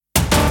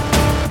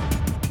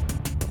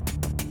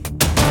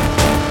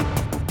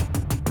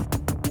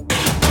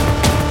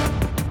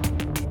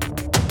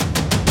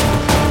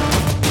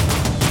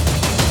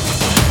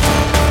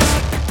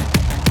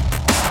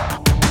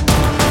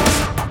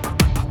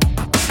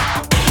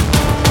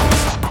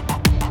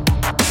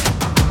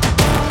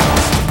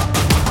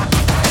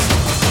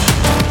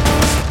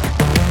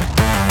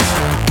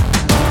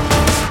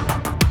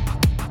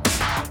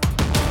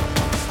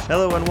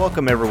Hello and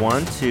welcome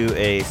everyone to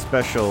a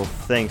special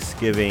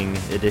Thanksgiving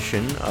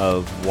edition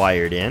of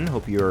Wired In.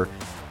 Hope you're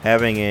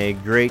having a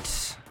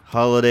great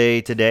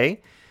holiday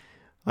today.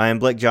 I am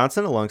Blake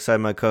Johnson alongside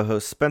my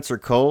co-host Spencer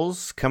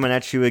Coles coming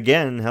at you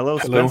again. Hello,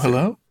 Spencer.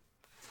 Hello.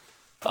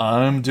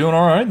 I'm doing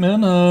all right,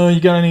 man.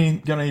 You got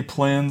any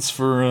plans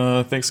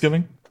for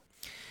Thanksgiving?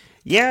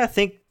 Yeah, I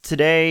think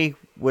today,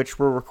 which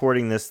we're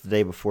recording this the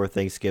day before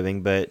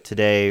Thanksgiving, but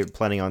today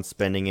planning on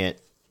spending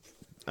it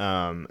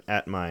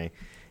at my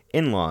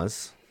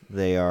in-laws.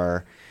 They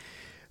are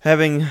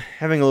having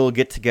a little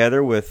get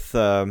together with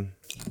some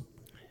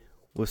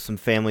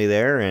family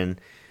there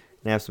and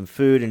have some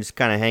food and just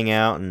kind of hang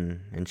out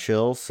and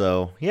chill.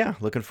 So yeah,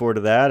 looking forward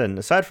to that. And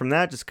aside from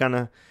that, just kind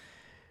of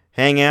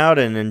hang out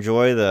and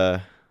enjoy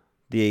the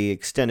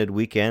extended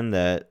weekend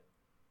that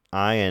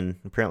I and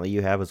apparently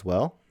you have as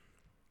well.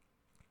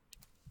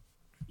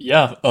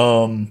 Yeah.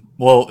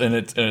 Well, and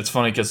it's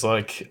funny because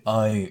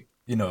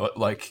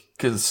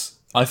because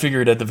I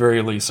figured at the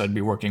very least I'd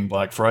be working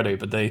Black Friday,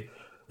 but they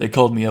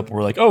called me up and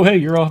were like, "Oh, hey,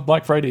 you're off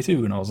Black Friday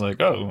too," and I was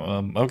like,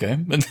 "Oh, okay."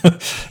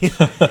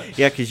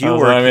 Yeah, because I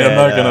was like, I mean, I'm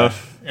not gonna,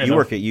 you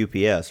work at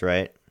UPS,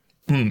 right?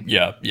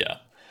 Yeah, yeah.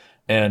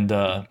 And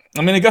I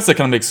mean, I guess that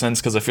kind of makes sense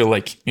because I feel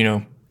like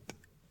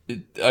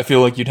I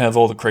feel like you'd have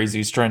all the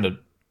crazies trying to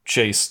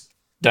chase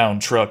down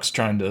trucks,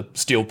 trying to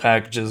steal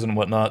packages and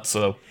whatnot.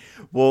 So,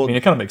 I Well, mean,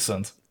 it kind of makes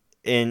sense.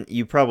 and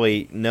you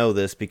probably know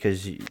this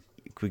because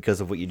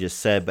of what you just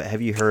said, but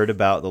have you heard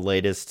about the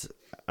latest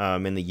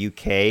in the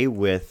UK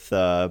with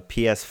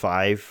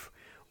PS5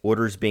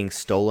 orders being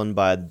stolen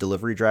by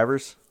delivery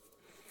drivers?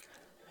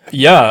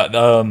 Yeah,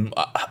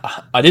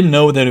 I didn't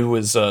know that it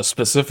was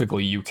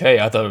specifically UK.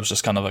 I thought it was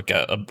just kind of like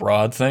a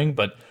broad thing,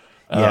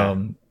 Yeah.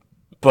 um,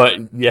 but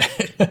yeah,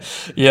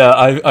 yeah,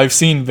 I've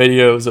seen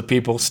videos of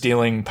people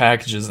stealing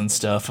packages and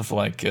stuff of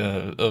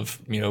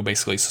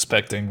basically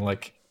suspecting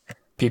like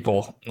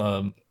people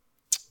of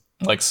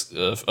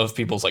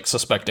people's like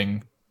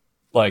suspecting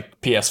like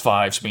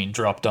PS5s being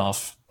dropped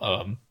off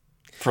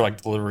for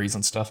like deliveries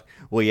and stuff.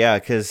 Well, yeah,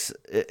 because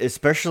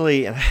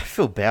especially, and I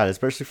feel bad,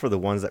 especially for the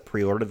ones that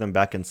pre-ordered them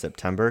back in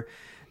September.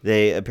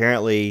 They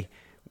apparently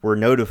were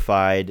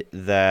notified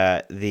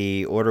that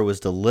the order was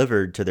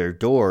delivered to their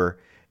door,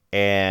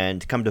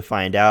 and come to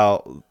find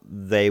out,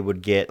 they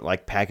would get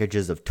like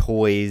packages of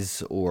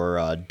toys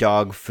or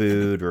dog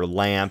food or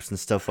lamps and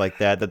stuff like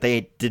that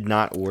they did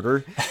not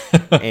order.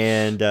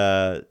 And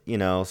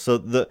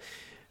so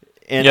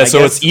Yeah, I so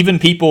guess. it's even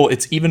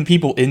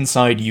people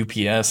inside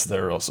UPS that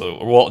are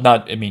also, well,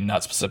 not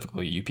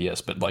specifically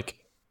UPS, but like,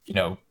 you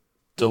know,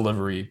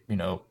 delivery,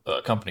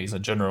 companies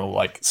in general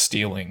like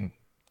stealing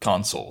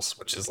consoles,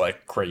 which is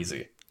like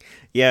crazy.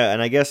 Yeah,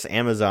 and I guess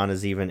Amazon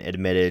has even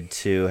admitted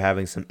to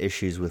having some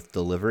issues with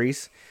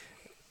deliveries.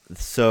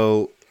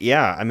 So,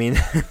 yeah, I mean,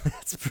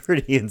 that's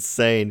pretty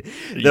insane.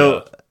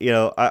 Yeah.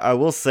 Though, I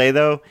will say,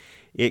 though,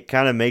 it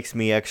kind of makes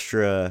me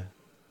extra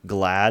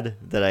glad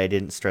that I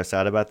didn't stress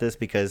out about this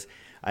because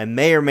I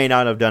may or may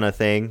not have done a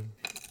thing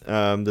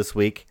this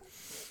week.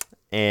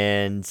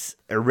 And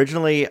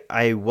originally,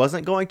 I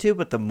wasn't going to,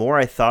 but the more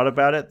I thought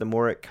about it, the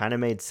more it kind of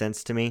made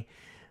sense to me.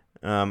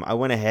 I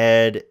went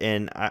ahead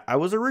and I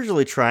was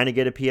originally trying to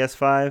get a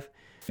PS5,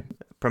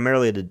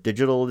 primarily the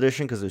digital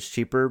edition because it was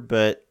cheaper.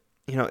 But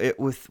it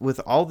with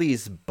all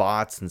these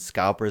bots and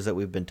scalpers that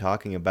we've been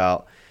talking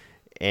about,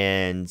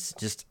 and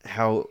just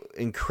how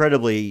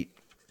incredibly,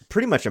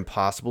 pretty much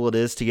impossible it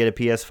is to get a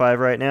PS5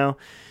 right now.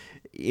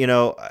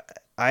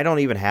 I don't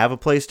even have a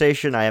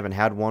PlayStation. I haven't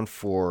had one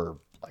for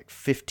like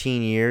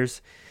 15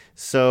 years.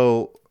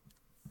 So,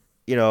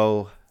 you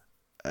know,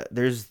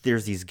 there's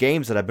these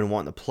games that I've been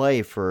wanting to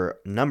play for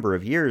a number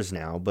of years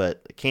now,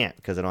 but I can't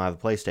because I don't have a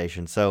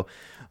PlayStation. So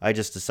I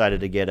just decided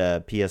to get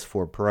a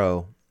PS4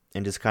 Pro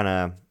and just kind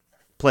of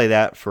play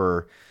that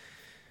for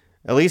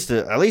at least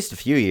a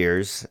few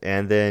years,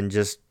 and then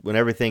just when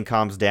everything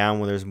calms down,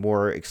 when there's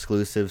more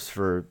exclusives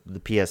for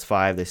the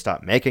PS5, they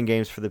stop making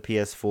games for the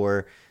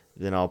PS4,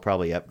 then I'll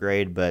probably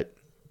upgrade. But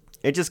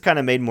it just kind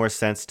of made more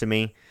sense to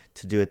me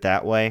to do it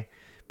that way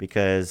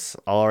because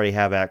I'll already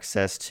have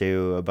access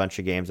to a bunch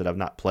of games that I've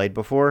not played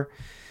before,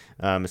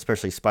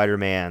 especially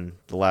Spider-Man,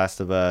 The Last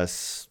of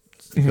Us,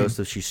 Mhm. Ghost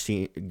of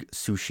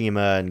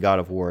Tsushima, and God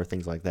of War,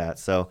 things like that.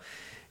 So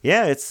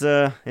yeah,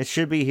 it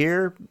should be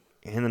here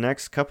in the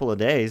next couple of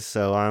days.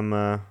 So I'm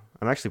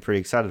actually pretty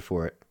excited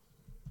for it.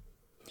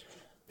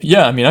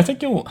 Yeah, I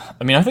think you'll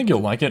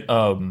like it.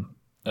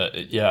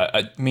 Yeah,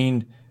 I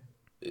mean,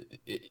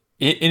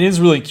 it is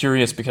really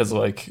curious because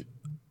like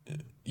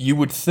you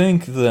would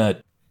think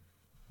that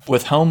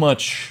with how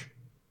much,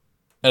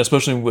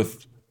 especially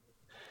with,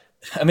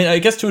 I mean, I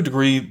guess to a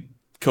degree,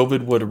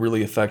 COVID would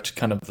really affect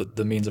kind of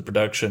the means of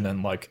production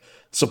and like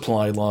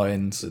supply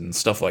lines and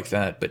stuff like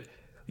that. But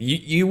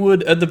you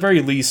would, at the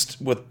very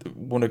least, with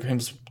when it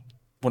pertains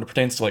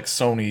to like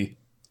Sony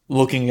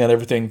looking at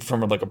everything from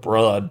like a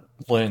broad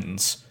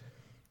lens,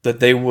 that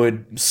they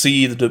would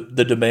see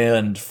the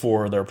demand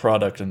for their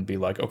product and be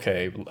like,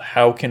 okay,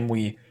 how can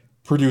we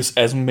produce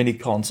as many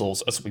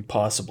consoles as we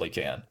possibly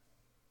can?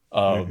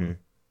 Hmm.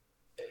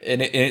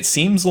 it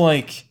seems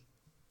like,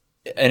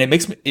 and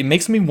it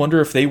makes me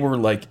wonder if they were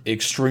like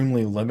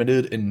extremely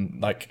limited in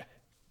like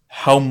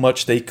how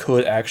much they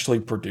could actually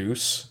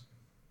produce,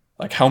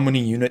 like how many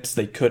units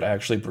they could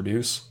actually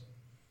produce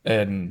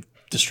and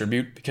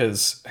distribute,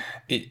 because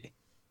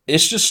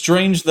it's just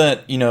strange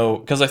that,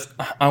 because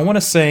I want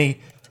to say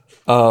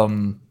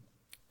the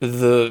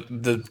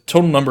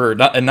total number,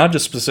 not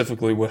just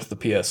specifically with the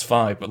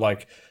PS5, but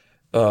like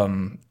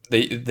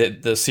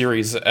the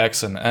Series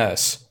X and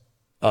S.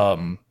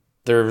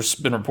 There's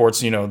been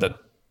reports, that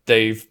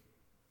they've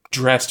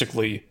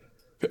drastically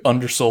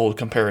undersold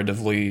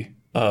comparatively,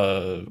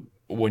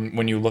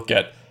 when you look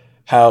at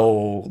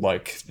how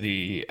like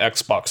the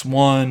Xbox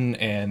One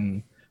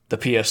and the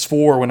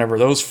PS4, whenever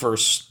those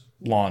first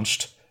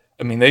launched,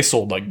 I mean they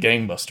sold like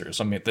gangbusters.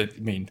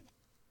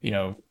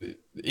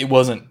 It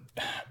wasn't,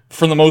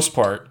 for the most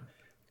part,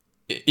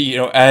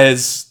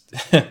 as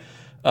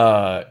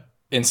uh,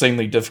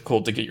 insanely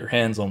difficult to get your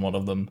hands on one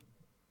of them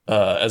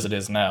as it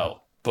is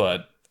now.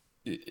 But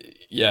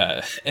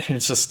yeah,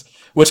 it's just,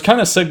 which kind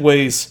of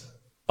segues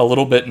a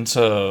little bit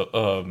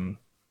into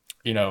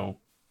you know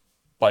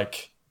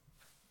like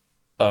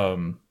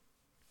um,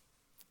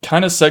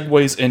 kind of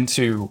segues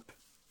into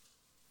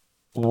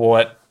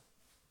what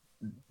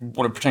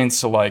it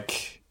pertains to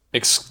like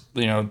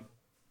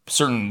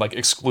certain like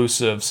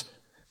exclusives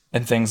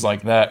and things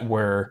like that,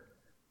 where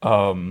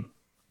um,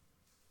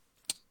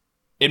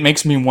 it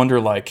makes me wonder,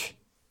 like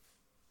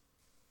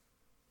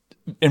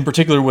in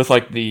particular with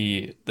like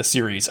the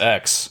Series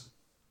X,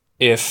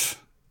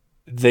 if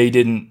they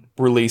didn't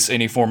release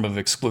any form of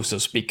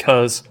exclusives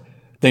because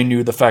they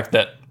knew the fact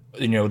that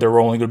there were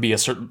only going to be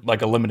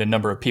a limited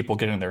number of people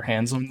getting their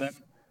hands on them,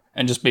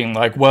 and just being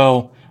like,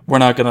 well, we're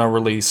not going to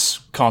release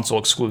console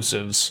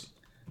exclusives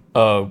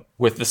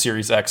with the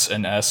Series X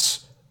and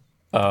S,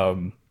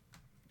 um,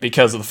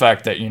 because of the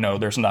fact that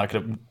there's not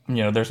going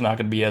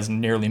to be as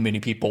nearly many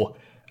people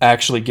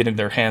actually getting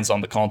their hands on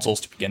the consoles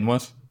to begin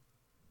with.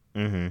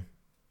 Mm-hmm.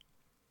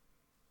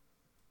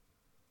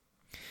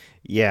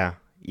 Yeah,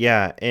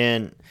 yeah,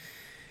 and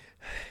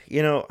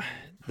you know,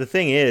 the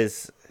thing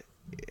is,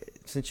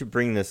 since you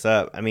bring this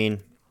up, I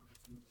mean,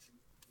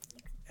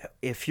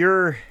 if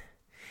you're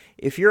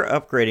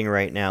upgrading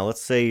right now,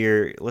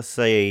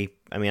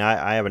 I mean,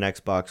 I have an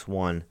Xbox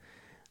One.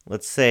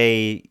 Let's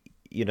say,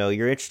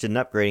 you're interested in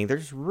upgrading.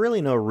 There's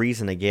really no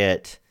reason to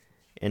get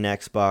an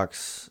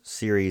Xbox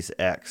Series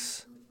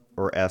X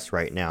or S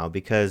right now,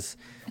 because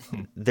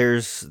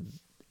there's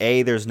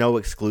there's no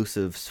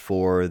exclusives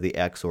for the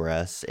X or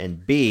S,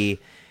 and B,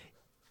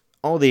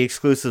 all the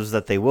exclusives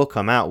that they will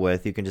come out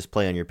with, you can just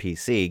play on your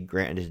PC.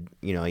 Granted,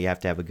 you have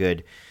to have a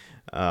good,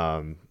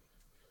 um,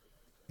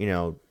 you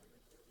know,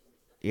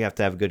 you have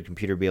to have a good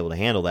computer to be able to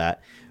handle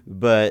that.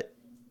 But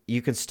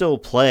you can still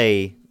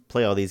play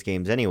all these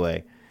games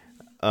anyway.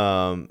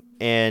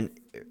 And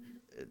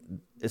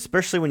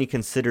especially when you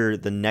consider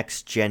the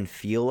next gen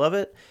feel of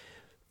it,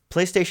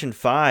 PlayStation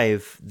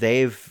 5,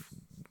 they've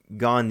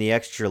gone the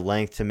extra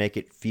length to make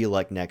it feel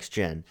like next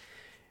gen.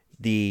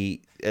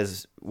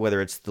 As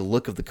whether it's the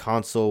look of the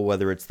console,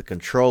 whether it's the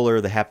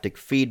controller, the haptic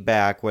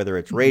feedback, whether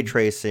it's ray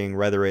tracing,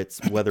 whether it's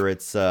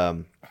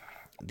the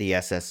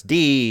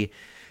SSD,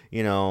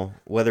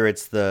 whether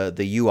it's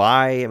the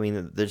UI. I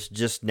mean, there's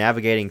just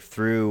navigating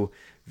through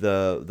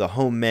the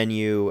home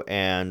menu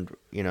and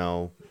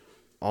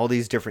all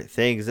these different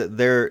things.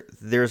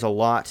 There's a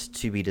lot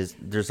to be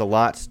there's a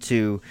lot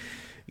to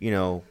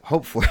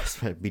hope for,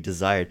 be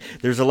desired.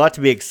 There's a lot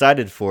to be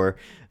excited for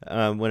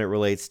when it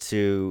relates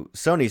to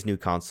Sony's new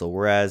console.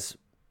 Whereas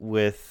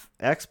with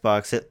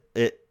Xbox,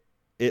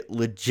 it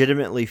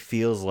legitimately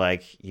feels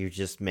like you've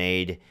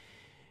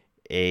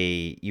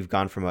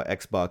gone from an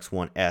Xbox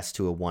One S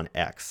to a One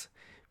X,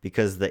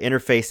 because the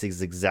interface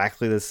is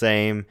exactly the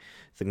same.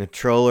 The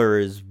controller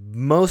is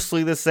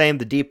mostly the same.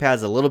 The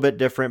D-pad's a little bit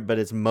different, but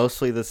it's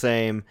mostly the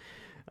same.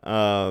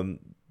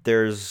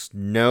 There's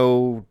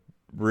no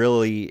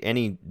really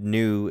any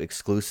new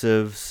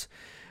exclusives.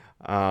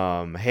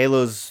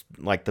 Halo's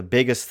like the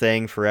biggest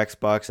thing for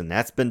Xbox, and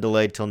that's been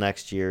delayed till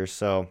next year.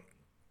 So,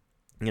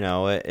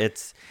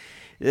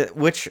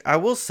 which I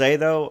will say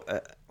though,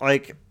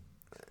 like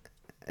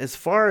as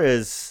far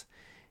as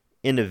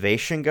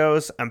innovation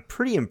goes, I'm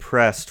pretty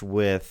impressed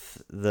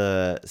with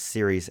the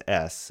Series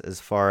S as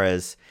far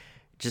as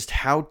just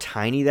how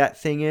tiny that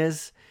thing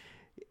is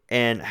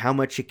and how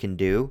much it can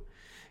do.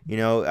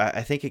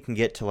 I think it can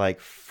get to like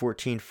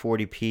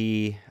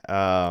 1440p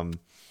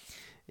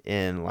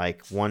in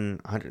like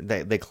 100.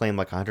 They claim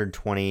like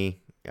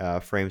 120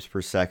 frames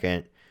per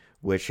second,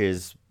 which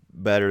is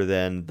better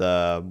than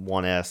the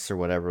 1S or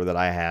whatever that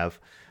I have.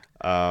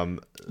 The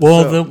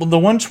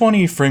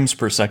 120 frames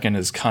per second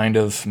is kind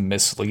of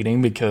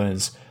misleading,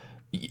 because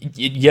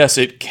yes,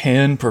 it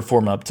can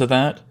perform up to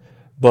that,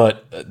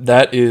 but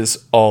that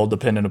is all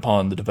dependent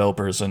upon the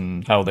developers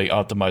and how they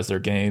optimize their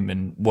game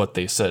and what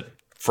they set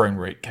frame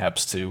rate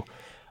caps to.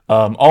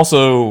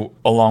 Also,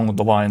 along with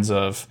the lines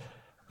of,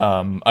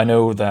 I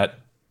know that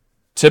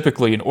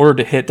typically in order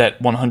to hit that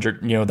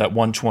 100, that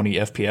 120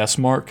 FPS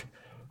mark,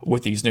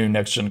 with these new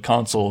next gen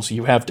consoles,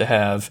 you have to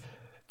have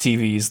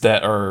TVs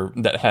that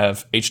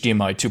have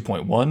HDMI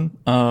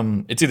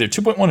 2.1. It's either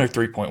 2.1 or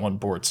 3.1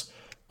 ports.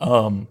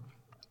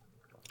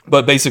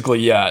 But basically,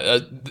 yeah,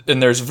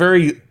 and there's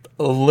very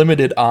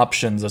limited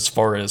options as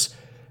far as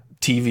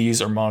TVs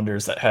or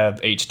monitors that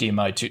have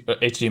HDMI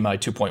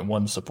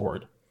 2.1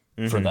 support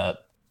for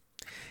that.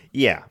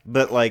 Yeah,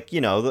 but like,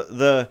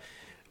 the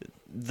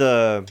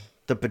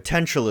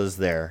potential is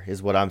there,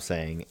 is what I'm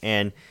saying,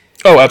 and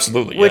Oh,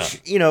 absolutely. which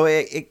Yeah.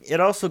 it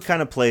also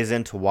kind of plays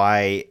into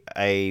why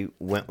I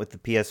went with the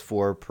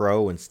PS4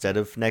 Pro instead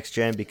of next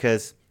gen,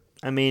 because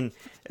I mean,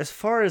 as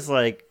far as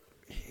like,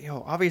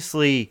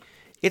 obviously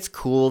it's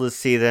cool to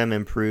see them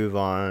improve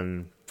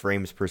on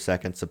frames per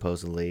second.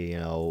 Supposedly,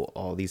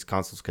 all these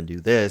consoles can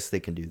do this, they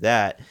can do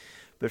that.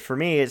 But for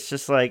me, it's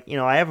just like,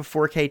 I have a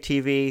 4K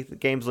TV. The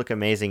games look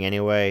amazing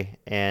anyway,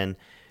 and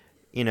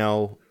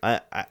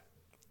I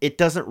it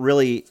doesn't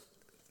really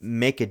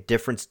make a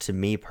difference to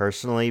me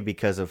personally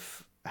because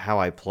of how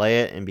I play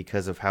it and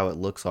because of how it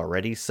looks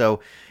already. So,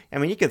 I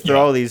mean, Yeah. you can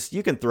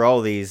throw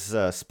all these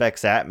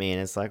specs at me,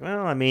 and it's like,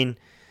 well, I mean,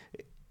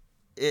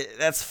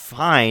 that's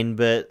fine,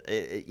 but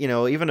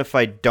even if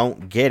I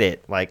don't get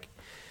it like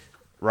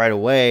right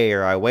away,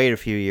 or I wait a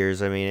few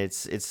years, I mean,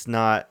 it's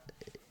not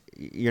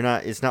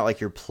it's not like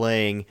you're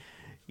playing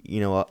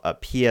a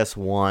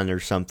PS1 or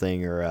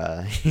something,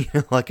 or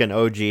like an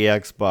OG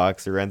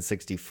Xbox or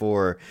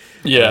N64.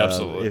 Yeah,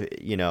 absolutely.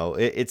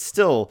 It's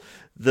still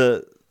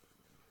the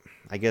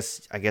I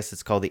guess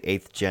it's called the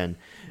 8th gen.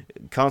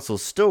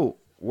 Consoles still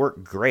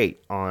work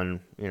great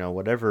on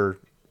whatever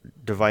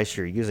device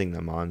you're using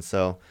them on.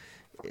 So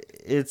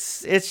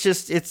it's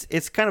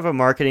kind of a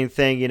marketing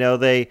thing.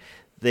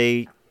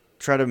 They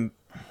try to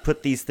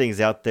put these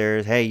things out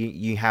there. Hey,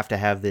 you have to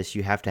have this.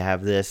 You have to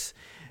have this.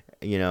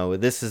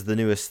 This is the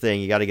newest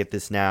thing. You got to get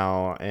this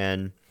now.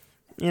 And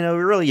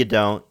really you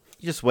don't.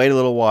 You just wait a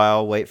little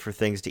while, wait for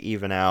things to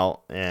even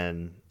out,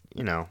 and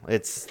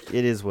it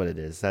is what it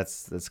is.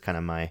 That's kind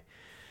of my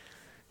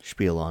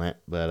spiel on it.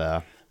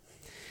 But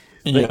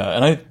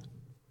Yeah,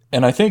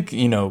 and I think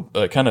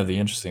kind of the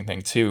interesting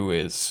thing too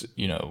is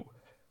I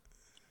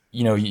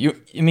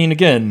mean,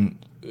 again,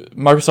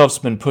 Microsoft's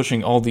been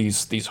pushing all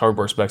these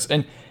hardware specs,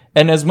 and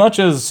as much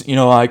as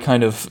I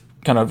kind of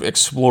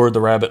explored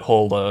the rabbit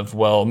hole of,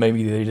 well,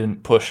 maybe they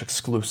didn't push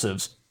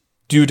exclusives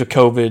due to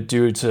COVID,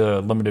 due to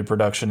limited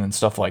production and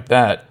stuff like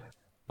that.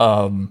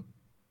 Um,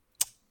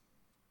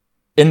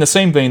 in the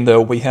same vein,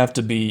 though, we have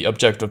to be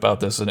objective about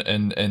this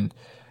and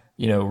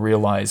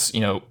realize,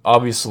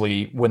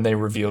 obviously when they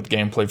revealed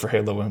gameplay for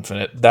Halo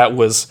Infinite, that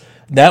was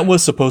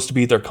supposed to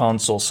be their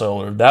console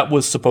seller. That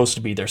was supposed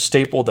to be their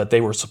staple that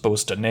they were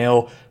supposed to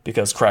nail,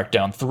 because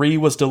Crackdown 3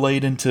 was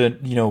delayed into,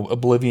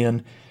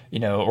 oblivion,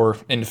 or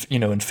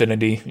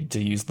infinity,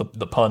 to use the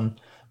pun.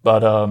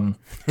 That, I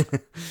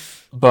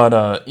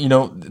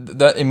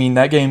mean,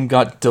 that game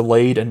got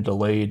delayed and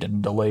delayed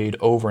and delayed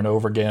over and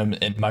over again,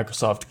 and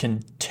Microsoft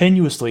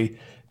continuously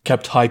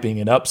kept hyping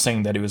it up,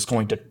 saying that it was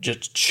going to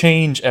just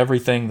change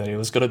everything, that it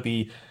was going to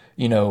be,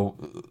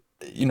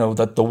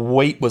 that the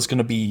wait was going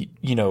to be,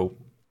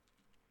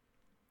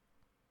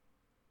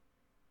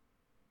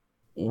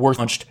 worth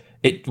launched.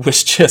 It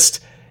was just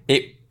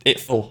it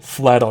fell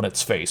flat on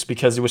its face,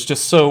 because it was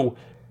just so,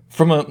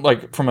 from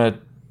a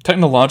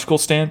technological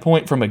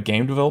standpoint, from a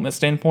game development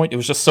standpoint, it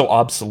was just so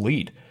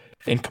obsolete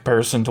in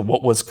comparison to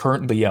what was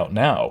currently out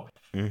now.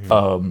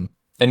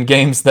 And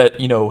games that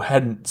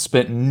hadn't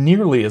spent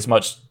nearly as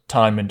much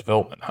time in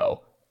development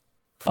hell.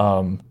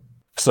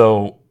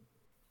 So,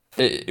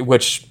 and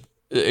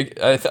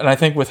I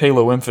think with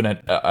Halo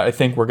Infinite, I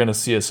think we're going to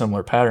see a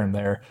similar pattern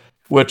there,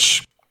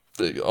 which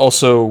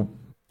also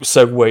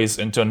segues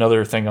into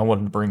another thing I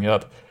wanted to bring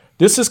up.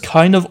 This is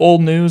kind of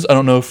old news. I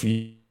don't know if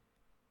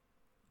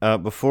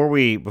before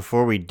we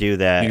do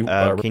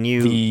that, can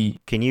you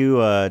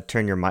the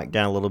turn your mic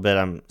down a little bit?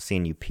 I'm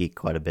seeing you peak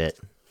quite a bit.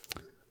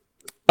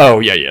 Oh,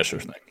 yeah, sure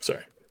thing.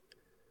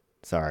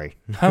 Sorry.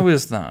 How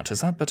is that? Is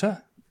that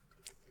better?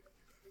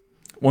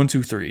 1,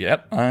 2, 3.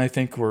 Yep, I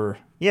think we're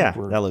That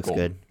looks golden.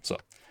 good. So,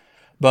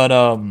 but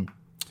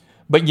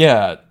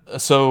yeah.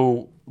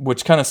 So,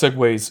 which kind of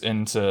segues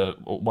into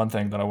one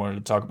thing that I wanted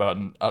to talk about,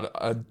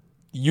 and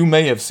you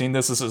may have seen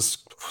this. This is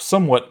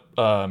somewhat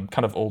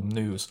kind of old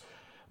news,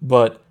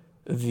 but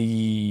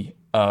the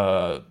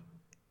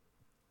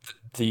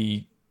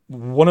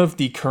one of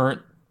the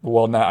current,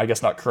 well, not, I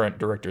guess not current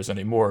directors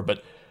anymore,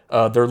 but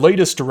their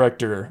latest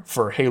director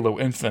for Halo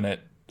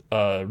Infinite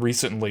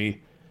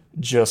recently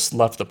just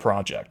left the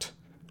project.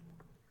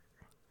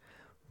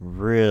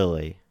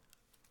 Really?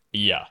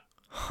 Yeah.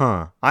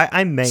 Huh.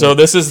 I may So have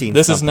this is seen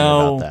this is something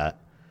now about that.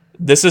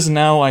 this is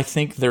now, I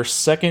think, their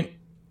second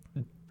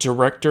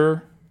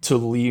director to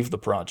leave the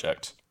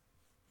project.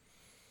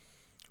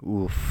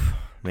 Oof.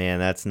 Man,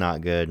 that's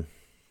not good.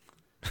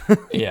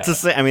 Yeah. To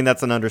say, I mean,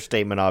 that's an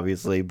understatement,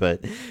 obviously,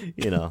 but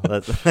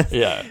that's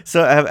Yeah.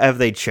 So have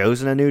they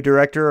chosen a new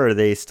director, or are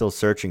they still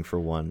searching for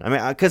one? I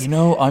mean, because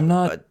I'm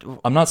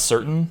not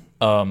certain.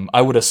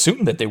 I would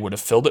assume that they would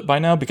have filled it by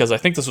now because I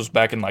think this was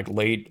back in like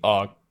late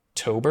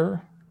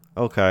October.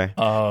 Okay.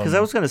 Because I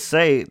was gonna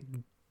say,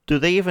 do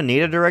they even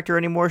need a director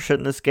anymore?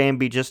 Shouldn't this game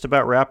be just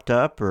about wrapped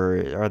up,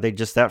 or are they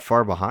just that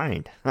far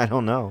behind? I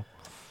don't know.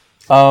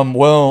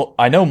 Well,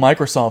 I know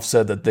Microsoft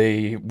said that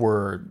they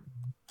were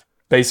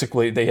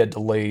basically they had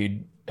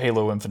delayed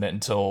Halo Infinite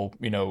until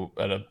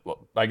at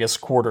I guess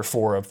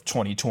Q4 of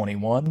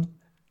 2021.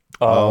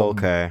 Oh, Um,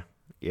 okay.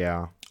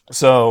 Yeah.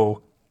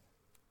 so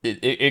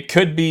it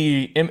could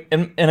be, and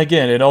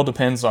again, it all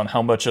depends on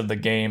how much of the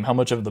game, how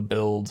much of the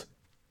build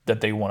that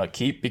they want to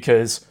keep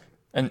because,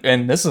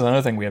 and this is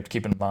another thing we have to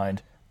keep in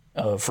mind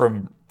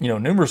from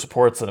numerous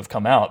reports that have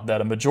come out that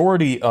the a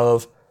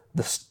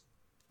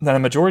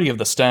majority of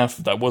the staff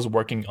that was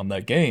working on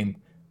that game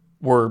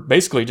were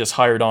basically just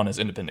hired on as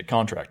independent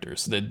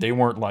contractors. They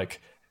weren't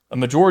like a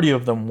majority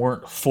of them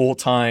weren't full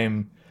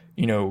time,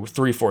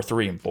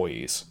 343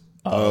 employees.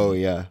 Oh,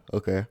 yeah.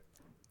 Okay.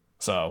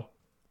 So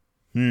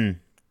Hmm.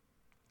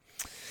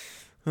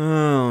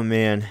 Oh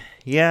man.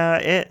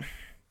 Yeah,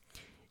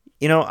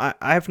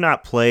 I've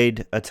not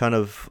played a ton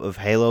of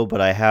Halo,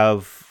 but I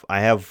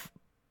have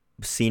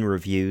seen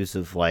reviews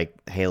of like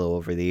Halo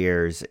over the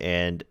years,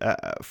 and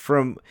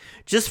from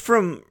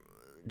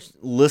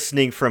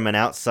listening from an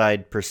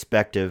outside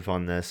perspective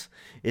on this,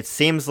 it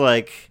seems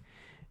like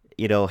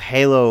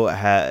Halo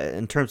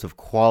in terms of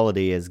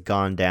quality has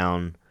gone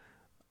down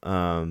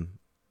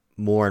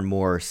more and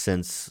more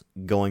since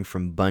going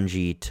from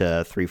Bungie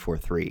to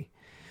 343.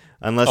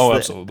 oh,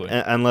 absolutely.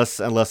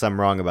 Unless I'm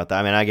wrong about that.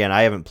 I mean, again,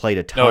 I haven't played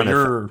a No,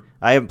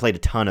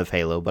 ton of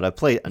Halo, but I've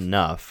played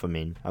enough. I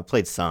mean, I've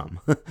played some.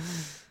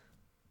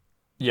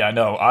 Yeah,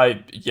 no,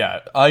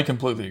 I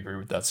completely agree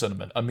with that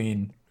sentiment.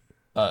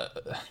 Uh,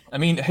 I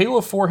mean,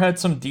 Halo 4 had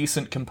some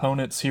decent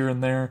components here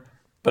and there,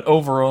 but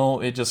overall,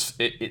 it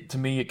to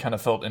me it kind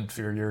of felt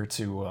inferior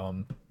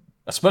to,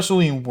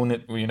 especially when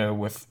it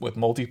with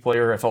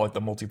multiplayer. I felt like the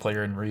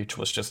multiplayer in Reach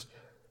was just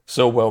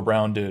so well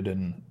rounded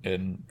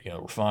and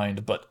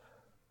refined. But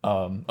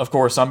of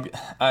course,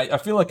 I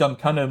feel like I'm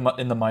kind of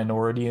in the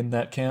minority in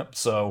that camp,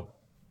 so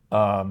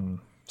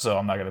I'm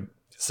not gonna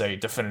say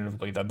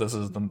definitively that this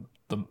is the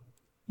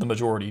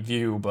majority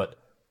view, but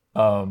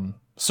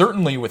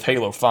certainly with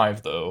Halo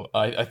 5, though,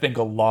 I think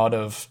a lot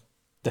of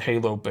the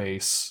Halo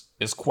base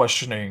is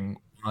questioning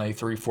why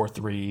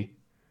 343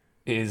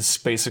 is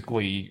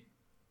basically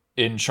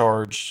in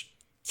charge,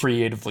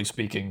 creatively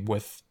speaking,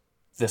 with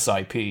this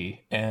IP.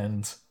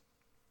 And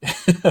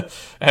and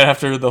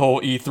after the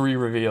whole E3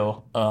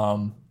 reveal,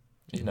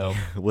 you know,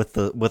 with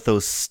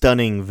those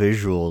stunning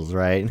visuals,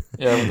 right?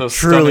 yeah, with those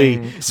Truly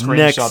stunning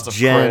screenshots of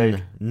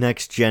Craig.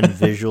 next gen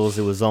visuals.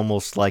 It was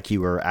almost like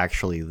you were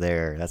actually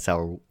there. That's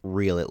how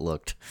real it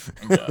looked.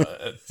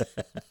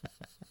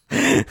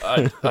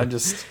 Yeah, I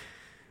just,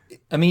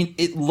 I mean,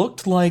 it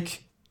looked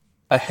like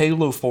a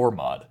Halo 4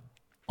 mod,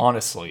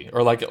 honestly,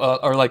 or like a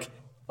Halo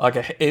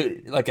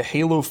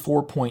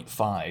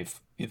 4.5.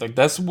 Like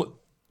that's what,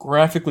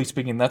 graphically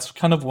speaking, that's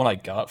kind of what I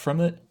got from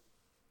it.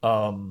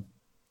 Um,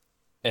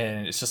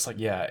 and it's just like,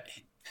 yeah,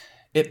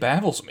 it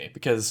baffles me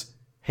because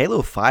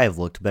Halo 5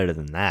 looked better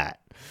than that.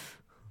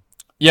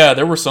 yeah,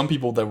 there were some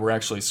people that were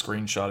actually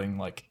screenshotting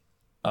like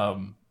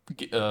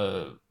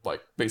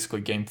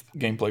basically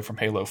gameplay from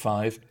Halo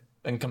 5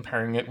 and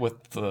comparing it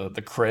with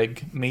the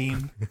Craig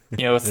meme.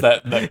 It's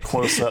that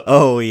close up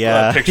Oh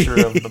yeah, picture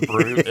of the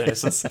brute. And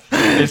it's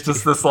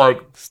just this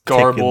like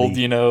garbled,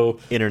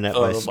 internet by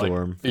like,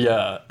 storm.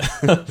 yeah.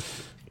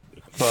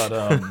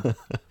 but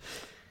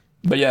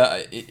but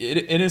yeah,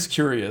 it is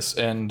curious,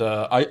 and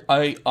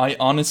I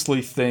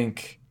honestly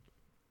think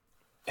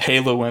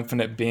Halo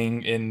Infinite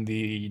being in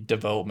the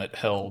development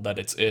hell that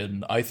it's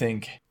in, I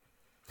think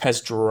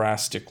has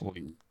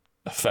drastically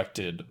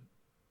affected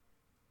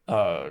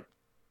uh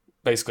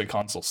basically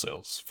console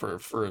sales for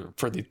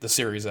the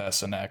Series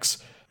S and X.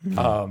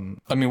 I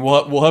mean,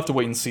 we'll have to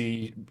wait and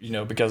see,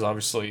 because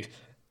obviously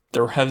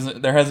there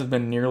hasn't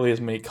been nearly as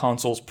many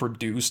consoles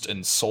produced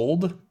and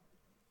sold.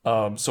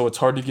 So it's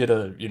hard to get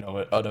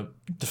a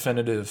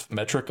definitive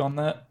metric on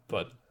that,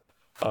 but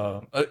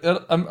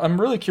I'm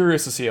really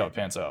curious to see how it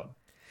pans out.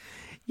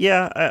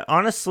 Yeah,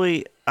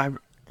 honestly,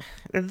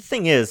 the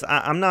thing is,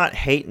 I'm not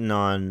hating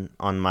on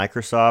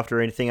Microsoft or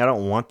anything. I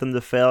don't want them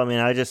to fail. I mean,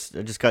 I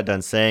just got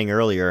done saying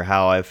earlier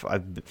how I've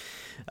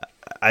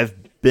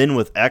been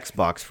with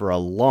Xbox for a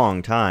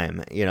long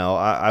time.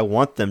 I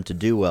want them to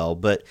do well,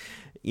 but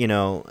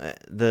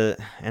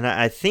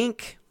I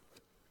think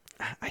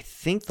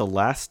the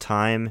last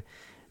time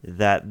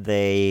that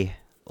they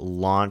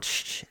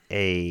launched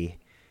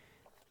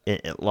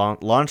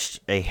launched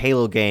a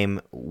Halo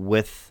game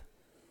with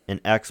an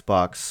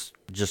Xbox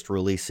just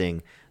releasing.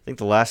 I think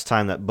the last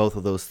time that both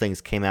of those things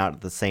came out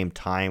at the same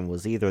time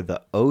was either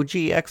the OG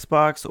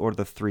Xbox or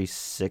the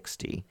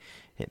 360.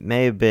 It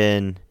may have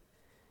been,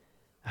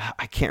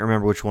 I can't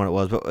remember which one it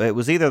was, but it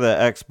was either the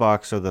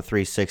Xbox or the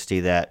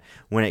 360 that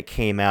when it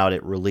came out,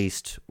 it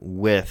released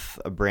with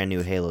a brand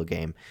new Halo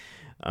game.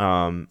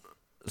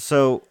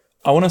 So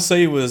I want to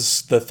say it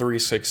was the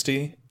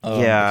 360. Because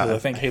Yeah, I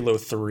think Halo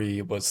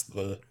 3 was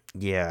the.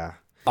 yeah.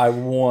 I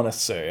want to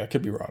say. I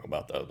could be wrong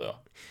about that, though.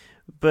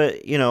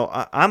 But,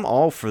 I'm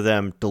all for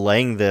them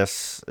delaying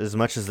this as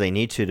much as they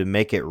need to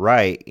make it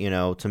right,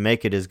 to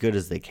make it as good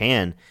as they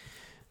can.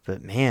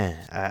 But man,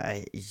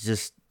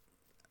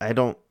 I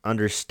don't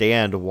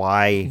understand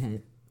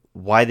why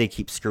they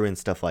keep screwing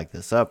stuff like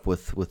this up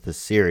with this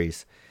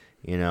series,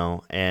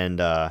 and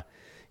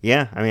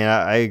yeah, I mean,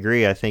 I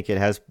agree. I think it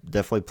has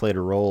definitely played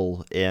a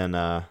role in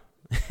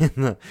in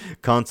the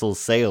console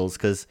sales,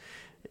 because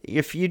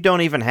if you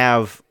don't even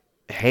have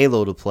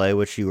Halo to play,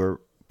 which you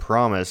were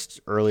promised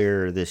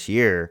earlier this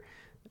year,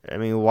 I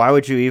mean, why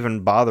would you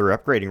even bother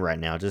upgrading right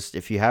now? Just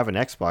if you have an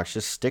Xbox,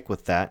 just stick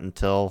with that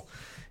until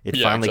it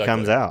finally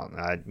comes out.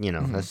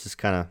 That's just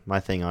kind of my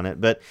thing on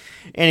it. But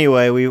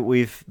anyway,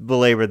 we've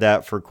belabored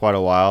that for quite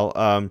a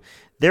while.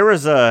 There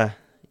was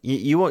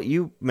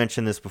you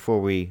mentioned this before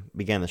we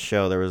began the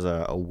show. There was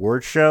a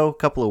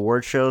couple of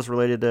award shows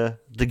related to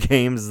the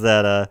games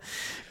that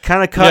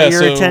kind of caught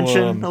your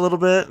attention a little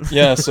bit.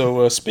 Yeah.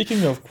 So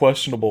speaking of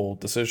questionable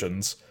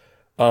decisions,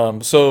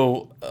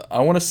 so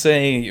I want to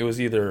say it was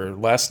either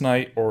last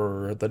night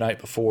or the night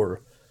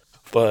before,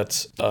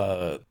 but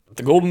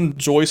the Golden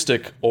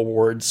Joystick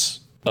Awards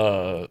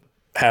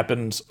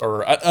happened,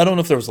 or I don't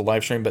know if there was a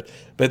live stream, but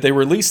they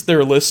released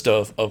their list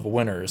of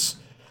winners.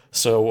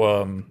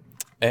 So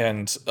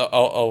and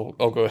I'll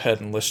go ahead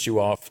and list you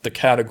off the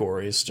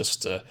categories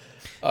just to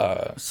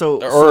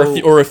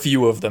or a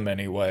few of them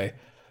anyway.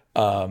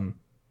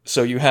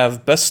 So you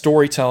have best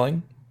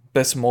storytelling,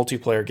 best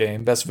multiplayer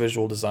game, best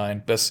visual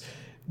design, best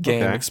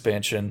game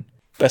expansion,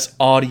 best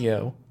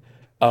audio.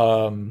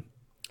 But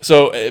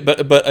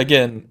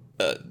again,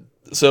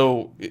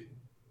 so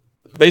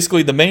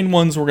basically the main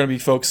ones we're going to be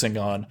focusing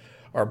on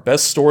are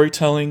best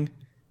storytelling,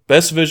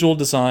 best visual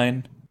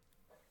design,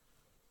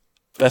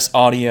 best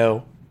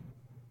audio,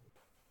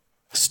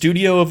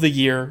 studio of the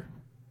year.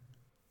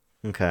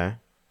 Okay.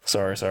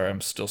 Sorry,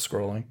 I'm still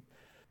scrolling.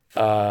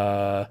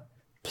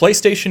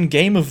 PlayStation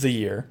Game of the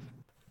Year,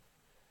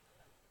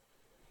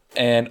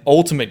 and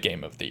Ultimate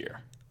Game of the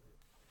Year.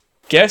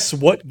 Guess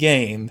what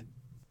game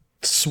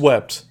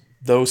swept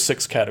those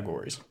 6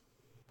 categories?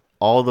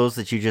 All those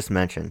that you just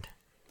mentioned.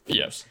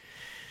 Yes.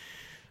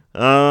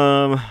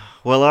 Well,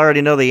 I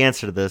already know the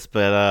answer to this,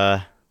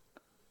 but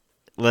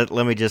let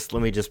me just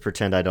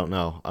pretend I don't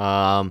know.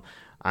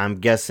 I'm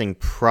guessing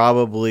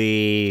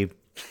probably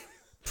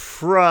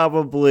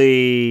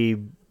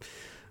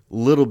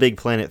Little Big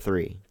Planet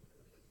 3.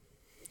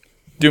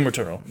 Doom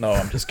Eternal. No,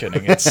 I'm just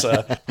kidding. It's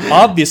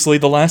obviously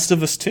The Last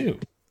of Us 2.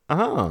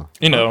 Oh.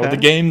 The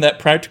game that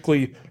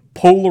practically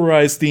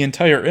polarized the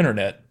entire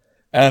internet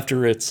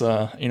after its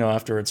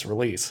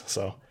release.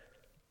 So,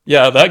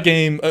 yeah, that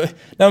game.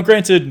 Now,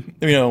 granted,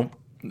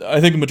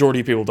 I think the majority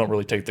of people don't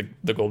really take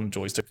the Golden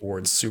Joystick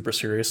Awards super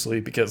seriously,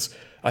 because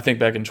I think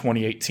back in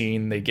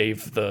 2018 they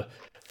gave the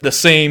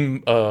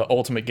same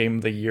Ultimate Game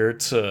of the Year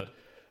to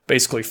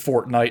basically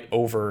Fortnite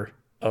over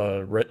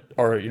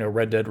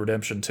Red Dead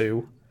Redemption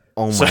 2.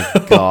 Oh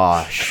my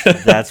gosh,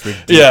 that's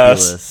ridiculous.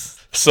 Yes.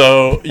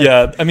 So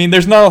yeah, I mean,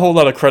 there's not a whole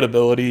lot of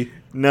credibility.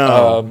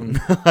 No,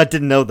 I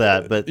didn't know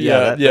that, but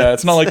yeah,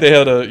 it's not like they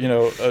had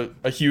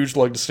a huge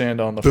leg to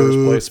stand on in the first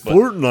place. But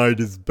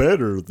Fortnite is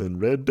better than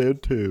Red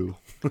Dead 2.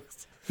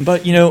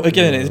 But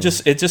again, it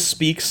just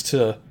speaks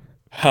to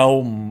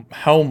how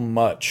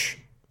much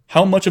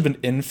of an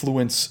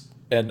influence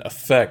and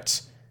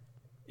effect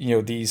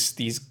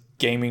these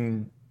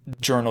gaming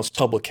journals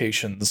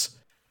publications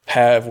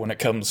have when it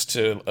comes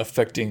to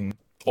affecting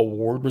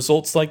award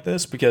results like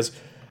this, because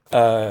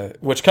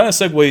which kind of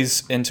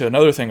segues into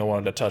another thing I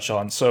wanted to touch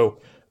on. So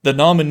the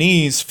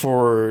nominees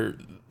for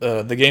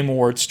the Game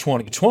Awards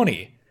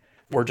 2020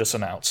 were just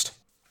announced.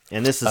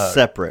 And this is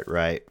separate,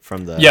 right,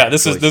 from the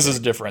this is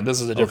different.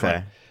 This is a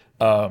different.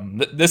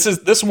 Okay.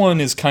 This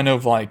one is kind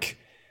of like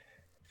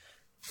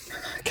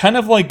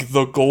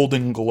the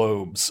Golden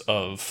Globes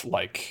of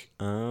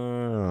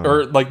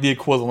or like the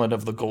equivalent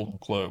of the Golden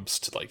Globes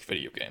to like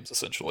video games,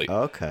 essentially.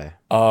 Okay.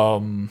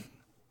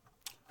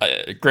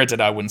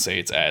 Granted, I wouldn't say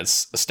it's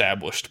as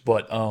established,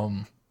 but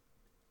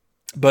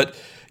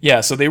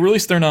yeah. So they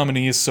released their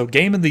nominees. So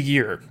Game of the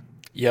Year,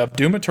 you have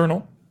Doom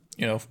Eternal,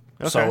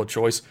 solid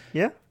choice.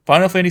 Yeah.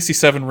 Final Fantasy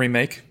VII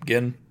Remake,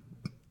 again,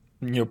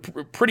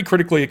 pretty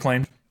critically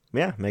acclaimed.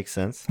 Yeah, makes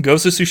sense.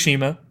 Ghost of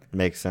Tsushima.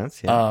 Makes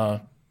sense, yeah.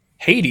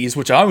 Hades,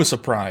 which I was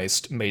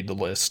surprised made the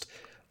list.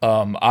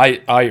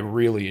 I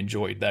really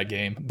enjoyed that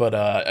game, but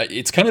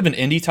it's kind of an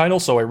indie title,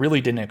 so I really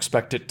didn't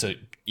expect it to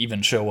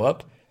even show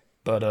up.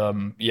 But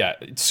yeah,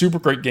 it's super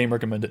great game,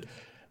 recommended.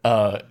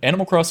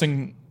 Animal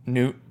Crossing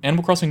New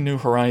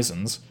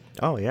Horizons.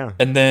 Oh yeah.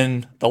 And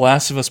then The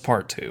Last of Us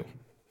Part 2.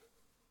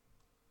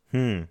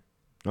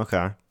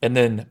 Okay. And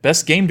then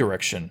Best Game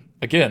Direction.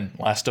 Again,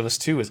 Last of Us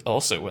 2 is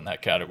also in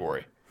that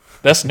category.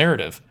 Best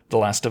Narrative, The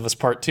Last of Us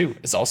Part 2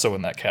 is also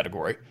in that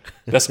category.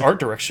 Best Art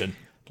Direction,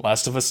 The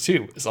Last of Us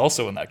 2 is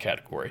also in that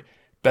category.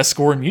 Best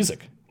Score and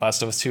Music,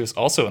 Last of Us 2 is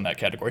also in that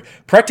category.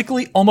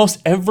 Practically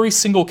almost every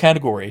single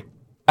category.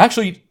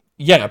 Actually,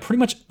 yeah, pretty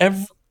much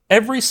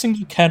every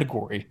single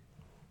category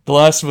The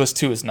Last of Us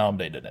 2 is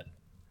nominated in.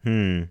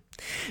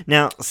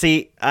 Now,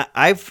 see,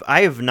 I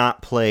have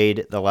not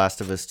played The Last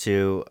of Us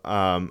 2.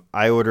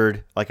 I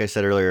ordered, like I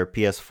said earlier, a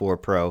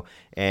PS4 Pro,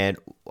 and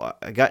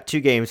I got 2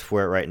 games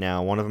for it right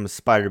now. One of them is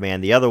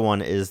Spider-Man. The other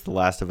one is The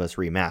Last of Us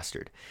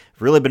Remastered.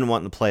 I've really been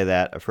wanting to play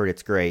that. I've heard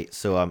it's great,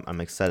 so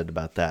I'm excited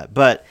about that.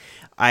 But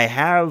I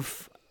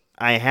have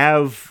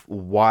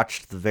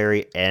watched the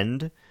very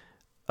end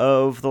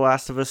of The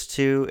Last of Us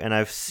 2, and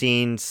I've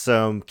seen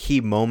some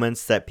key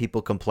moments that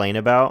people complain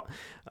about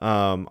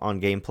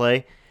on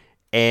gameplay.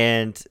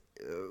 And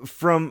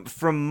from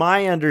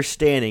my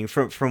understanding,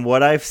 from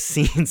what I've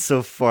seen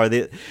so far,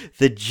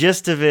 the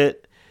gist of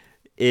it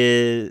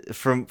is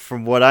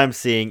from what I'm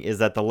seeing is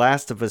that The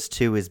Last of Us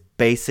 2 is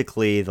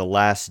basically the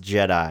Last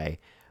Jedi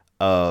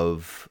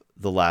of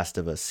the Last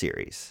of Us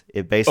series.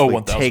 It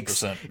basically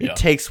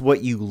takes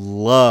what you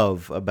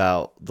love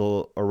about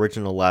the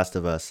original Last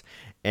of Us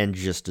and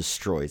just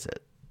destroys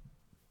it.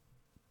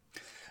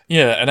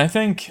 Yeah, and I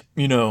think,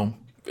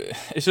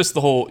 it's just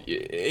the whole,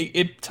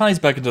 it ties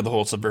back into the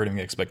whole subverting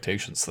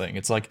expectations thing.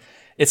 It's like,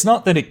 it's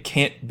not that it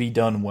can't be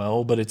done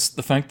well, but it's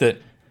the fact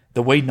that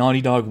the way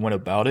Naughty Dog went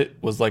about it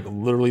was like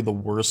literally the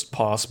worst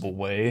possible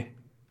way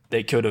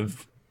they could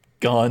have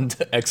gone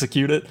to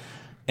execute it.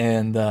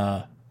 And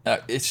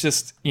it's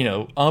just,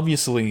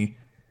 obviously,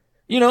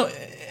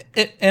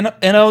 and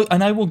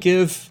I will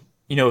give,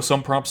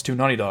 some props to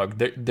Naughty Dog.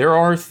 There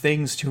are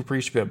things to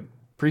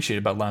appreciate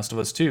about Last of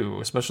Us 2,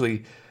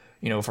 especially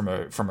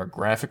from a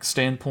graphic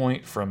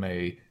standpoint, from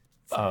a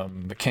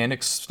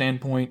mechanics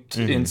standpoint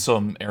in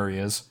some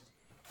areas.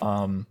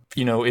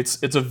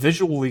 It's a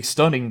visually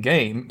stunning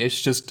game.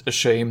 It's just a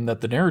shame that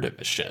the narrative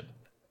is shit.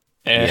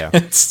 And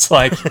it's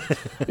like,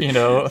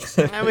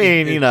 I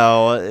mean,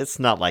 it's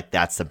not like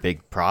that's a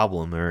big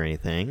problem or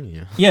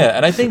anything. Yeah,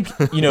 and I think,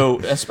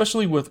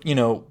 especially with,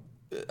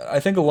 I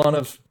think a lot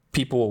of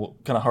people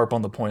kind of harp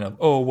on the point of,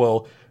 oh,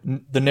 well,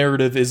 the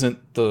narrative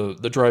isn't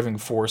the driving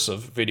force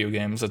of video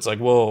games. It's like,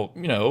 well,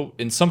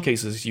 in some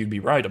cases you'd be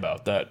right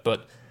about that.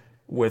 But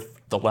with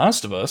The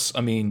Last of Us,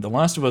 I mean, The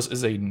Last of Us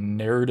is a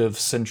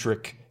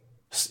narrative-centric,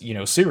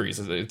 series.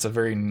 It's a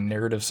very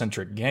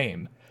narrative-centric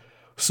game.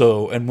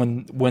 So,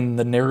 and when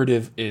the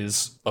narrative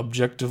is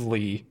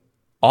objectively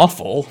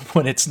awful,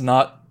 when it's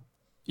not,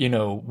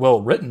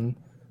 well written,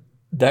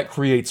 that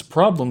creates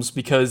problems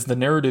because the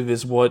narrative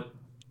is what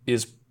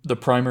is the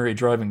primary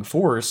driving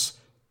force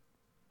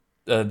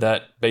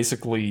that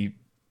basically,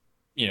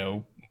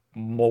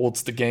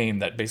 molds the game,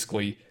 that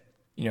basically,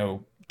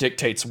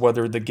 dictates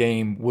whether the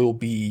game will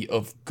be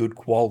of good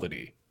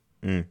quality.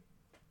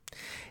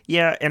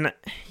 Yeah, and,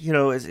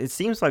 it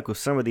seems like with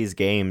some of these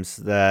games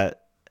that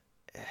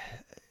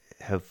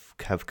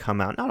have come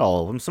out, not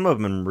all of them, some of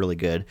them are really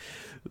good,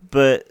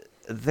 but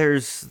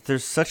there's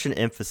such an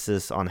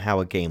emphasis on how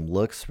a game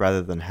looks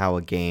rather than how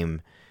a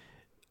game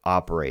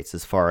operates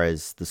as far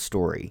as the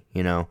story,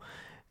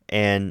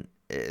 and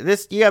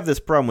you have this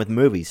problem with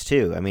movies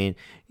too. I mean,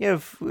 we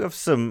have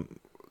some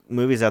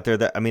movies out there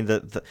that, I mean,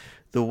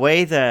 the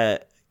way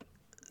that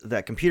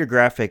computer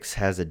graphics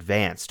has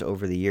advanced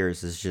over the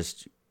years is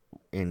just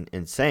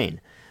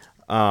insane.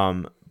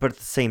 But at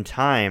the same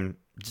time,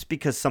 just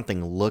because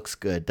something looks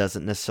good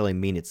doesn't necessarily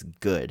mean it's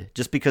good.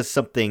 Just because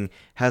something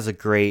has a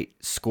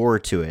great score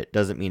to it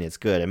doesn't mean it's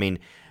good. I mean,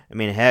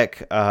 heck,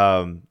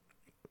 the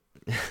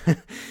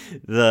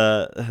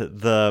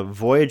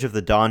Voyage of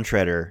the Dawn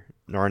Treader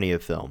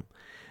Narnia film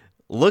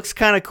looks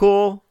kind of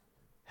cool,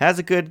 has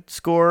a good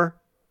score,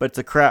 but it's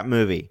a crap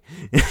movie.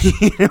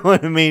 You know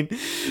what I mean?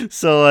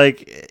 So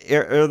like,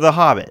 The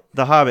Hobbit,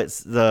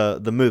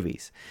 the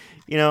movies,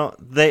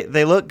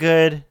 they look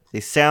good,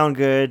 they sound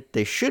good,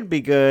 they should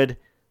be good,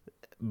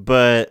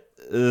 but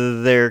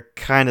they're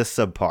kind of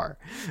subpar.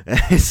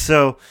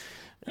 So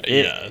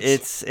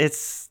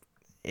it's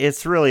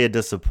really a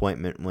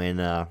disappointment when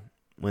I'll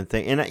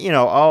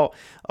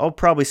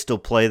probably still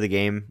play the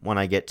game when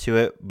I get to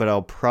it, but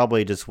I'll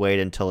probably just wait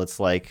until it's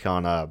like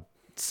on a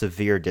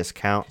severe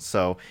discount.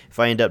 So if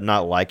I end up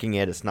not liking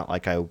it, it's not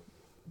like I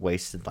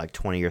wasted like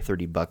 $20 or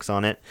 $30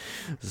 on it.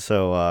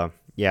 So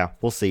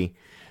we'll see.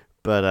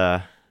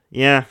 But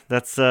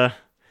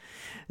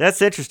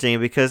that's interesting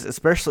because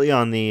especially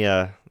on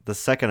the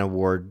second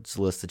awards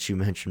list that you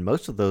mentioned,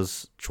 most of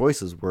those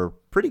choices were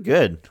pretty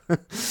good.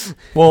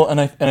 Well,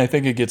 and I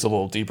think it gets a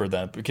little deeper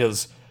than that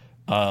because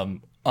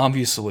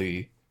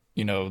obviously,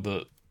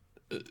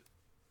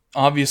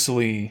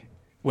 obviously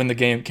when the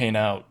game came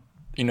out,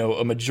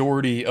 a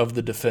majority of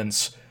the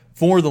defense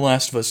for The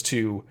Last of Us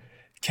 2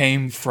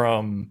 came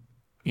from,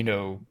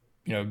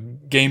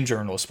 game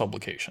journalist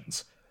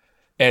publications.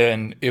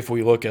 And if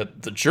we look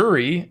at the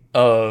jury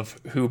of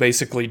who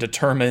basically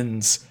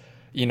determines,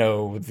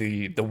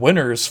 the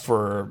winners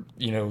for,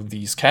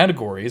 these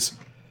categories,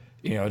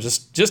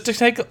 just to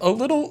take a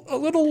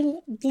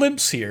little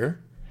glimpse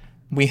here,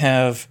 we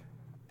have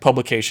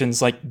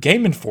publications like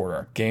Game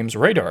Informer, Games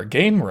Radar,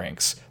 Game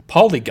Ranks,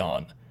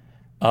 Polygon,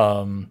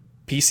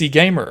 PC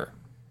Gamer,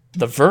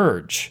 The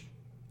Verge,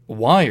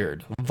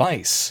 Wired,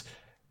 Vice,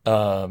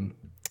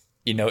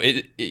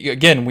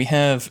 again,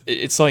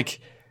 it's like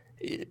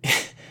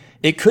it,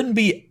 it couldn't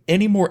be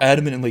any more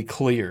adamantly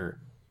clear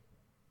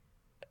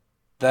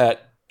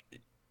that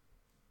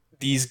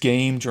these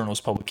game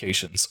journals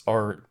publications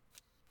are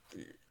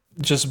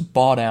just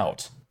bought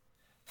out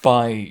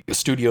by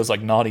studios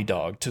like Naughty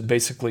Dog to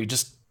basically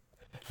just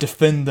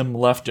defend them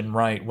left and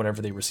right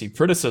whenever they receive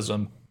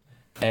criticism,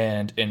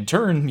 and in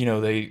turn,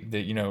 they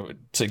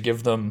to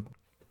give them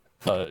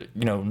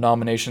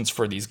nominations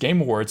for these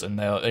game awards, and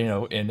they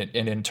and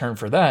in turn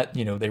for that,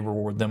 they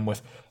reward them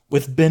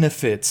with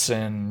benefits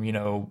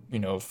and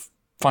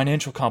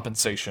financial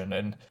compensation,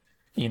 and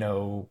you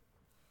know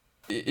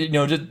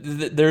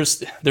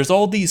there's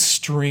all these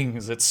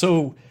strings. It's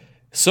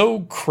so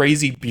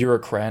crazy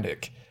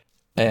bureaucratic,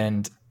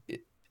 and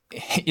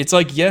it's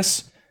like,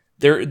 yes,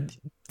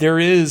 there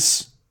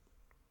is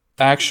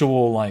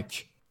actual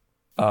like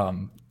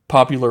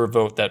popular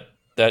vote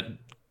that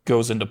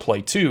goes into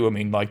play too. I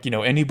mean, like,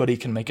 anybody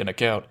can make an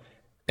account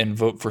and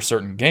vote for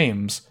certain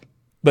games,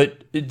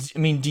 but I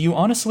mean, do you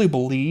honestly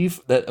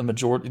believe that a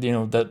majority,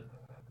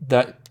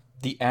 that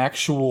the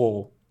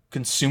actual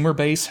consumer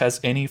base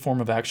has any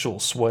form of actual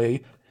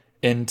sway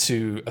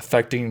into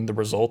affecting the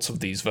results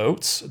of these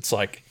votes? It's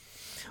like,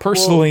 Well,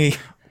 personally,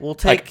 we'll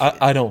like, take.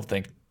 I don't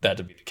think that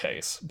to be the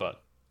case,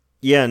 but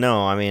Yeah,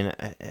 no, I mean,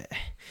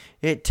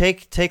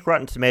 take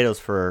Rotten Tomatoes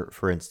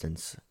for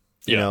instance.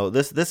 yeah.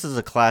 This is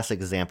a classic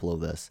example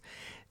of this.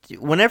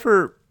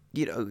 Whenever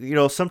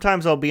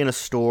sometimes I'll be in a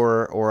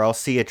store or I'll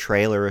see a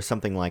trailer or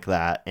something like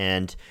that,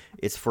 and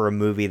it's for a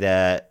movie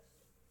that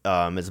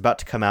is about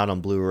to come out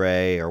on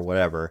Blu-ray or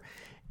whatever,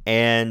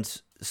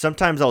 and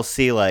sometimes I'll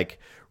see like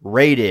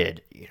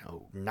rated,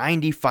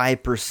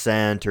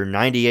 95% or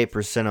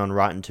 98% on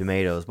Rotten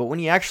Tomatoes. But when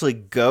you actually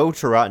go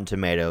to Rotten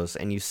Tomatoes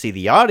and you see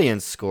the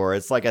audience score,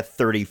 it's like a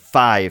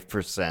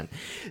 35%.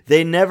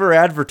 They never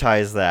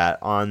advertise that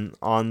on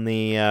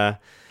the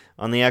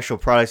actual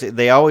products.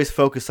 They always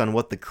focus on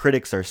what the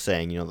critics are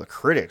saying. The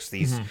critics,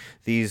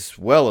 these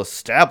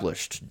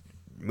well-established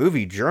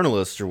movie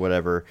journalists or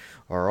whatever,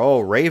 are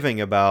all raving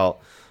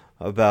about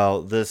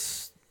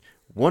this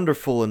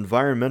wonderful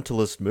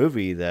environmentalist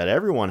movie that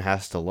everyone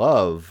has to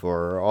love,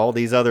 or all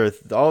these other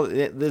this Or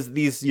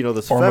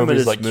movies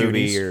feminist like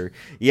movie, Cuties. or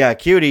yeah,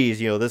 Cuties,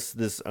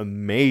 this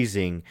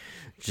amazing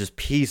just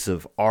piece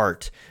of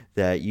art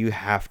that you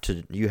have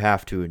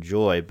to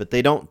enjoy. But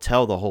they don't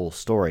tell the whole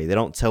story. They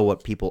don't tell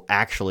what people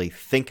actually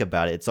think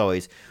about it. It's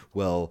always,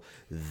 well,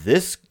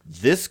 this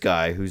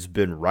guy who's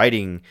been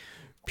writing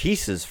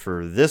pieces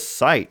for this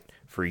site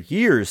for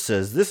years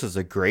says this is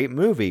a great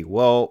movie.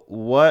 Well,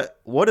 what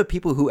do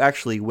people who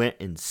actually went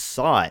and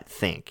saw it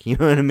think? You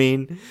know what I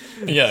mean?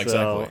 Yeah,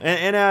 So, exactly.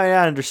 and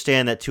I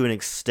understand that to an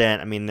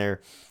extent. I mean,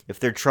 if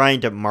they're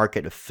trying to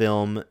market a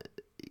film,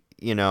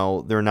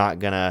 they're not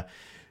gonna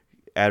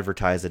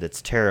advertise that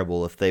it's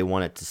terrible if they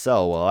want it to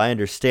sell well. I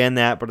understand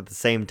that, but at the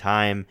same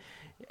time,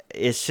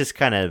 it's just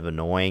kind of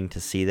annoying to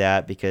see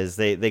that, because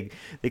they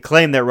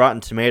claim that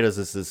Rotten Tomatoes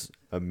is this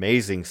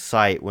amazing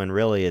site when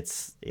really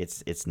it's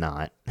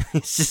not.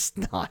 It's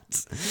just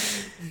not.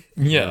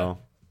 You Yeah. know.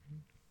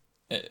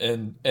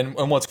 And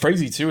what's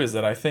crazy too is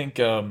that I think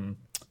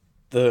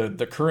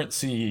the current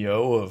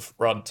CEO of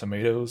Rotten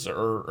Tomatoes,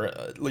 or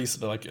at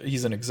least like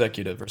he's an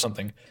executive or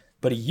something,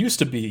 but he used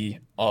to be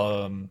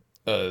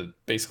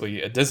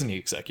basically a Disney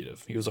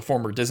executive. He was a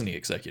former Disney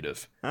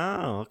executive.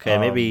 Oh, okay. Um,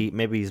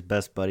 Maybe he's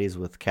best buddies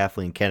with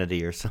Kathleen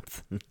Kennedy or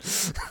something.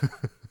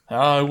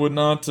 I would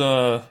not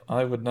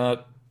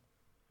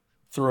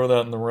throw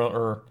that in the realm,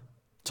 or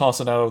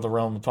toss it out of the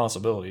realm of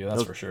possibility.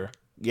 That's for sure.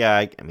 Yeah,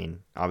 I mean,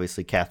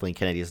 obviously Kathleen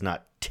Kennedy is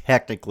not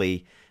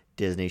technically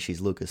Disney.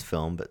 She's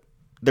Lucasfilm, but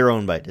they're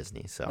owned by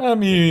Disney, so I it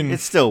mean,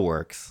 still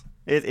works.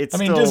 It's I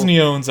mean, still. Disney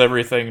owns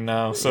everything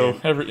now, Yeah. so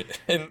every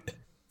and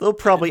They'll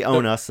probably the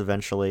own us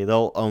eventually.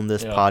 They'll own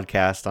this yeah,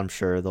 podcast, I'm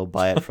sure. They'll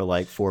buy it for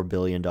like $4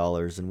 billion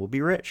and we'll be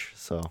rich.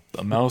 So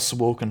the mouse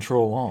will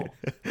control all.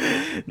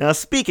 now,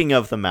 speaking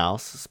of the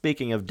mouse,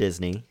 speaking of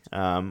Disney,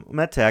 we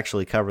meant to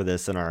actually cover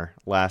this in our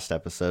last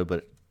episode,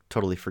 but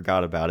totally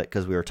forgot about it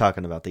because we were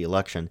talking about the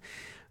election.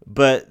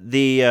 But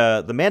the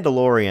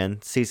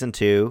Mandalorian season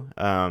 2,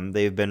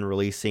 they've been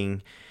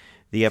releasing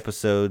the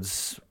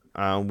episodes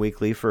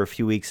weekly for a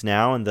few weeks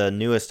now, and the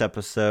newest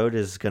episode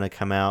is going to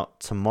come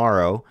out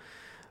tomorrow,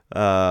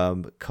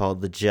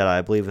 called The Jedi.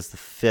 I believe it's the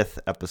 5th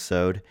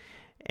episode.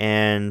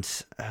 And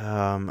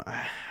how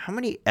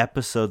many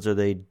episodes are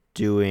they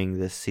doing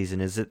this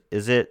season? Is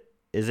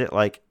it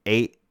like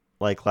 8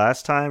 like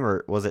last time,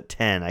 or was it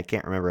 10? I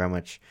can't remember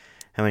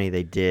how many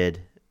they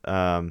did.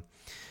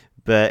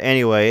 But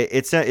anyway,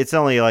 it's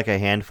only like a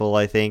handful.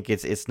 I think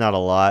it's not a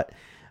lot.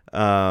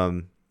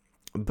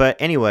 But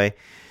anyway,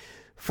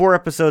 4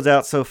 episodes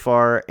out so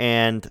far,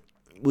 and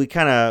we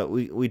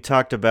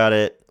talked about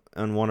it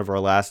on one of our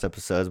last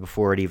episodes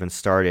before it even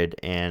started,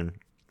 and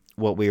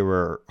what we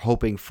were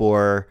hoping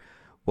for,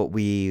 what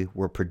we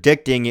were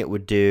predicting it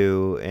would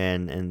do,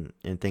 and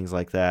things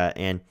like that.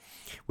 And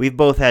we've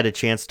both had a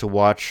chance to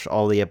watch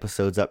all the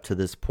episodes up to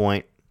this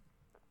point.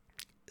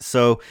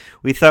 So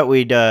we thought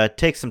we'd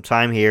take some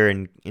time here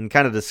and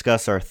kind of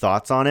discuss our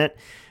thoughts on it.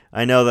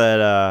 I know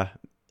that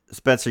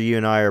Spencer, you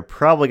and I are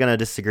probably going to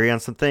disagree on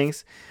some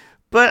things,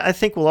 but I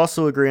think we'll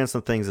also agree on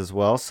some things as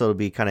well. So it'll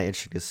be kind of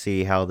interesting to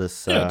see how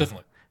this Yeah,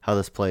 definitely. how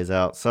this plays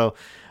out. So,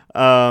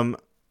 um,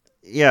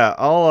 yeah,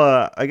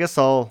 I guess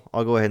I'll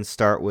go ahead and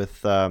start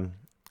with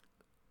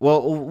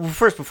well,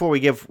 first before we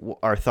give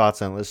our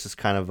thoughts on it, let's just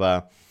kind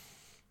of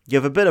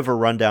give a bit of a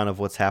rundown of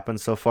what's happened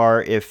so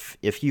far. If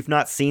you've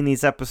not seen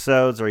these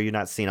episodes or you've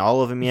not seen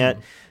all of them yet,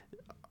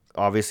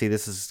 obviously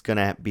this is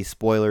gonna be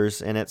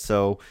spoilers in it,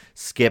 so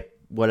skip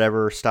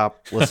whatever,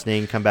 stop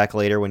listening, come back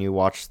later when you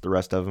watch the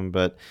rest of them.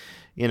 But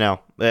you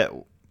know,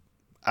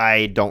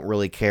 I don't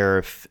really care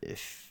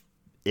if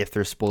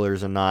there's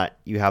spoilers or not.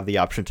 You have the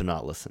option to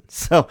not listen.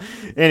 So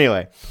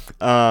anyway,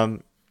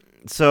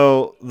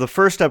 so the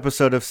first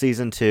episode of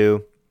season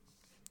 2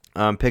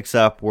 picks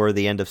up where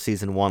the end of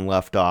season 1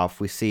 left off.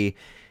 We see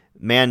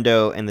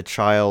Mando and the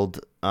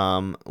child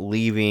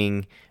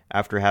leaving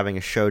after having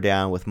a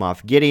showdown with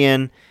Moff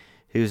Gideon,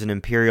 who's an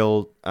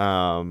Imperial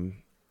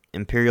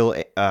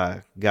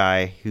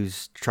guy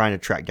who's trying to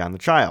track down the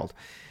child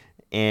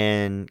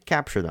and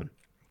capture them,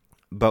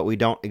 but we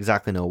don't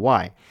exactly know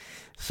why.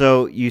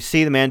 So you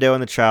see the Mando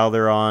and the child.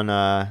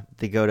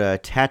 They go to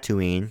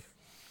Tatooine,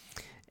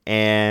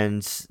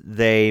 and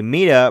they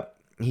meet up.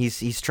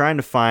 He's trying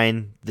to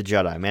find the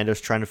Jedi.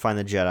 Mando's trying to find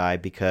the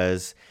Jedi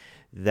because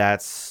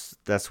that's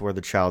where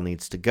the child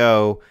needs to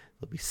go.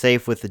 They'll be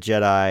safe with the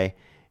Jedi,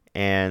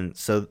 and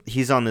so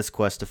he's on this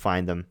quest to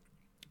find them.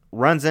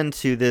 Runs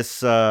into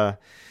this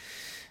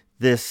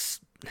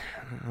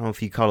I don't know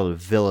if you call it a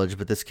village,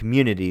 but this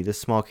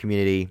small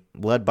community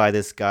led by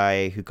this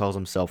guy who calls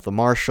himself the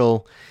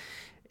Marshal,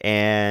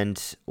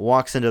 and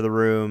walks into the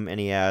room, and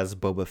he has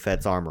Boba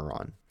Fett's armor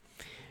on.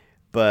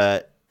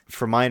 But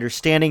from my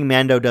understanding,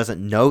 Mando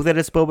doesn't know that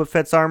it's Boba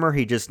Fett's armor.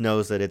 He just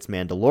knows that it's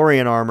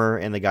Mandalorian armor,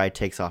 and the guy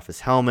takes off his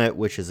helmet,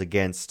 which is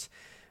against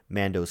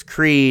Mando's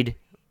creed.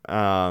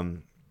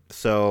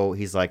 So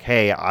he's like,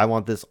 hey, I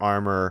want this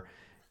armor.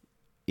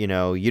 You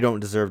know, you don't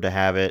deserve to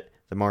have it.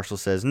 The Marshal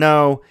says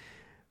no,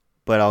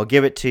 but I'll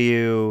give it to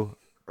you,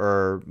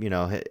 or, you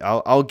know,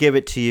 I'll give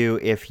it to you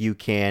if you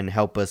can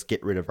help us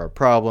get rid of our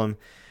problem.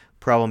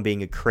 Problem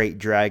being a crate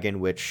dragon,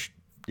 which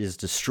is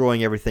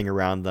destroying everything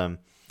around them.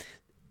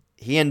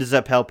 He ends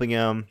up helping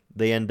him.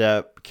 They end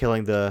up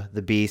killing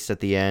the beast at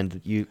the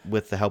end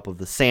with the help of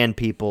the Sand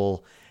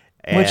People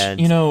and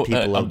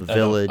people of the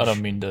village. I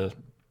don't mean to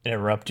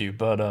interrupt you,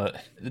 but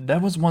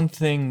that was one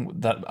thing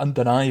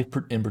that I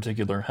in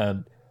particular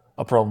had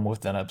a problem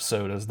with that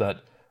episode, is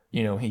that,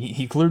 you know,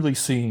 he clearly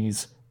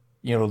sees,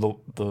 you know,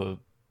 the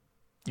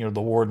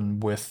warden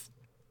with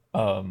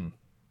or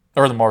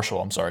the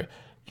Marshal, I'm sorry.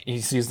 He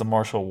sees the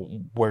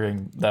Marshal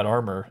wearing that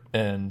armor,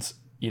 and,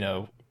 you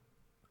know,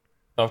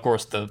 of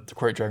course the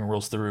Crate Dragon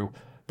rolls through,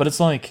 but it's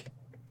like,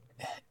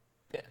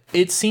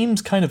 it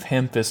seems kind of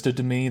ham-fisted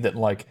to me that,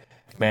 like,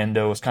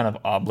 Mando is kind of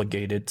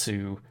obligated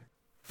to,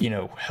 you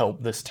know,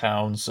 help this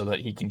town so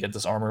that he can get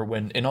this armor,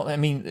 when, and I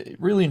mean,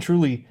 really and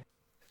truly,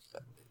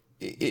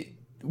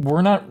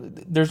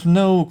 there's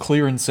no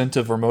clear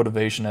incentive or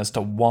motivation as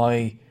to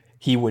why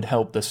he would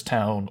help this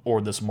town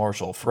or this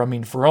Marshal.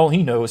 For all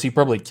he knows, he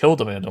probably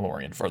killed a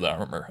Mandalorian for the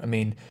armor. I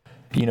mean,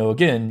 you know,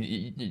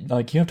 again,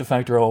 like, you have to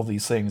factor all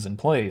these things in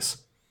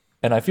place.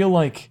 And I feel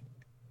like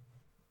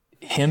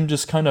him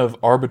just kind of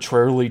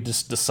arbitrarily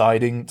just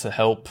deciding to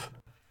help,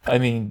 I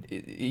mean,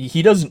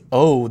 he doesn't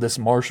owe this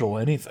Marshal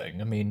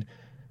anything. I mean,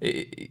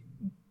 it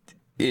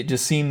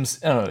just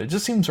seems, I don't know, it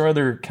just seems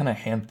rather kind of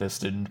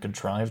ham-fisted and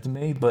contrived to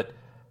me, but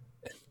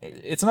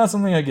it's not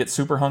something I get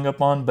super hung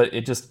up on, but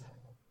it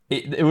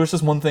was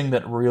just one thing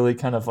that really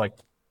kind of, like,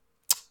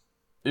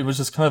 it was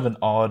just kind of an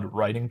odd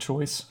writing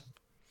choice.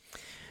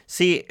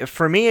 See,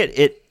 for me,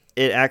 it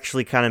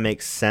actually kind of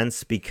makes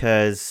sense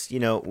because, you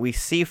know, we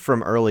see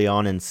from early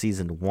on in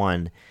season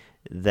 1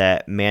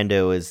 that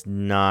Mando is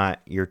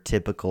not your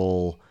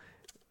typical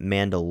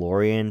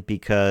Mandalorian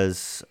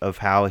because of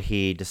how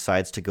he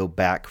decides to go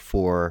back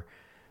for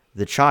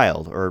the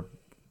child, or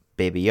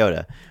Baby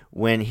Yoda,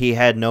 when he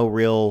had no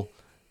real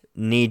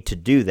need to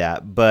do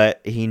that,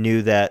 but he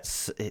knew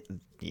that,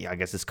 I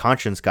guess his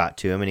conscience got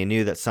to him, and he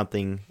knew that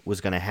something was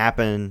going to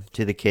happen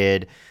to the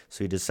kid,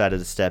 so he decided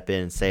to step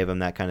in and save him,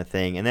 that kind of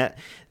thing. And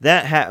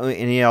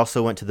and he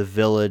also went to this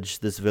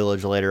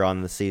village later on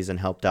in the season,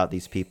 helped out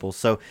these people.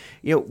 So,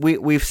 you know,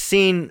 we've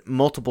seen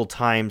multiple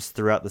times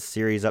throughout the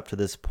series up to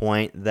this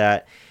point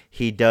that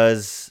he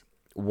does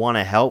want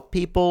to help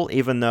people,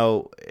 even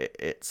though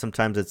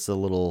sometimes it's a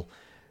little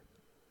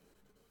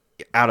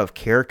out of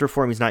character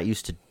for him. He's not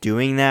used to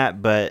doing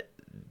that, but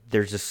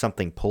there's just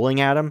something pulling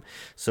at him.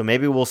 So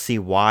maybe we'll see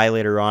why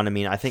later on. I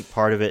mean, I think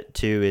part of it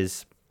too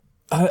is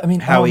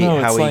how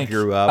he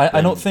grew up.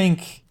 I don't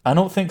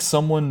think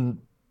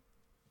someone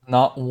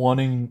not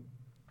wanting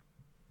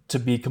to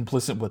be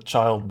complicit with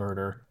child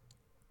murder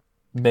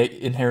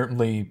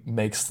inherently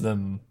makes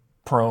them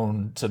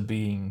prone to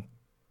being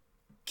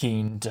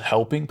keen to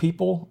helping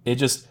people. It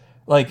just,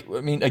 like,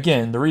 I mean,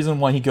 again, the reason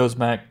why he goes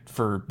back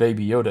for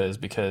Baby Yoda is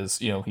because,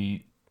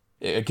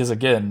 because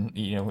again,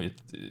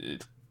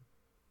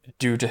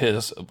 due to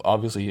his,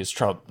 obviously his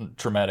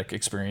traumatic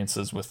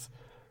experiences with,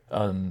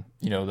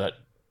 that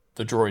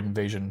the droid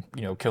invasion,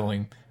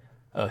 killing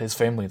his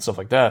family and stuff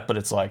like that. But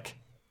it's like,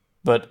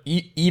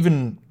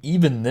 even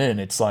then,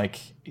 it's like,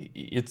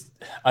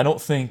 I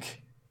don't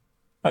think,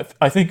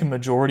 I think a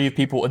majority of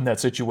people in that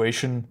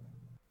situation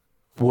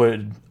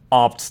would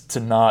opt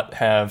to not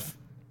have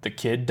the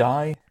kid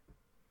die.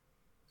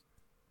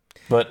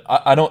 But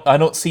I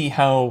don't see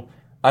how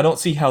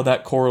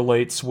that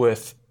correlates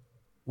with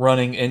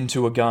running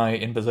into a guy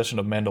in possession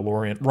of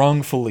Mandalorian,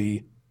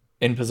 wrongfully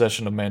in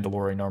possession of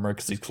Mandalorian armor,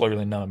 because he's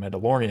clearly not a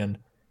Mandalorian.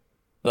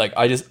 Like,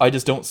 I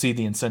just don't see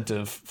the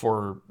incentive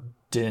for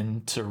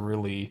Din to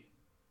really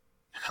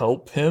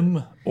help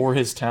him or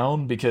his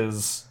town,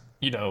 because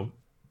Well,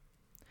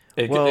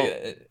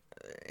 it,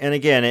 and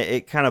again,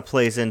 it kind of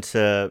plays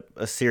into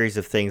a series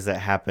of things that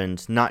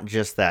happened, not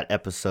just that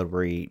episode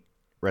where he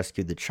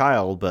rescued the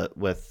child, but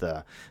with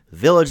the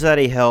village that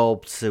he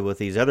helped, with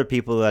these other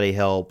people that he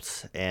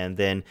helped, and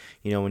then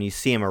when you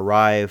see him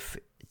arrive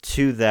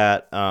to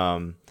that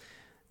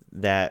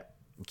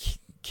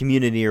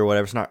community or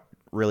whatever, it's not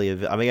really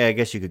I mean, I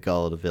guess you could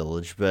call it a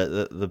village,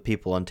 but the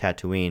people on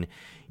Tatooine,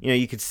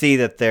 you could see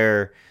that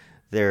they're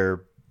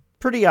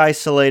pretty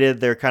isolated.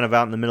 They're kind of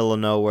out in the middle of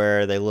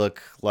nowhere. They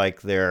look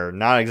like they're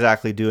not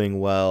exactly doing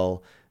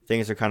well.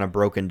 Things are kind of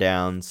broken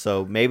down.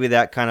 So maybe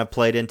that kind of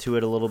played into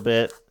it a little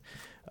bit.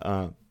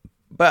 But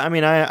I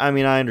mean,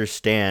 I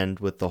understand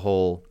with the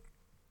whole,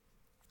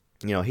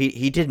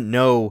 he didn't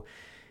know,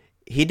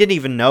 he didn't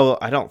even know.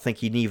 I don't think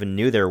he even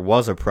knew there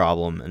was a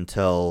problem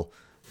until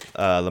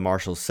the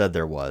marshals said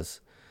there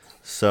was.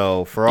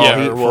 So for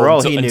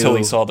all he knew, until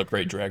he saw the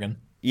Great Dragon.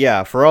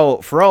 Yeah, for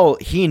all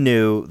he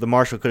knew, the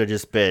marshal could have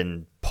just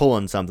been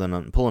pulling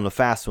a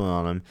fast one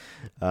on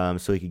him,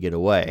 so he could get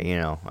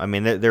away. I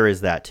mean, there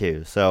is that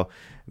too. So,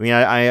 I mean,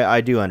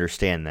 I do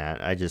understand that.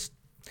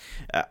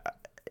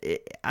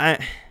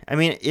 I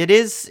mean, it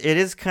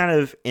is kind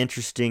of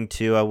interesting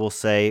too. I will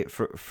say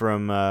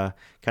from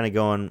kind of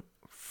going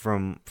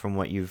from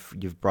what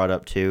you've brought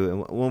up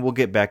too, and we'll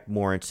get back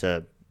more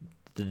into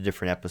the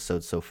different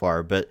episodes so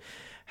far, but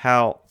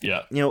how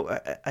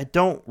I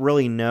don't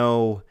really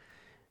know.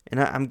 And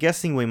I'm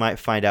guessing we might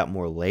find out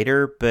more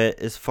later, but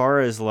as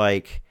far as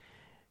like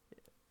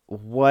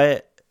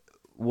what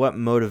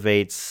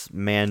motivates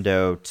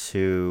Mando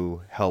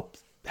to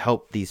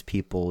help these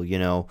people,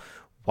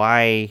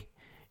 why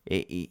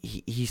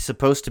he's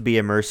supposed to be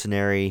a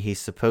mercenary, he's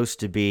supposed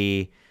to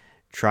be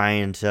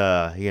trying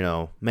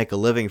to, make a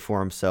living for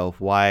himself.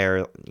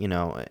 What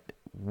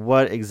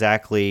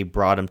exactly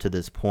brought him to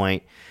this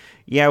point?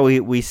 Yeah,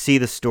 we see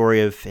the story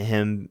of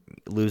him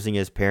losing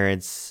his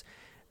parents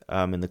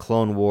in the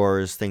Clone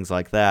Wars, things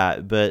like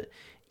that. But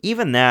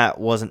even that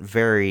wasn't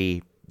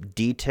very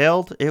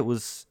detailed. It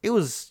was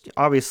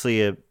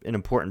obviously an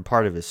important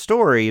part of his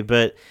story,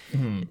 but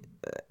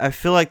I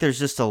feel like there's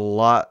just a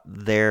lot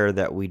there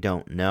that we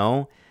don't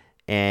know.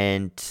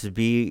 And to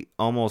be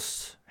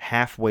almost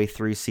halfway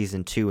through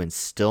season 2 and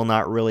still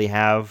not really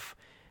have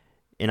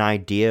an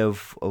idea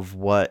of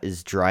what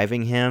is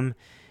driving him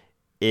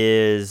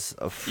is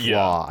a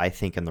flaw, I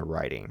think, in the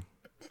writing.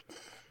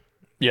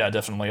 Yeah,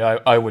 definitely.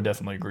 I would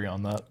definitely agree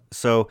on that.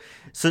 So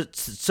to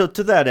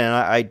that end,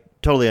 I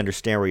totally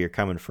understand where you're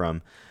coming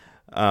from.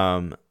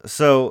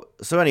 So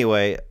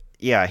anyway,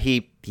 yeah,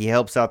 he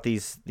helps out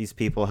these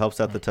people, helps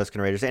out the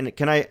Tusken Raiders. And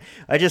can I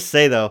just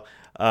say though,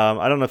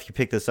 I don't know if you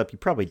picked this up, you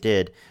probably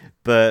did,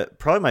 but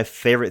probably my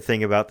favorite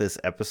thing about this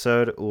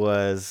episode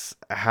was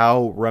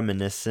how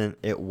reminiscent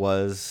it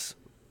was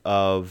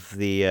of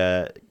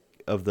the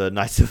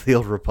Knights of the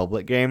Old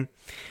Republic game.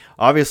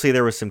 Obviously,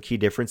 there were some key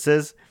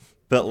differences.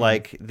 But,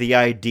 like, the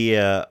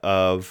idea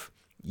of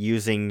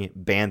using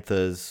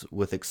banthas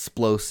with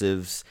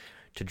explosives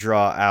to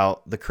draw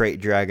out the Krayt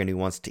Dragon who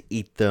wants to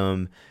eat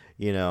them,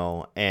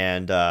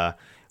 and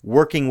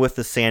working with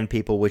the Sand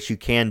People, which you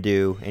can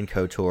do in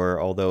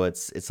KOTOR, although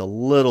it's a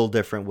little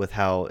different with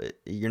how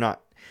they're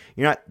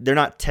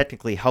not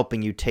technically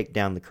helping you take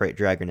down the Krayt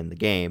Dragon in the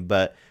game,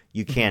 but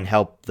you can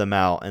help them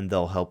out and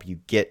they'll help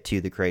you get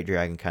to the Krayt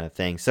Dragon kind of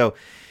thing. So,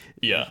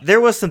 yeah, there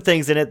was some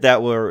things in it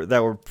that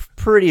were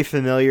pretty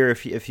familiar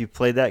if you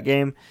played that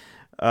game.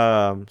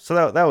 So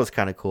that was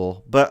kind of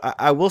cool. But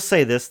I will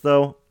say this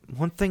though,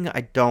 one thing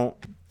I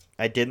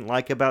didn't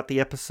like about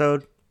the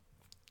episode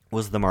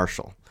was the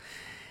Marshal,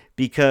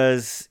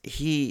 because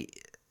I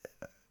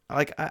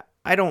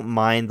don't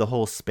mind the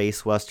whole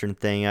space western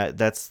thing.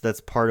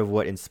 That's part of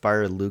what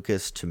inspired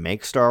Lucas to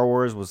make Star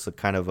Wars, was a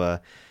kind of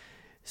a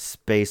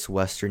space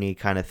westerny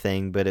kind of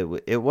thing. But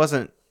it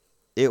wasn't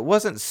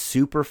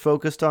super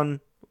focused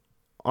on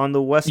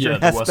the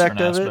Western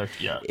aspect of it.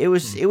 Yeah. It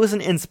was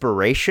an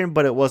inspiration,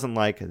 but it wasn't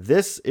like,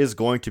 this is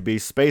going to be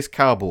space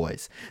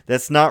cowboys.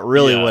 That's not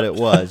really what it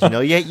was.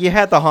 You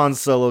had the Han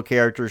Solo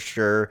character,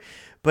 sure,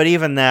 but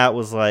even that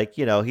was like,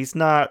 he's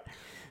not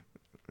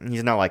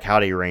like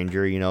Howdy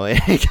Ranger,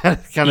 kind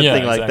of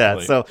thing like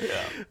that. So,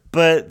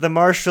 But the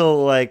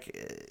Marshal,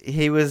 like,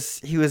 he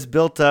was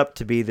built up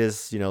to be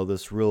this,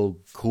 this real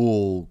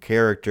cool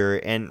character,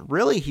 and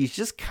really he's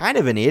just kind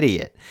of an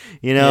idiot,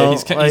 Yeah,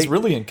 he's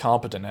really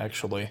incompetent,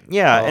 actually.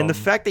 Yeah, and the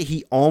fact that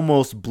he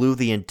almost blew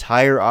the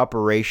entire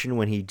operation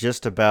when he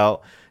just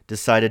about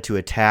decided to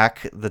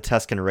attack the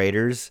Tusken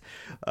Raiders,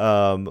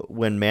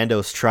 when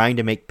Mando's trying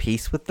to make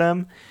peace with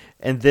them,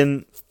 and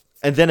then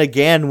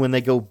again when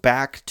they go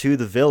back to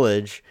the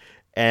village,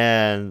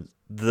 and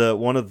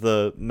one of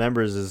the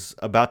members is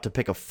about to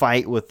pick a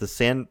fight with the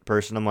sand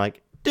person. I'm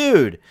like,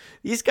 dude,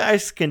 these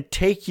guys can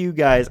take you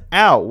guys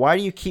out. Why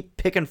do you keep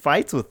picking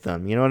fights with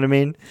them? You know what I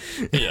mean?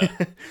 Yeah.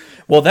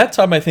 Well, that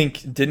time I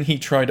think, didn't he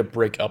try to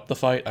break up the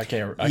fight? I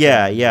can't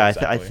Yeah,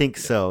 exactly. I think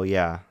so.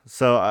 Yeah.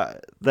 So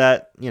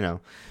that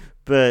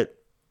but.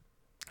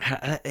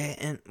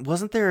 And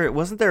wasn't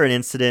there an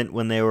incident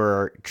when they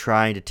were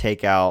trying to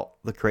take out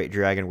the Krayt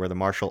Dragon where the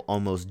Marshal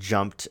almost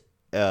jumped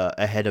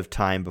ahead of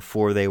time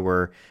before they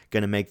were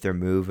going to make their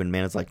move, and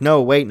Mando's like,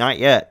 no, wait, not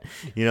yet.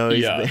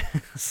 Yeah.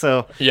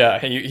 So yeah,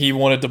 he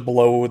wanted to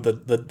blow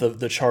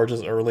the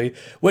charges early,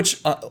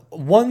 which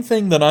one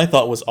thing that I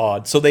thought was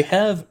odd.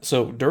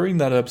 So during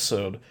that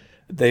episode,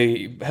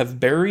 they have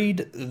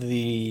buried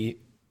the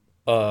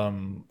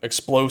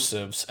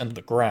explosives into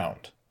the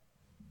ground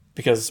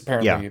because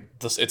apparently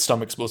it's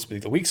some explosive to be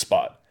the weak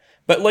spot.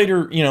 But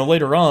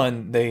later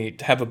on, they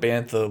have a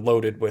bantha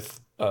loaded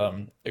with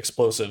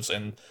explosives,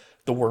 and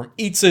the worm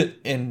eats it,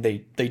 and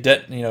they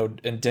detonates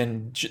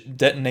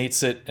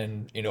it,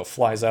 and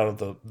flies out of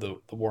the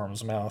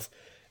worm's mouth,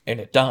 and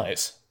it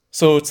dies.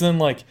 So it's then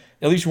like,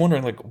 at least you're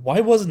wondering, like,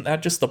 why wasn't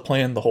that just the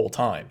plan the whole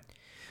time?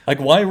 Like,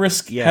 why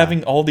risk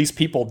having all these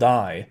people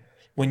die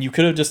when you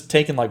could have just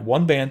taken like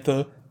one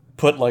bantha,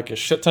 put like a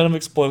shit ton of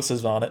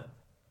explosives on it,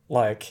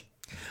 like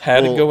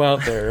had to go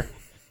out there,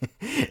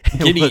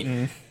 get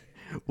eaten.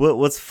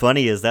 What's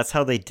funny is that's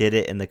how they did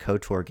it in the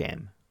KOTOR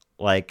game.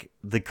 Like,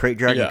 the Krayt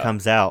Dragon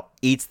comes out,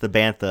 eats the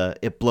bantha,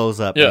 it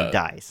blows up, and it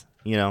dies.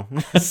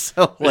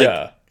 So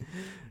like,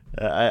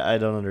 I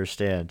don't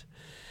understand.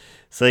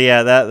 So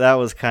yeah, that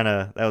was kind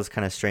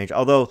of strange.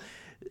 Although,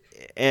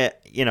 and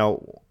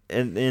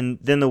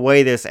then the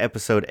way this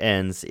episode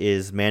ends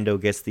is Mando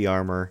gets the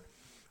armor,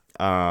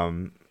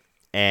 and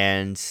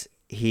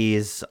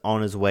he's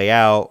on his way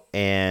out,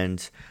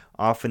 and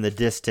off in the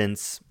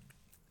distance,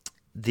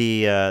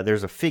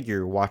 there's a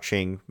figure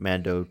watching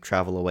Mando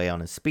travel away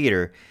on his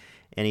speeder,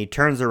 and he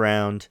turns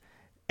around,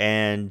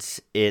 and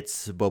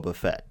it's Boba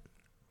Fett,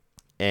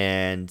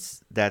 and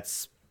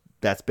that's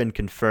been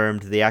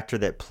confirmed. The actor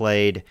that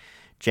played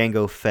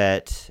Jango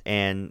Fett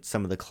and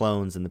some of the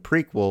clones in the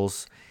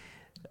prequels,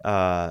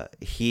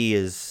 he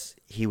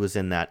was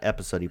in that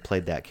episode. He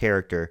played that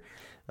character.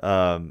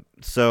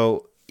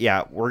 So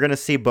yeah, we're gonna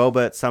see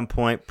Boba at some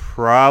point.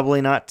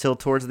 Probably not till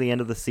towards the end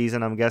of the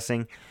season, I'm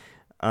guessing.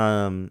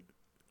 And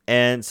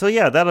so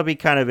yeah, that'll be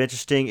kind of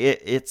interesting.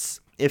 It's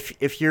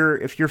if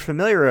you're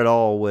familiar at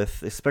all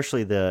with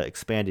especially the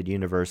expanded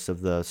universe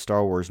of the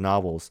Star Wars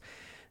novels,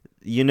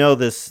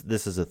 this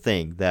is a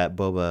thing that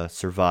Boba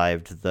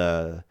survived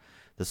the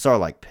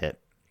Sarlacc pit,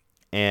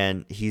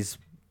 and he's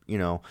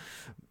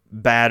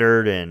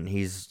battered and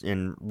he's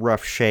in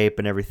rough shape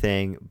and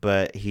everything,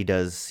 but he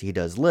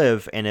does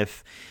live. And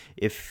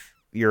if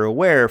you're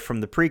aware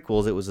from the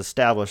prequels, it was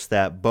established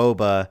that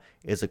Boba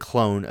is a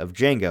clone of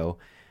Jango.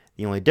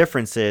 The only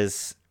difference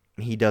is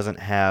he doesn't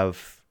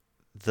have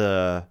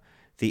the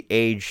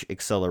age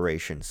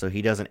acceleration, so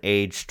he doesn't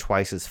age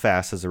twice as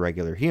fast as a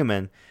regular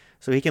human,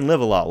 so he can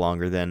live a lot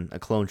longer than a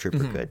clone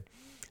trooper could.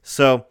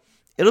 So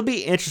it'll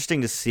be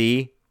interesting to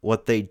see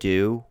what they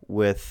do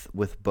with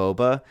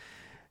Boba,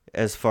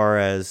 as far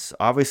as,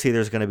 obviously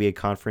there's going to be a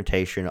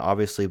confrontation.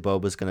 Obviously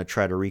Boba's going to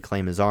try to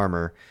reclaim his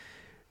armor.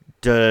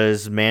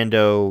 Does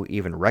Mando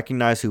even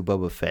recognize who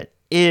Boba Fett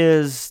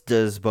is?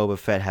 Does Boba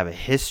Fett have a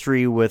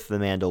history with the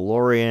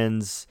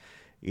Mandalorians?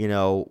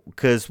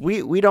 Because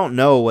we don't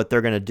know what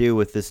they're going to do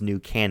with this new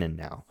canon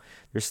now.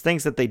 There's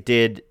things that they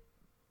did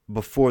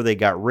before they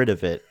got rid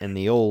of it in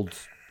the old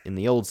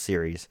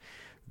series,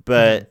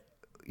 but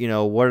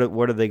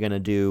what are they going to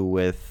do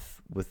with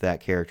that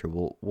character?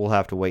 We'll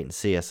have to wait and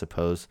see, I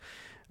suppose.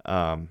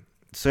 So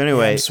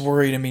anyway, I'm just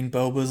worried. I mean,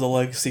 Boba's a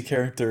legacy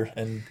character,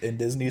 and in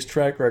Disney's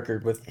track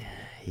record with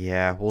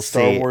we'll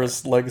Star see.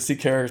 Wars legacy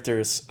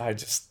characters, I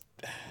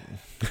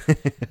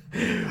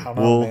don't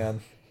know,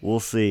 man. We'll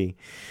see.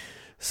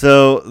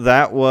 So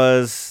that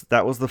was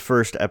the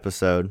first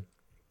episode.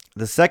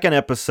 The second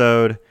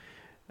episode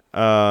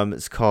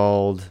is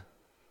called,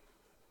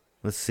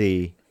 let's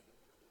see,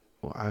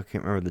 well, I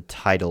can't remember the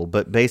title,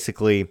 but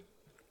basically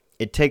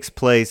it takes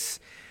place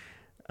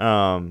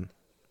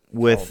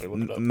with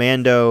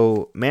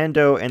Mando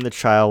and the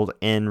child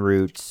en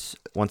route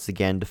once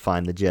again to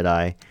find the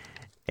Jedi,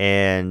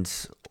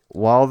 and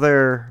while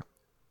they're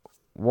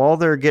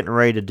getting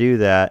ready to do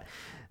that,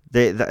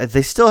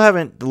 they still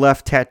haven't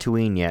left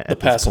Tatooine yet. At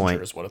this point, The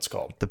Passenger is what it's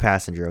called. The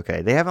Passenger.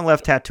 Okay, they haven't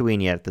left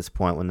Tatooine yet at this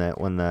point when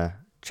the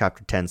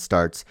chapter 10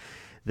 starts.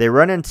 they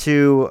run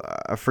into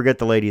I forget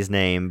the lady's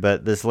name,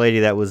 but this lady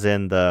that was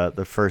in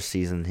the first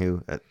season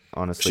who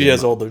honestly She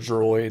has all the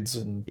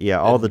droids yeah,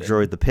 all the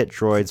the pit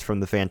droids from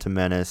the Phantom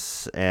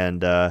Menace,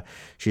 and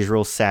she's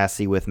real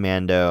sassy with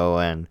Mando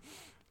and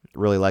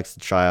really likes the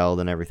child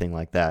and everything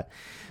like that.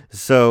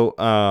 So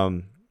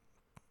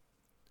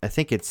I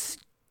think it's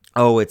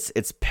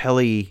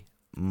Peli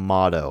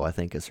Motto, I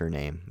think is her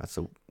name. That's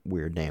a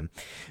weird name,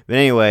 but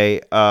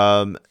anyway,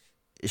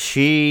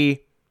 she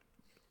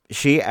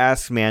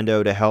asks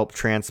Mando to help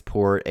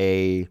transport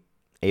a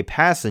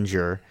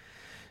passenger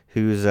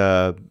who's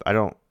I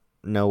don't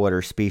know what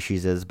her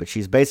species is, but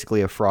she's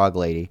basically a frog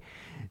lady.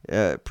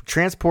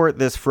 Transport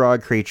this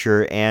frog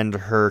creature and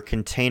her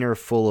container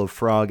full of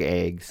frog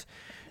eggs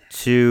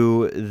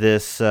to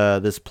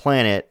this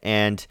planet,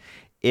 and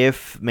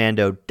if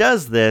Mando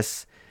does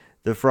this,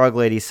 the frog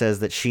lady says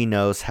that she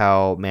knows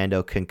how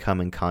Mando can come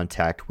in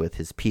contact with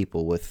his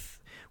people, with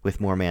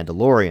more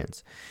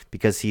Mandalorians,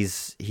 because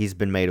he's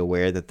been made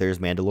aware that there's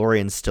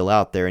Mandalorians still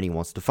out there and he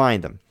wants to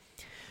find them.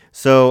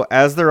 So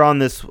as they're on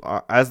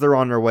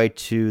their way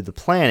to the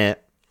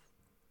planet,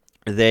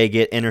 they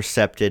get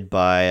intercepted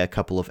by a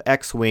couple of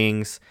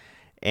X-wings,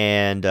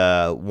 and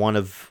one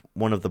of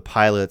the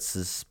pilots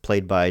is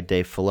played by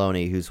Dave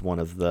Filoni, who's one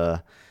of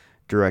the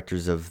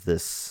directors of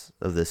this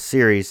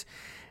series,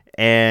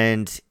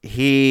 and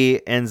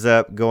he ends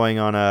up going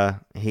on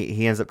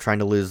he ends up trying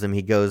to lose them.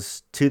 He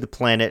goes to the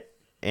planet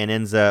and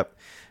ends up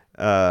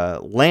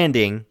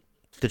landing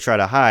to try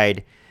to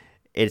hide.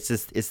 It's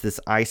this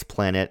ice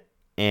planet,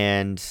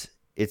 and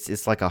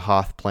it's like a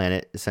Hoth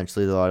planet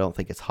essentially, though I don't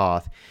think it's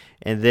Hoth.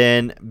 And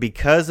then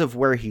because of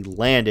where he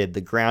landed,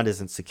 the ground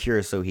isn't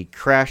secure, so he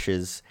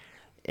crashes,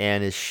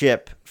 and his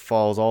ship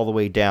falls all the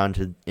way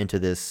down into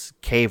this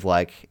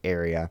cave-like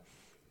area.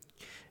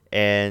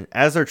 And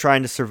as they're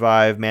trying to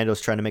survive, Mando's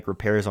trying to make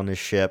repairs on his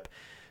ship.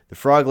 The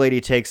frog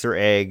lady takes her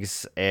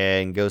eggs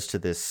and goes to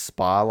this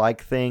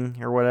spa-like thing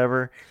or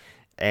whatever,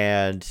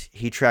 and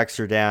he tracks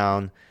her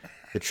down.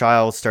 The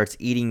child starts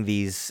eating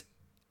these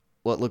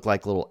what look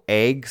like little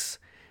eggs,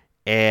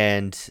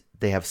 and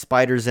they have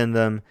spiders in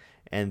them.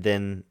 And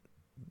then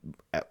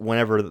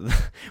whenever,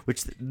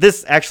 which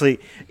this actually,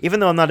 even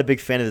though I'm not a big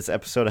fan of this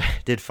episode, I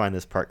did find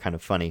this part kind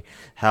of funny,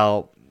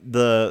 how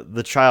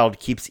the child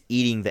keeps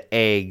eating the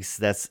eggs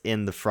that's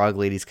in the frog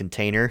lady's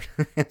container.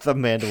 The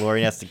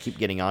Mandalorian has to keep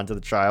getting onto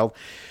the child.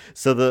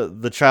 So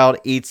the child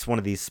eats one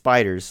of these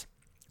spiders.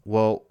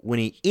 Well, when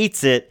he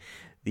eats it,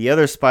 the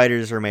other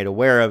spiders are made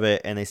aware of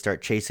it, and they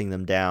start chasing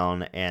them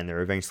down, and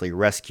they're eventually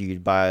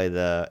rescued by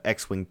the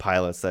X-Wing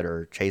pilots that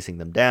are chasing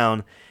them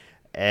down.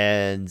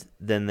 And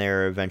then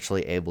they're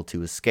eventually able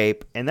to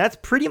escape. And that's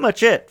pretty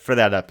much it for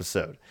that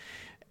episode.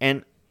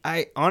 And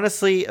I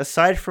honestly,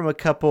 aside from a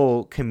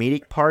couple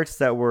comedic parts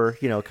that were,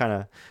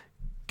 kind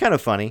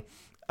of funny,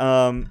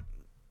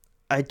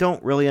 I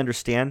don't really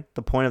understand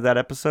the point of that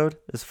episode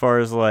as far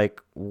as like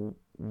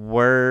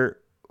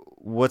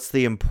what's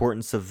the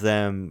importance of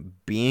them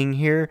being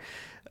here.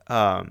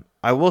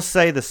 I will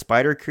say the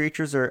spider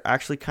creatures are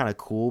actually kind of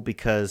cool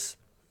because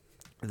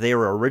they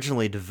were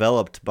originally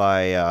developed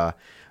by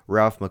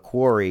Ralph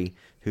McQuarrie,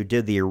 who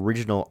did the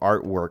original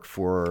artwork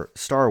for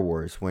Star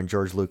Wars when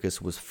George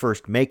Lucas was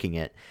first making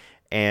it.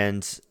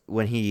 And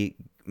when he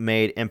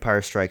made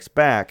Empire Strikes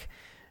Back,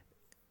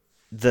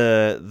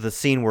 the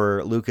scene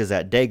where Luke is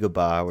at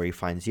Dagobah, where he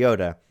finds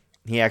Yoda,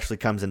 he actually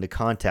comes into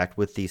contact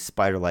with these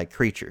spider-like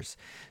creatures.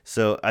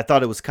 So I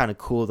thought it was kind of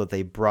cool that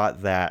they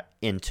brought that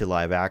into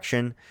live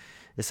action,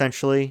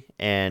 essentially,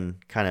 and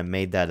kind of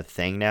made that a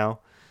thing now.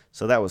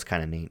 So that was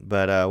kind of neat.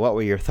 But what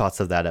were your thoughts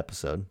of that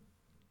episode?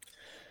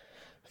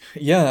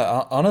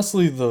 Yeah,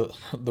 honestly, the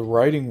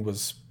writing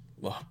was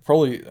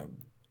probably.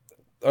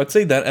 I'd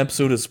say that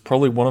episode is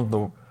probably one of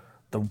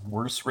the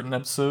worst written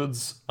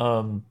episodes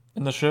in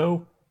the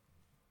show.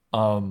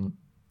 Um,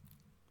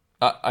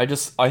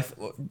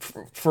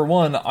 for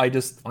one,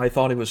 I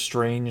thought it was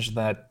strange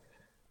that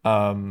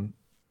um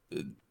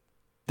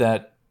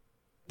that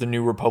the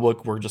New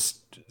Republic were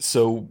just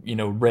so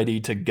ready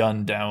to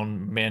gun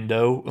down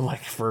Mando,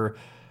 like for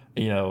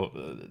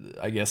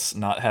I guess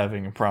not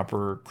having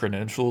proper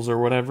credentials or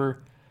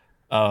whatever.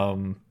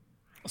 Um,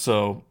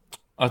 so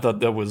I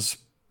thought that was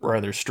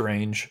rather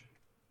strange.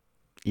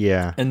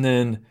 Yeah. And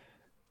then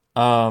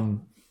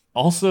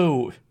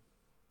also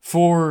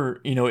for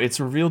it's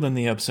revealed in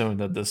the episode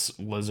that this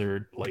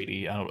lizard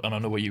lady, I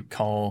don't know what you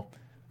call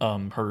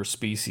her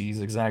species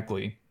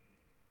exactly,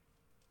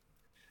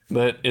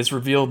 but it's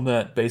revealed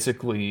that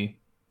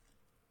basically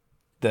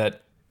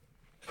that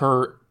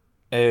her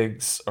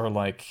eggs are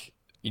like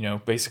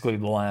basically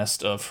the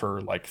last of her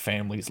like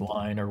family's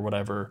line or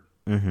whatever,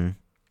 Mm-hmm.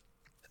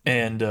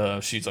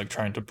 and she's like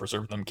trying to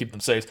preserve them, keep them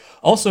safe.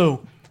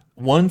 Also,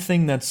 one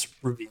thing that's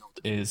revealed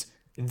is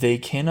they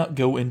cannot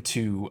go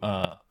into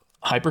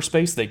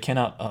hyperspace.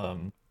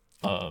 Um,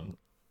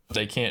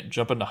 they can't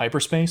jump into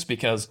hyperspace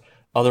because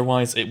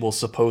otherwise it will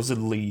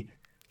supposedly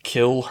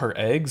kill her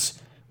eggs,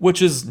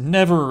 which is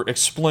never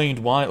explained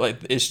why. Like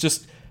it's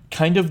just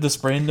kind of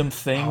this random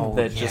thing Oh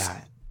that just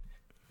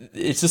yeah.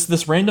 it's just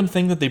this random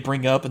thing that they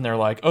bring up, and they're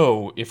like,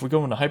 "Oh, if we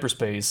go into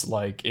hyperspace,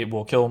 like it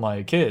will kill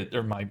my kid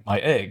or my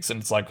eggs,"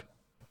 and it's like,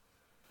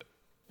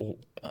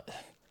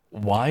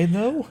 why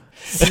though?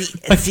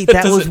 See, That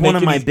that was doesn't one make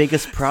of my any.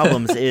 biggest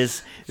problems.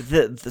 Is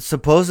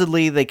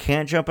supposedly they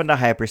can't jump into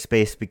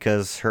hyperspace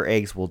because her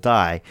eggs will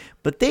die,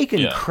 but they can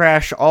Yeah,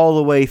 crash all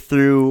the way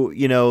through.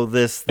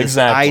 This ice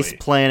exactly.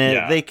 planet.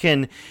 Yeah, They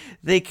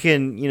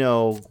can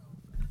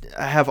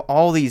have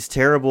all these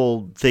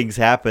terrible things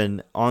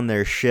happen on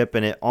their ship,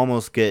 and it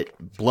almost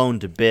get blown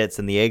to bits,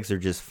 and the eggs are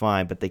just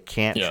fine, but they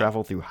can't yeah.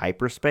 travel through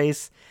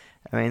hyperspace.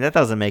 I mean, that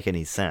doesn't make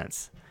any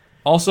sense.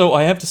 Also,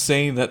 I have to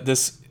say that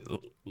this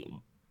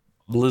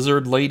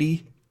lizard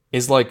lady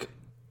is like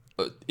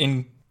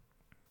in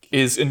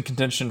is in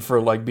contention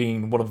for like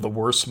being one of the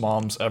worst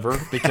moms ever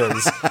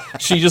because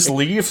she just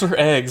leaves her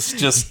eggs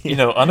just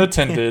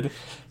unattended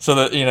so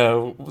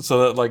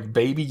that like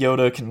baby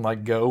Yoda can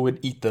like go and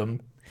eat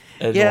them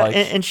and Yeah, like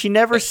and she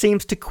never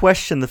seems to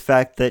question the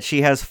fact that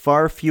she has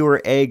far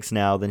fewer eggs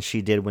now than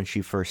she did when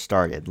she first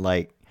started.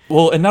 Like,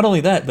 well, and not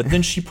only that, but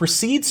then she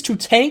proceeds to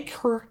take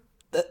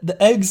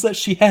the eggs that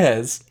she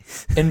has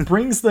and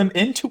brings them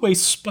into a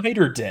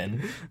spider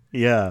den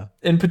yeah.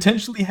 and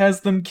potentially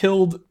has them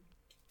killed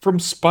from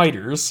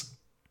spiders.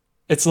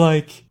 It's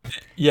like,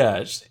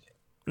 yeah,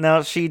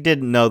 Now, she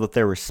didn't know that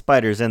there were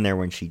spiders in there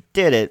when she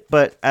did it,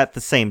 but at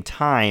the same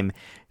time,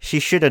 she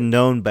should have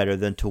known better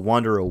than to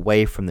wander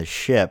away from the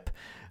ship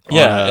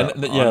yeah,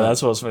 and yeah, on a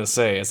that's what I was going to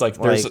say. It's like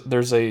like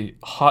there's a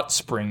hot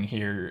spring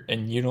here,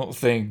 and you don't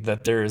think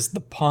that there is the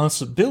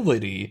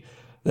possibility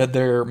that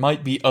there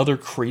might be other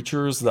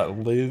creatures that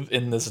live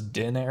in this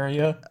den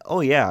area.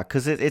 oh yeah,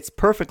 because it's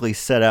perfectly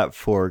set up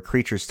for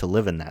creatures to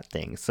live in that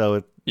thing. So,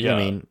 I Yeah,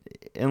 mean,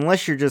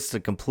 unless you're just a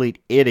complete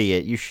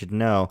idiot, you should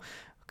know.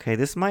 Okay,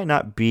 this might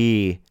not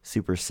be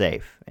super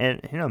safe,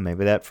 and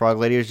maybe that frog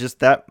lady is just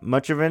that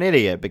much of an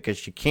idiot because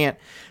she can't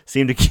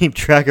seem to keep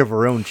track of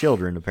her own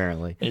children.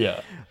 Apparently,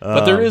 yeah.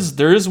 But there um, is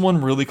there is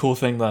one really cool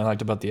thing that I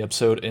liked about the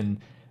episode, and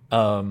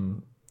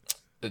um,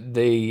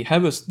 they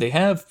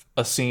have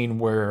a scene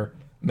where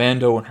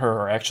Mando and her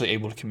are actually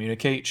able to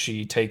communicate.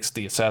 She takes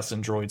the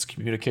assassin droid's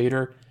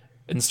communicator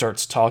and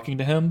starts talking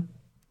to him,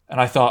 and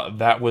I thought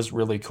that was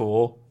really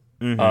cool.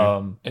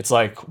 mm-hmm. It's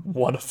like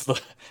one of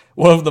the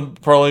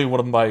probably one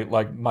of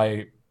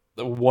my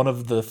one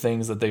of the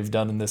things that they've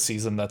done in this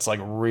season that's like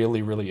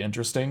really really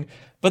interesting.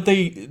 But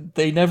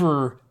they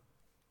never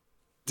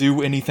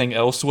do anything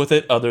else with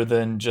it other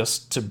than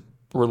just to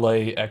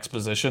relay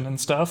exposition and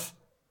stuff,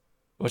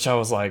 which I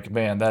was like,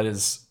 man, that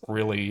is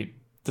really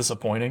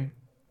disappointing.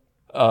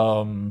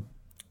 Um,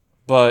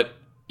 but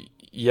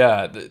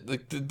yeah,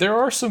 there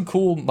are some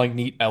cool, like,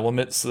 neat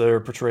elements that are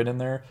portrayed in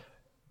there.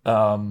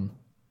 Um,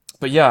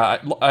 but yeah,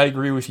 I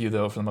agree with you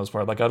though for the most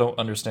part. Like, I don't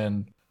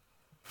understand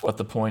what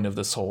the point of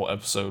this whole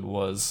episode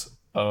was.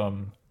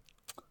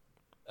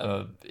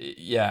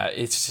 Yeah,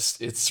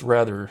 it's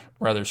rather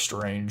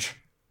strange.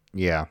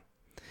 Yeah.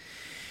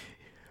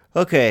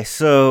 Okay,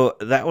 so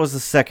that was the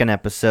second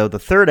episode. The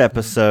third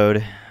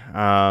episode,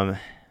 um,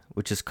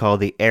 which is called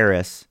The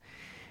Heiress,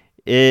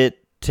 it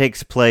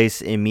takes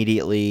place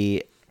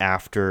immediately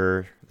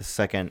after the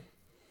second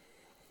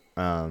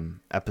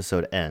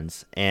episode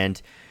ends,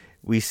 and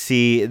we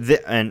see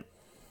and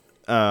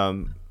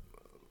um,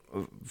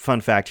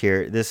 fun fact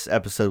here: this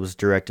episode was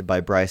directed by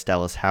Bryce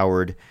Dallas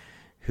Howard,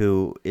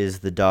 who is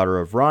the daughter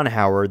of Ron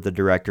Howard, the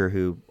director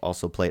who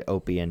also played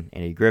Opie and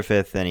Andy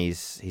Griffith, and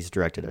he's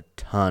directed a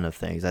ton of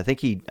things. I think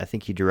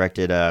he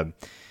directed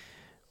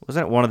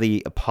wasn't it one of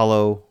the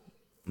Apollo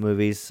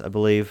movies? I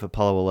believe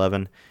Apollo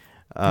 11.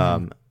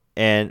 Hmm.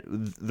 And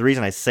the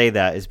reason I say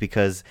that is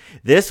because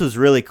this was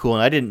really cool,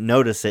 and I didn't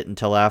notice it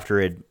until after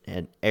it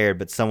had aired,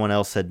 but someone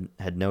else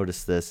had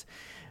noticed this.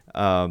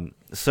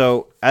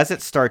 So as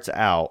it starts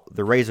out,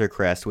 the Razor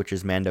Crest, which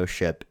is Mando's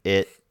ship,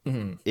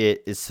 Hmm.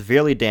 it is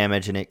severely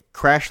damaged and it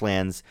crash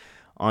lands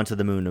onto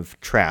the moon of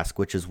Trask,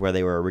 which is where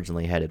they were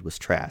originally headed, was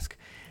Trask.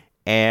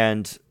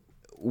 And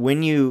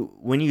when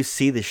you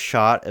see the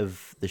shot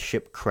of the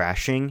ship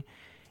crashing,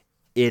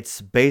 it's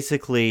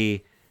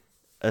basically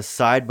a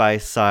side by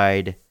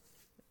side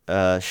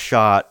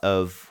shot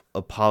of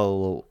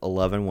Apollo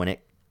 11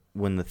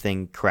 when the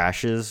thing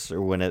crashes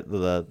or when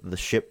the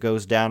ship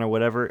goes down or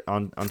whatever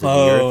onto the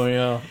Oh earth.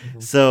 yeah.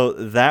 So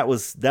that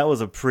was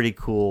a pretty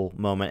cool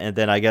moment. And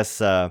then I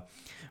guess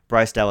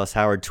Bryce Dallas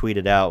Howard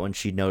tweeted out when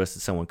she noticed that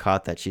someone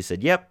caught that. She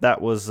said, "Yep,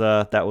 that was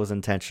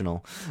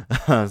intentional."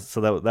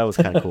 So that was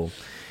kind of cool.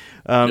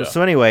 Yeah.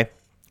 So anyway,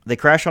 they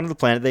crash onto the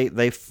planet.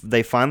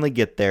 They finally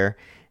get there,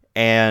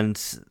 and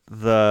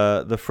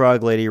the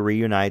frog lady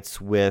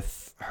reunites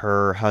with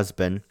her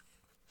husband.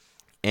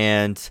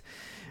 And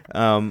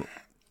um,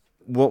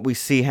 what we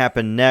see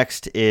happen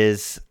next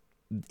is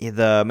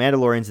the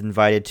Mandalorian's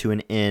invited to an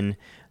inn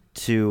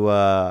to,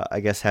 I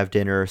guess, have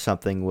dinner or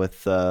something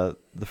with the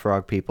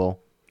frog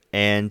people.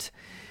 And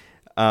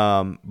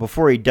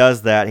before he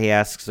does that, he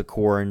asks the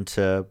Corn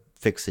to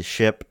fix his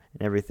ship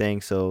and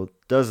everything. So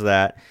does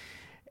that,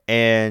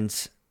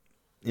 and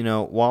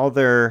while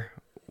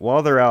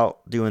while they're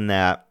out doing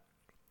that,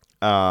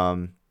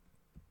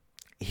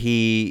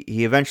 he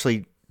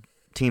eventually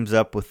teams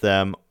up with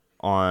them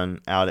on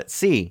out at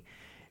sea,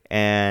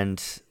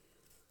 and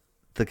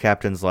the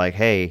captain's like,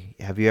 "Hey,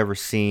 have you ever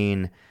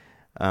seen?"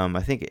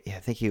 I think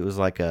it was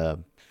like a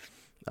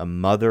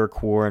mother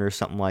Quarren or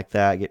something like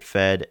that get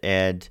fed,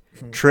 and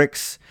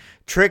tricks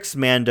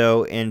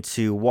Mando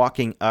into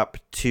walking up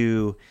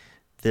to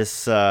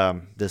this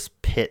this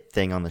pit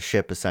thing on the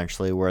ship,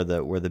 essentially where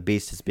the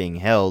beast is being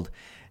held,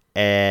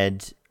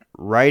 and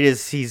right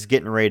as he's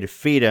getting ready to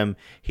feed him,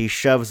 he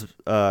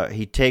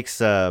takes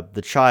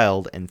the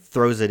child and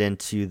throws it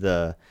into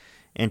the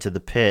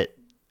pit,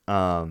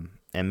 and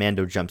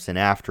Mando jumps in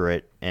after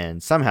it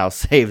and somehow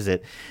saves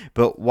it.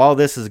 But while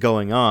this is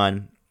going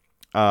on,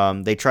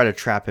 they try to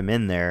trap him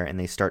in there, and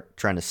they start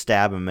trying to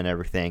stab him and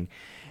everything.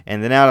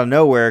 And then out of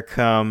nowhere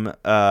come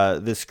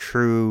this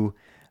crew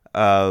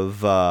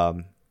of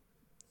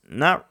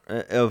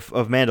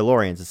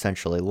Mandalorians,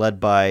 essentially, led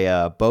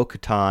by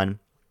Bo-Katan,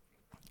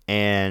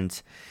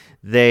 and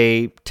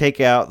they take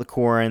out the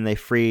Quarren. They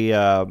free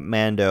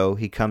Mando.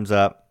 He comes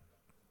up,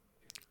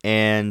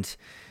 and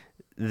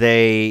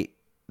they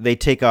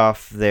take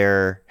off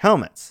their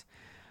helmets.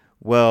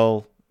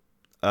 Well,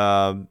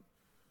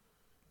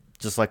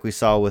 just like we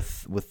saw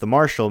with the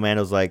Marshal,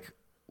 Mando's like,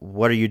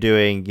 "What are you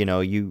doing? You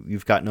know,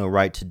 you've got no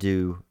right to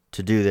do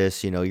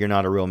this. You know, you're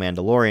not a real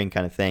Mandalorian,"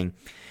 kind of thing.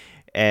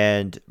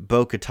 And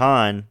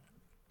Bo-Katan,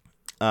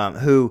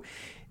 who,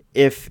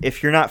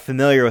 if you're not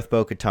familiar with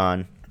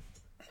Bo-Katan,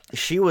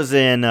 she was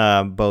in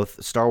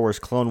both Star Wars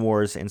Clone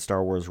Wars and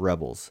Star Wars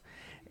Rebels,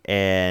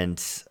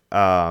 and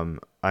I'm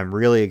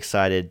really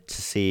excited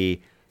to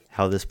see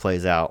how this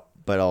plays out.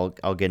 But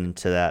I'll get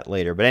into that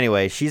later. But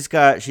anyway, she's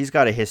got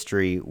a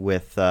history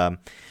with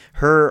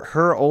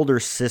her older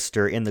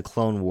sister in the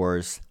Clone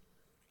Wars.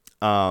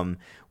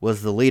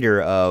 Was the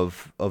leader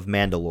of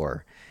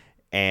Mandalore,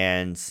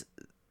 and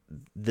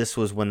this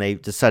was when they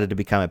decided to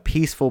become a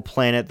peaceful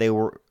planet.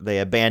 They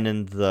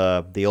abandoned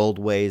the old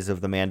ways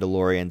of the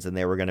Mandalorians, and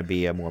they were going to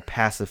be a more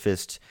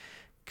pacifist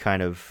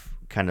kind of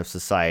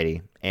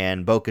society.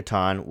 And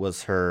Bo-Katan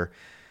was her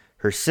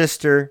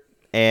sister.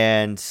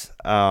 And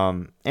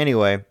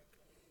anyway,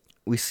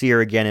 we see her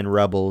again in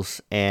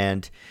Rebels,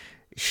 and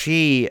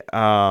she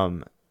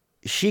came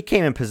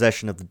in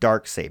possession of the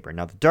Darksaber.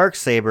 Now, the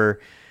Darksaber,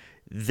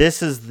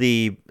 this is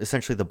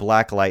essentially the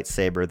black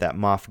lightsaber that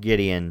Moff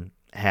Gideon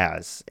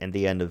has in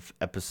the end of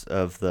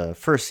the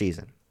first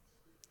season,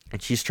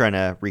 and she's trying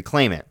to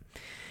reclaim it.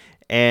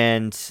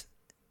 And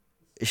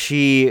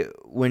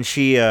when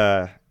she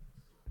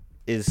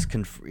is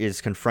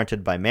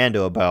confronted by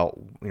Mando about,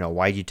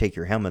 why'd you take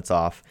your helmets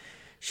off,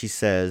 she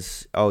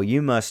says, "Oh,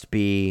 you must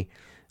be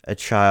a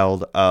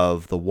child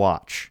of the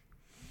Watch."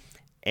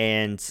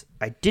 And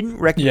I didn't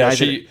recognize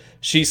it.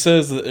 She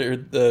says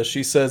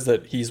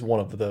that he's one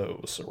of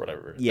those or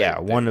whatever. Yeah,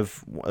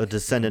 a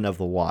descendant of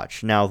the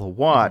Watch. Now the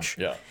Watch,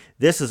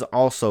 this is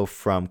also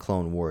from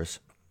Clone Wars.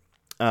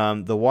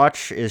 The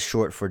Watch is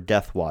short for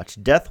Death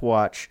Watch. Death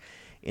Watch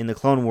in the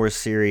Clone Wars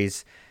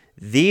series,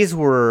 these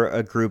were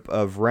a group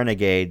of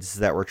renegades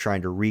that were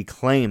trying to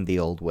reclaim the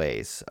old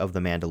ways of the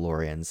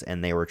Mandalorians,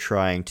 and they were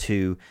trying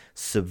to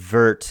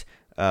subvert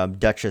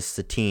Duchess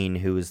Satine,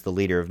 who is the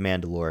leader of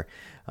Mandalore.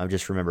 I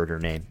just remembered her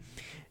name.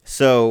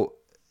 So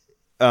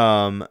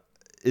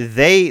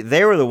they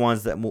were the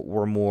ones that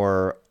were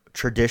more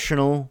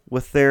traditional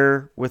with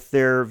their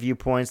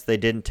viewpoints. They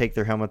didn't take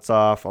their helmets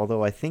off,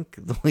 although I think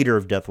the leader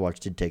of Death Watch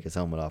did take his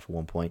helmet off at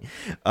one point.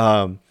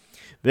 But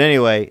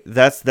anyway,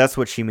 that's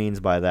what she means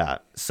by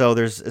that. So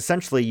there's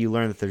essentially, you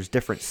learn that there's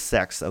different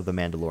sects of the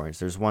Mandalorians.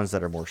 There's ones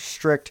that are more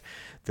strict.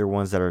 There are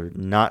ones that are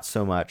not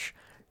so much.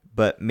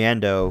 But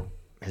Mando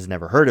has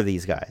never heard of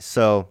these guys.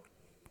 So,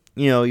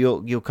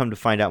 you'll come to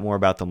find out more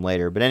about them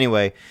later. But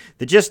anyway,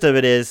 the gist of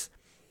it is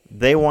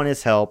they want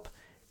his help,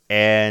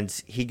 and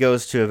he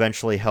goes to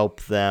eventually help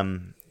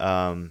them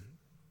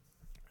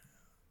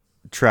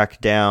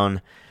track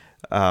down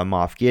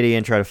Moff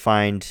Gideon, try to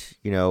find,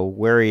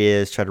 where he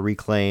is, try to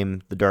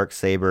reclaim the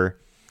Darksaber.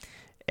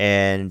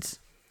 And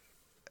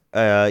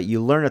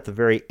you learn at the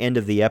very end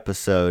of the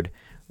episode,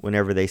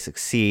 whenever they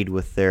succeed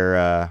with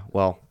their,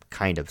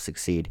 kind of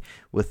succeed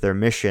with their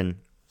mission.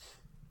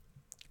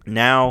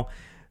 Now,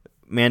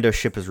 Mando's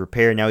ship is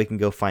repaired. Now he can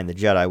go find the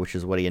Jedi, which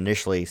is what he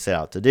initially set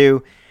out to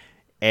do.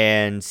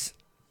 And,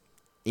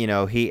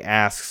 he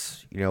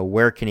asks,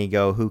 where can he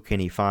go? Who can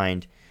he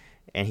find?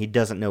 And he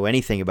doesn't know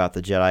anything about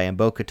the Jedi. And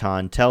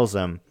Bo-Katan tells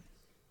him,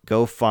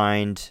 go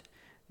find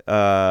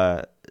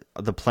the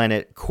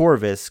planet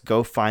Corvus.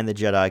 Go find the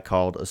Jedi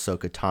called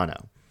Ahsoka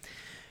Tano.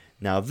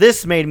 Now,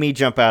 this made me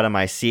jump out of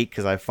my seat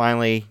because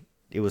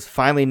it was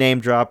finally name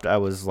dropped. I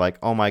was like,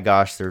 oh my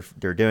gosh,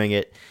 they're doing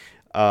it.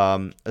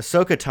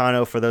 Ahsoka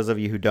Tano, for those of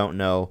you who don't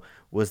know,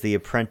 was the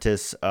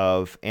apprentice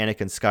of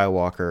Anakin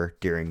Skywalker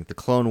during the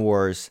Clone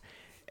Wars,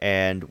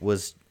 and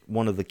was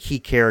one of the key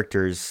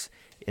characters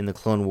in the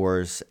Clone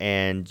Wars.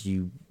 And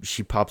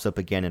she pops up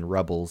again in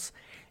Rebels,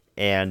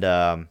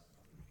 and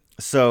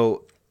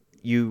so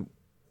you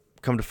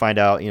come to find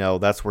out,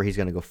 that's where he's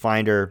going to go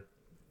find her.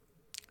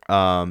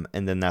 And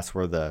then that's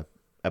where the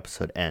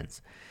episode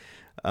ends.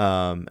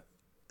 And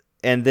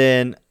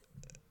then,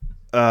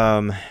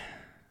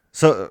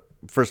 so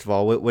first of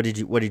all, what did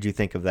you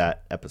think of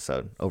that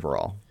episode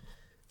overall?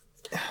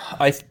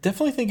 I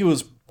definitely think it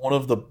was one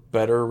of the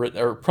better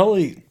written, or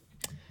probably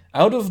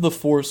out of the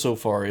four so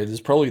far, it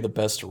is probably the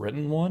best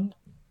written one.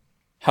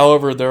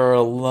 However,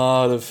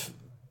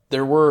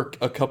 there were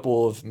a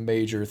couple of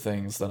major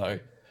things that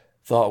I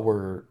thought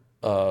were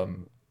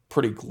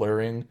pretty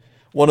glaring.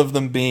 One of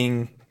them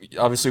being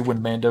obviously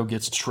when Mando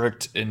gets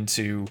tricked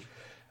into,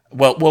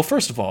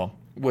 first of all,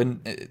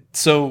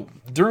 so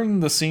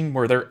during the scene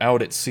where they're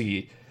out at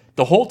sea,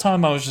 the whole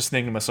time I was just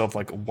thinking to myself,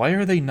 like, why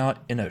are they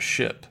not in a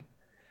ship?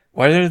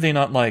 Why are they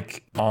not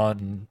like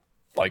on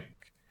like,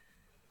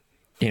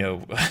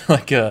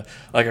 like a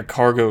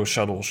cargo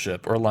shuttle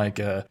ship, or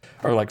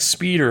like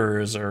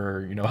speeders,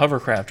 or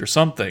hovercraft or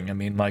something? I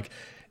mean, like,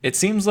 it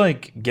seems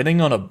like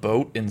getting on a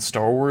boat in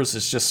Star Wars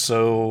is just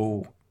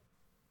so,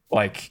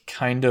 like,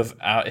 kind of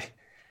out.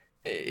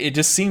 It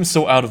just seems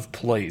so out of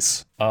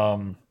place.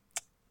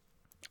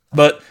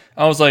 But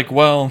I was like,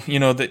 well,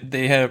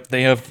 they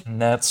have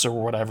nets or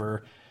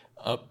whatever,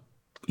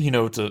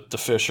 to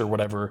fish or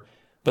whatever.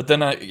 But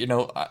then I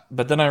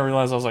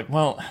realized, I was like,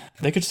 well,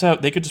 they could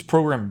just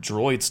program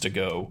droids to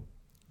go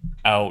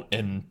out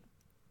and,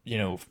 you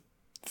know,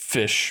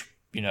 fish,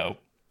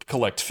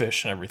 collect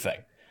fish and everything.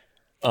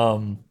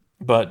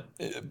 But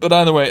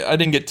either way, I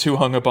didn't get too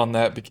hung up on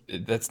that.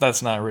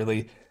 That's not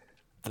really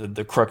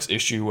the crux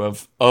issue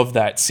of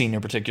that scene in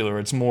particular.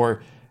 It's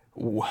more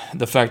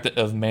the fact that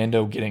of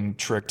Mando getting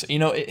tricked.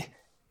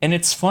 And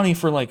it's funny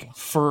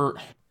for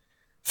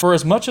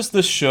as much as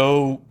this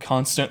show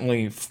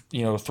constantly,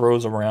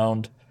 throws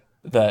around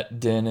that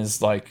Din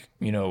is like,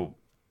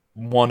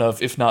 one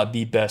of, if not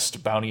the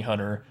best bounty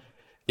hunter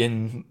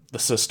in the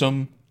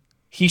system,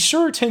 he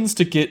sure tends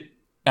to get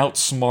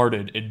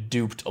outsmarted and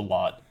duped a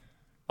lot.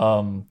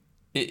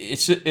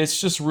 It's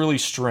just really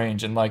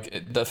strange, and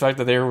like the fact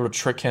that they were able to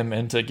trick him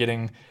into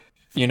getting,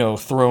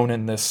 thrown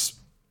in this,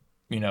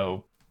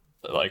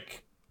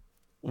 like,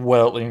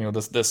 well,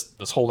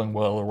 this holding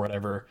well or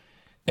whatever,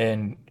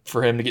 and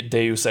for him to get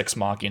Deus Ex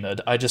Machina,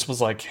 I just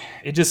was like,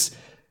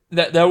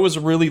 that was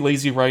really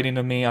lazy writing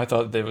to me. I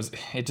thought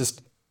it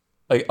just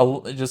like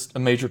just a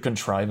major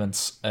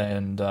contrivance,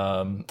 and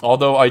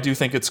although I do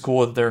think it's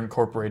cool that they're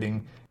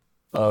incorporating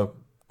uh,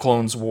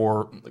 Clone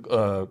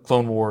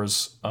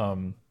Wars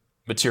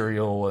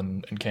material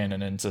and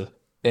canon into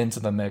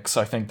the mix.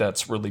 I think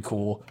that's really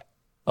cool.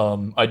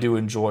 I do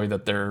enjoy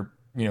that they're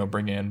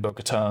bringing in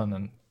Bo-Katan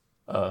and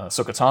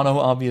Ahsoka Tano,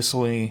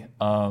 obviously.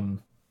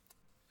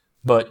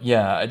 But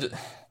yeah,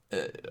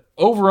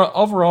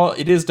 overall,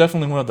 it is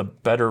definitely one of the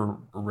better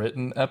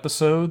written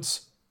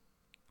episodes.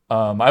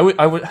 I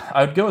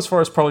would go as far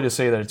as probably to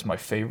say that it's my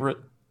favorite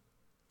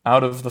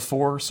out of the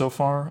four so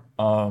far.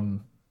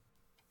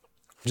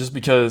 Just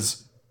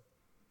because,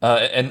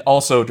 and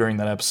also during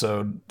that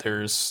episode,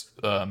 there's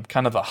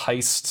kind of a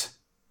heist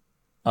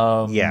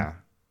Yeah.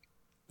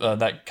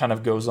 that kind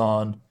of goes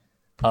on.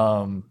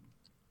 Um,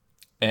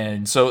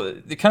 and so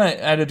it kind of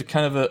added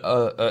kind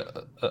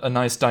of a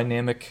nice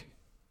dynamic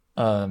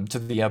to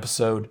the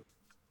episode.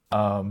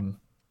 Um,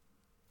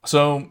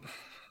 so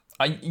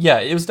yeah,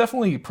 it was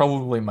definitely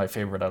probably my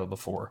favorite out of the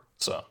four.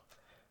 So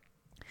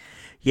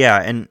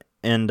Yeah,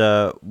 and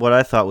what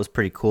I thought was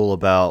pretty cool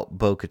about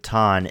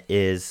Bo-Katan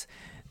is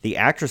the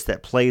actress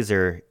that plays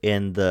her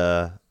in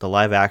the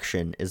live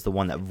action is the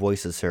one that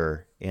voices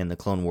her in the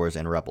Clone Wars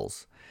and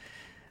Rebels.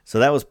 So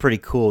that was pretty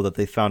cool that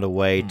they found a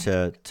way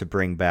to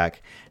bring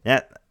back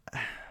that.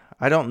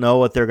 I don't know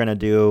what they're gonna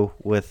do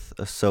with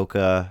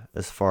Ahsoka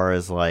as far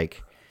as,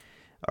 like,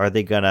 are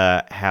they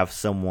gonna have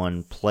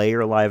someone play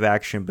her live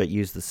action but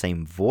use the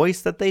same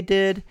voice that they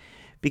did?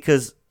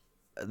 Because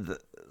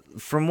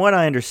from what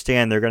I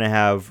understand, they're gonna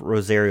have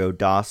Rosario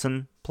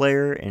Dawson play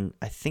her, and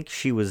I think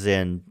she was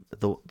in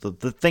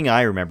the thing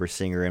I remember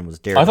seeing her in was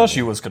Daredevil. I thought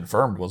she was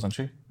confirmed, wasn't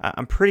she?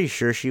 I'm pretty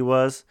sure she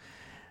was,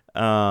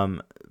 I'll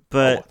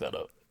but look that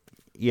up.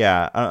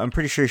 yeah, I'm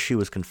pretty sure she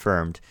was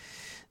confirmed.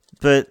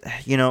 But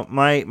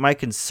my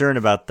concern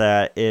about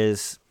that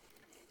is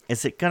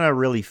it gonna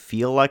really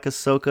feel like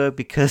Ahsoka?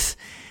 Because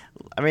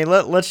I mean,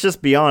 let's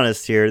just be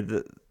honest here.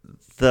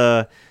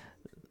 The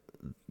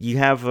you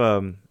have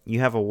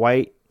a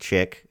white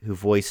chick who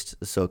voiced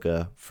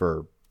Ahsoka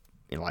for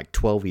like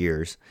 12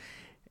 years,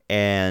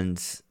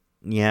 and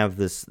you have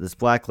this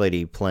black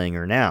lady playing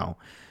her now.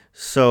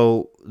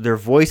 So their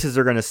voices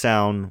are gonna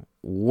sound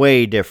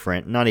way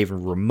different, not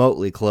even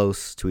remotely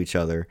close to each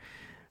other.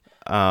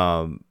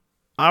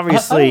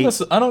 Obviously,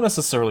 I don't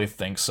necessarily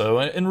think so.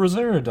 And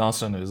Rosario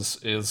Dawson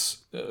is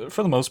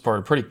for the most part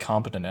a pretty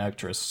competent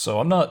actress. So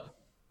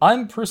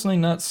I'm personally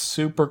not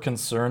super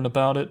concerned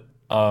about it.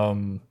 I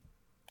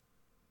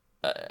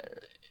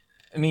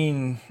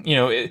mean,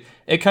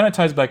 it kind of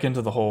ties back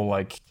into the whole,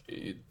 like,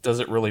 does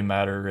it really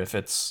matter if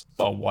it's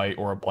a white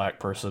or a black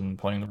person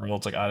playing the role?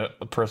 It's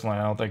like, personally,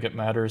 I don't think it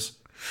matters.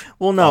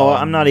 Well, no,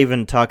 I'm not Um,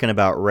 even talking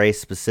about race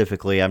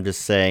specifically. I'm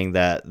just saying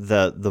that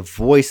the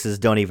voices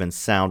don't even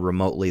sound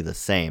remotely the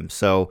same.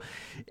 So,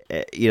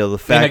 the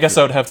I mean, fact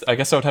that I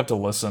guess I would have to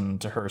listen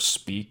to her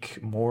speak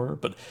more,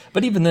 but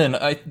even then,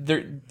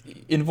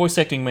 in voice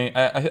acting,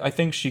 I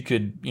think she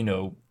could,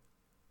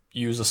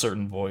 use a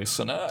certain voice,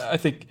 and I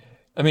think,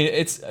 I mean,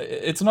 it's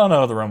not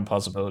out of the realm of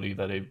possibility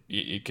that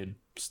it could,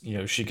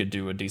 she could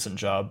do a decent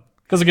job.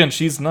 Because again,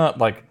 she's not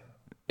like,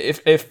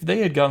 if they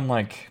had gotten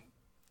like,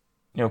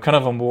 kind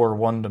of a more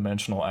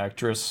one-dimensional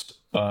actress,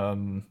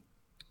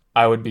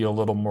 I would be a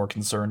little more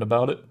concerned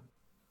about it.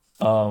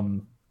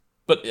 Um,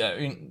 but yeah, I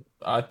mean,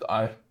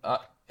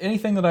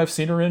 anything that I've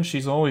seen her in,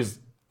 she's always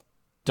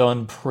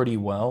done pretty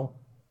well.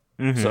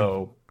 hmm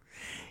So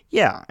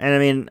yeah, and I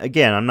mean,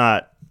 again, I'm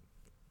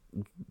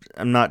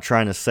not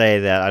trying to say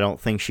that I don't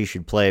think she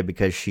should play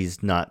because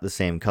she's not the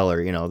same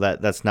color.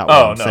 That's not what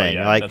oh I'm no, saying.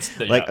 yeah, Like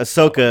yeah, no, you're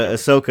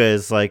Ahsoka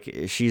is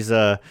like she's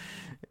a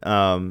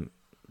um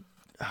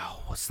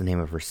what's the name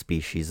of her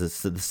species?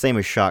 It's the same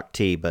as Shak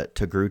T, but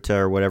Togruta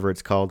or whatever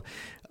it's called.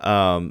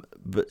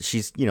 But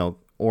she's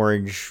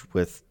orange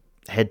with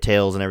head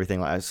tails and everything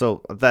like that.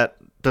 So that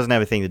doesn't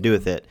have anything to do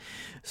with it.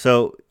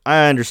 So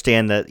I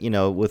understand that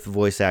with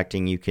voice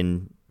acting you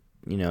can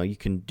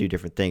do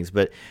different things,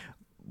 but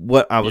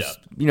what I yeah. was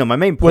my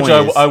main Which point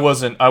is I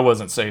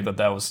wasn't saying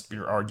that was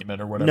your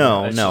argument or whatever.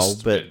 no, It's no,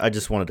 just but I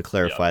just wanted to yeah.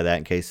 clarify that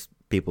in case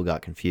people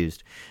got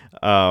confused.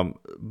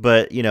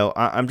 But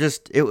I'm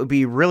just it would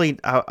be really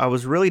I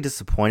was really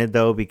disappointed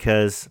though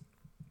because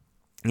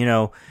you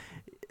know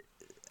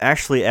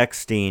Ashley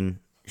Eckstein,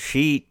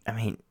 I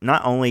mean,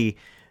 not only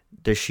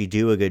does she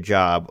do a good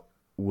job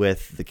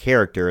with the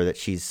character that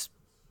she's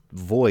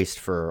voiced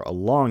for a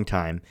long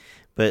time,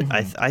 but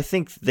Mhm. I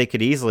think they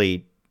could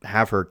easily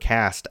have her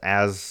cast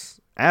as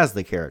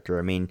the character.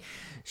 I mean,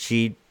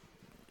 she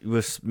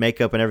with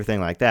makeup and everything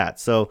like that.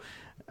 So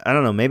I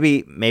don't know.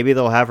 Maybe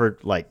they'll have her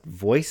like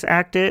voice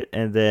act it,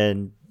 and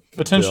then they'll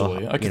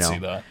Potentially, I could see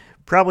that.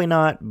 probably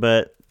not,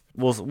 but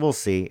we'll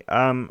see.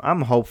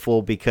 I'm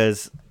hopeful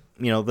because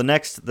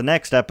the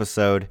next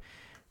episode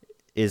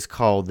is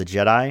called The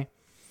Jedi,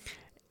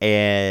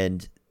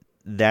 and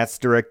that's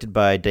directed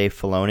by Dave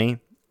Filoni.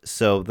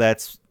 So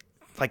that's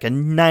like a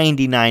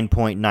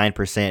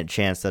 99.9%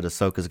 chance that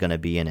Ahsoka's going to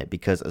be in it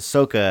because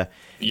Ahsoka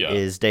Yeah.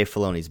 is Dave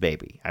Filoni's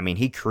baby. I mean,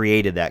 he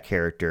created that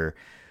character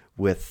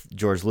with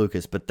George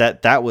Lucas, but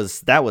that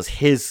was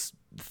his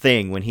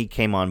thing when he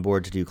came on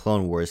board to do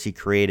Clone Wars. He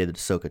created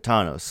Ahsoka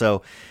Tano.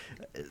 So,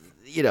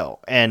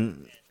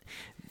 and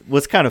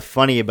what's kind of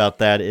funny about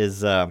that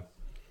is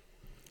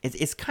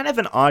it's kind of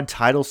an odd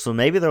title, so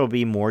maybe there will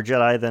be more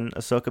Jedi than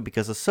Ahsoka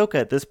because Ahsoka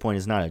at this point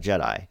is not a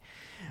Jedi.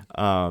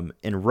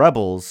 In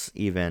Rebels,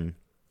 even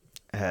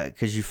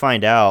because you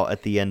find out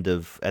at the end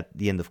of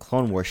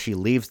Clone Wars, she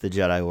leaves the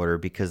Jedi Order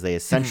because they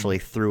essentially Mhm.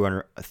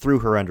 threw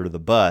her under the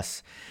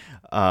bus.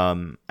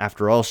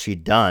 After all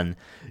she'd done,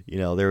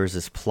 there was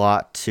this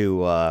plot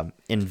to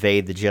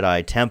invade the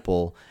Jedi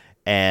Temple,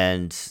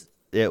 and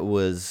it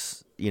was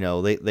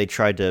they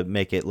tried to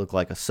make it look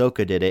like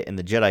Ahsoka did it, and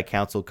the Jedi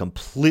Council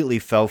completely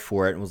fell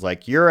for it and was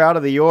like, "You're out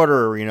of the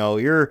Order,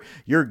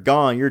 you're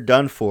gone, you're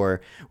done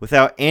for,"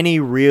 without any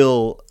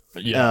real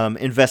Yeah.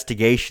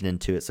 investigation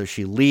into it. So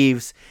she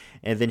leaves,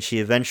 and then she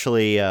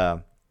eventually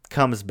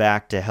comes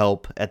back to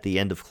help at the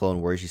end of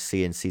Clone Wars. You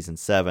see in season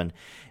 7,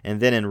 and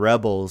then in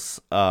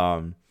Rebels,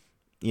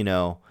 you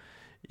know,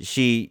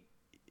 she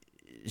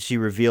she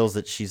reveals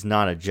that she's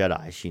not a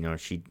Jedi.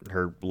 She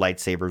her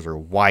lightsabers are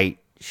white.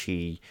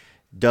 She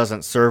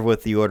doesn't serve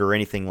with the Order or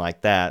anything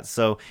like that.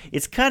 So Mhm.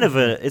 it's kind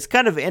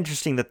of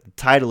interesting that the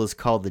title is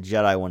called the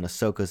Jedi when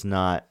Ahsoka's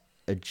not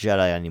a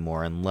Jedi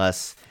anymore,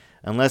 unless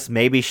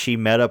maybe she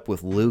met up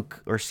with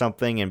Luke or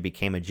something and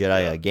became a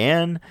Jedi Yeah.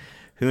 again.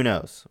 Who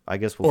knows? I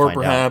guess we'll Or find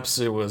out. perhaps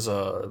it was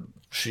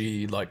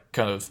she like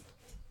kind of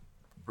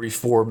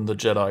reformed the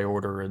Jedi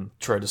Order and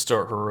tried to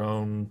start her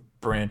own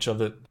branch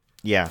of it.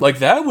 Yeah. Like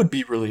that would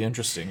be really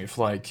interesting if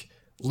like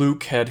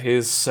Luke had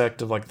his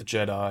sect of like the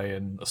Jedi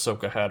and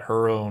Ahsoka had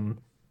her own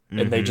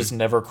and they hmm just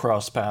never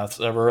crossed paths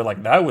ever.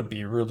 Like that would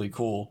be really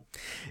cool.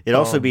 It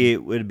Um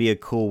would be a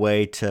cool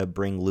way to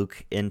bring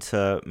Luke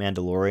into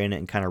Mandalorian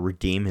and kind of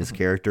redeem his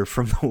character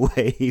from the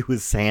way he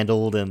was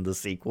handled in the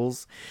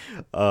sequels.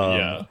 Um,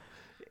 yeah.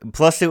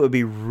 Plus, it would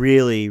be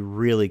really,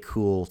 really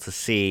cool to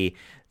see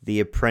the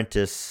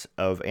apprentice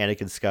of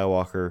Anakin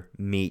Skywalker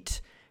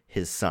meet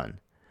his son.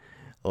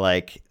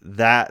 Like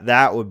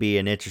that would be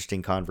an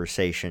interesting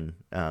conversation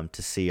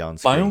to see on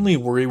My screen. only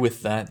worry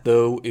with that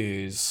though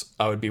is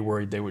I would be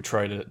worried they would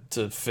try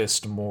to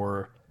fist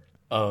more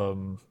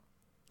um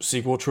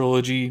sequel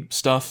trilogy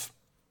stuff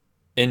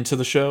into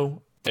the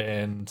show,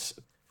 and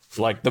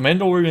like the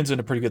Mandalorian's in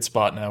a pretty good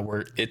spot now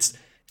where it's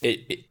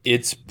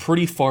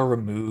pretty far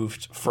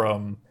removed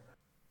from,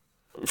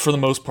 for the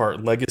most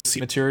part, legacy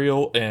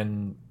material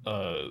and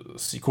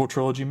sequel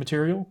trilogy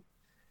material,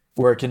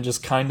 where it can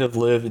just kind of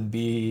live and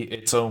be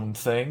its own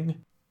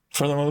thing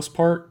for the most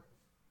part.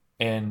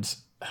 And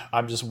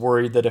I'm just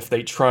worried that if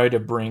they try to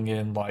bring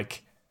in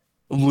like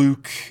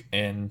Luke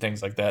and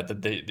things like that,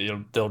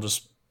 that they'll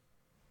just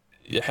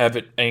have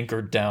it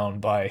anchored down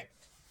by,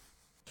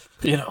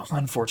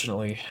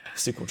 unfortunately,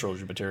 sequel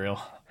trilogy material.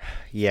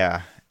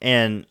 Yeah,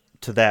 and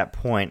to that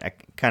point, I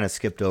kind of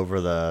skipped over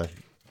the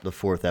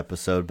fourth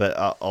episode,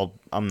 but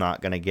I'm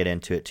not gonna get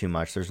into it too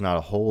much. There's not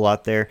a whole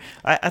lot there.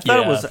 I thought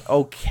it Yeah, was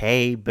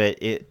okay, but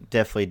it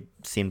definitely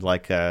seemed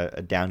like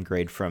a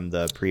downgrade from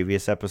the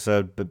previous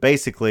episode. But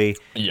basically,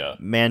 yeah,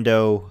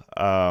 Mando,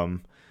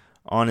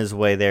 on his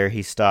way there,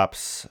 he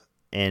stops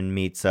and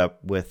meets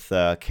up with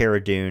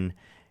Cara Dune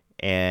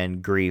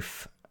and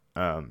Grief,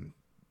 um,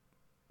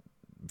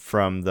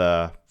 from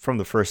the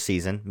first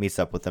season. Meets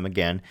up with them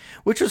again,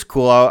 which was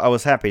cool. I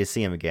was happy to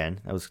see him again.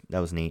 That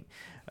was neat.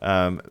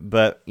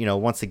 But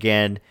once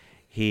again,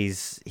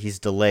 he's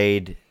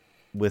delayed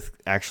with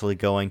actually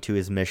going to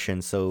his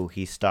mission, so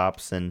he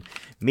stops and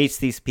meets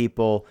these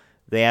people.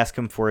 They ask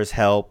him for his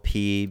help.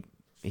 He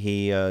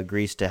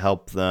agrees to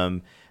help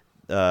them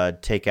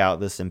take out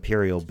this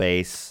Imperial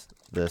base,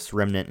 this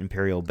remnant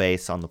Imperial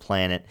base on the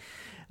planet.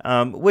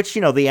 Which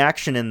the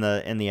action in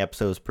the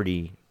episode is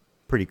pretty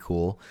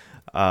cool.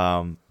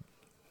 Um,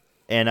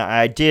 and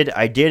I did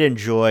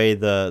enjoy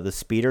the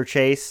speeder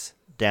chase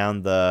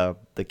down the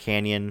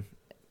canyon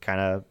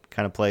kind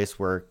of place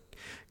where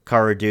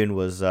Cara Dune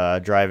was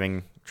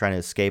driving, trying to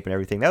escape and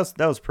everything. That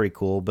was pretty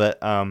cool. But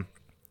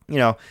you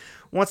know,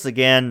 once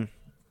again,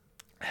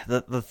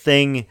 the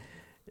thing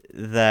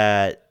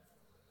that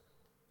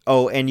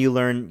and you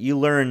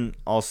learn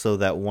also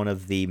that one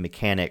of the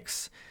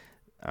mechanics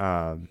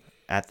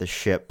at the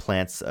ship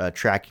plants a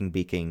tracking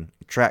beacon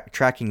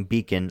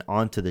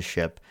onto the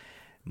ship.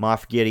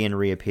 Moff Gideon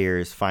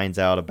reappears, finds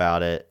out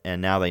about it,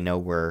 and now they know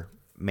where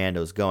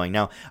Mando's going.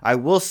 Now, I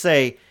will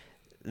say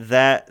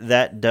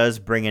that does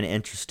bring an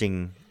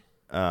interesting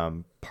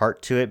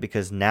part to it,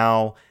 because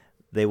now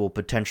they will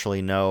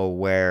potentially know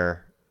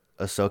where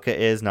Ahsoka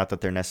is. Not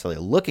that they're necessarily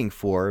looking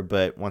for her,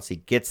 but once he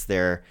gets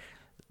there,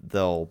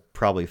 they'll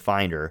probably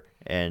find her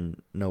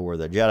and know where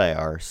the Jedi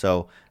are.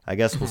 So I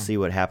guess we'll see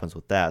what happens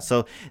with that.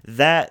 So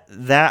that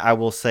I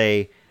will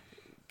say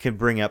could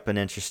bring up an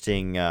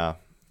interesting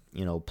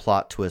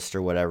plot twist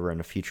or whatever in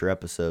a future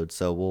episode.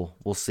 So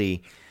we'll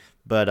see.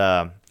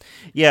 But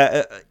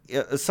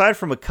aside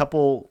from a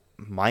couple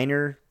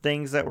minor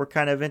things that were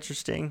kind of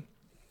interesting,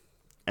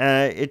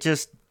 it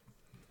just,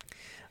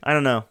 I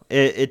don't know.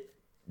 It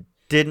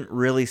didn't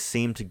really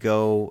seem to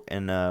go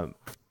in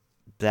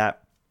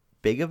that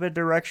big of a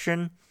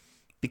direction,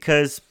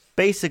 because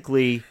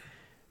basically,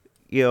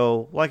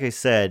 like I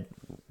said,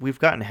 we've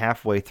gotten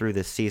halfway through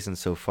this season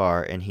so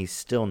far, and he's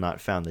still not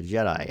found the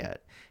Jedi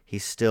yet.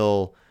 He's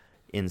still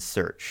in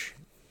search,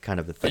 kind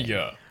of a thing.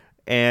 yeah,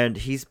 And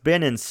he's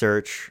been in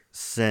search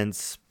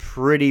since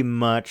pretty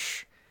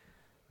much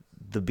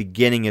the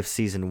beginning of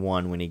season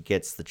 1, when he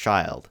gets the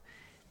child.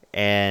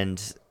 And,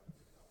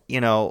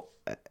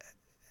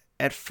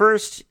 at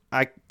first,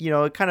 I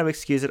kind of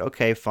excuse it.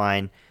 Okay,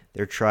 fine.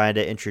 They're trying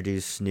to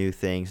introduce new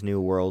things, new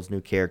worlds,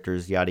 new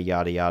characters, yada,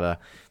 yada, yada.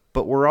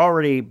 But we're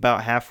already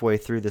about halfway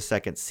through the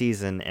second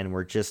season, and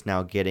we're just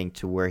now getting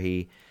to where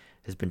he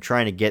has been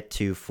trying to get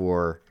to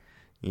for,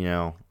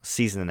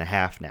 season and a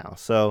half now.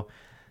 So,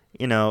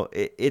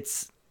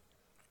 it's,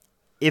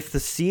 if the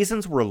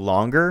seasons were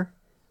longer,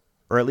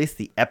 or at least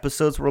the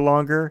episodes were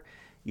longer,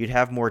 you'd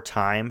have more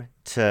time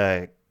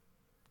to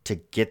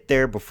get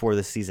there before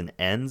the season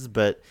ends.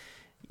 But,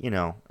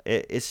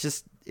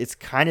 it's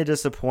kind of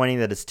disappointing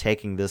that it's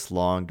taking this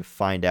long to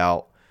find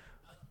out,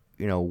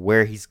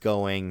 where he's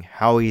going,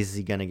 how is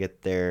he going to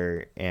get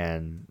there,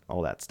 and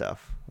all that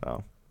stuff.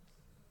 So.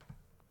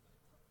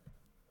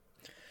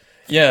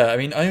 yeah. I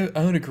mean, I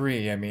would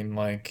agree. I mean,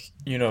 like,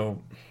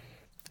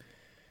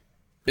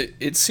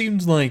 it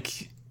seemed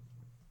like,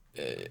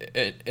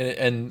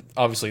 and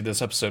obviously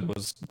this episode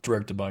was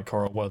directed by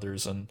Carl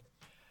Weathers, and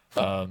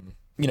I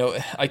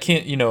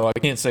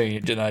can't say,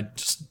 did I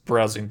just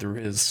browsing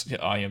through his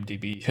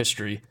IMDb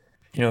history,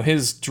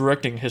 his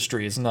directing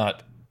history is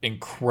not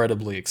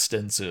incredibly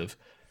extensive,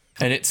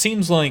 and it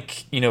seems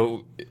like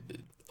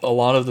a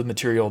lot of the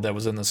material that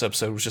was in this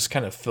episode was just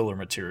kind of filler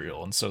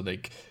material, and so they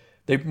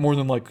more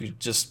than likely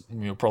just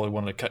probably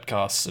wanted to cut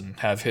costs and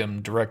have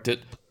him direct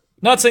it.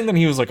 Not saying that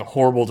he was like a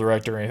horrible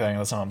director or anything.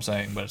 That's not what I'm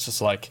saying, but it's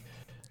just like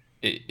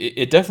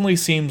it definitely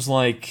seems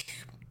like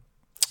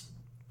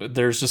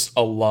there's just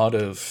a lot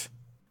of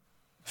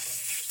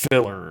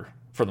filler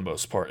for the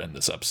most part in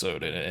this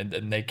episode,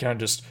 and they kind of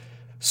just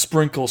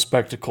sprinkle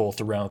spectacle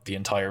throughout the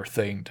entire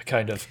thing to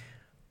kind of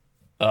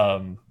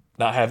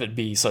not have it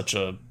be such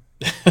a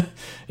a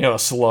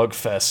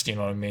slugfest. You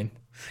know what I mean?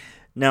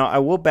 Now, I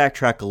will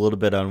backtrack a little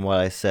bit on what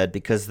I said,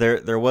 because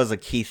there was a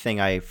key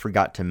thing I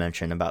forgot to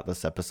mention about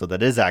this episode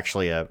that is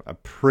actually a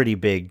pretty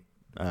big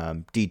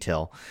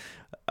detail.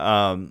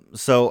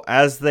 So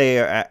as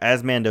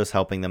Mando's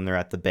helping them, they're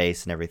at the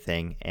base and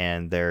everything,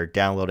 and they're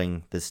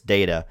downloading this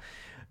data.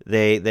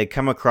 They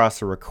come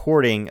across a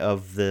recording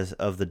of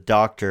the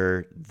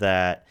doctor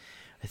that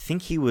I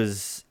think he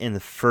was in the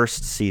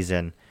first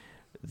season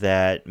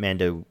that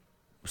Mando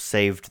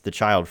saved the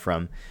child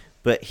from.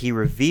 but he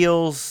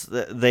reveals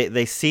that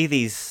they see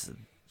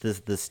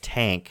this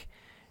tank,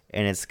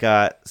 and it's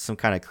got some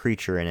kind of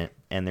creature in it,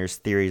 and there's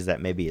theories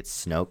that maybe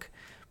it's Snoke,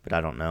 but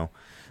I don't know.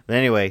 But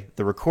anyway,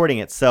 the recording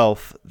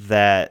itself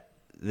that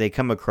they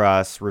come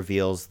across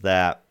reveals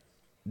that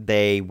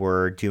they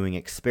were doing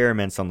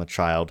experiments on the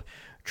child,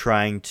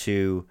 trying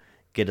to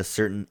get a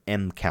certain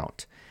M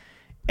count.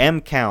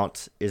 M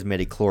count is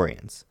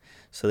midichlorians.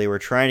 So they were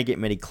trying to get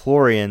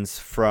midichlorians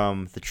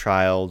from the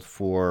child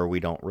for, we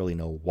don't really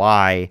know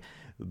why,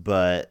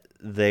 but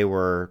they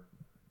were,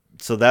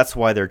 so that's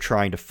why they're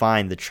trying to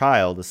find the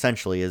child,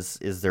 essentially, is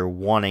they're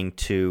wanting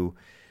to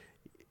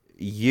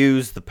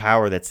use the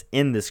power that's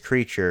in this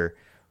creature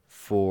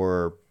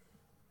for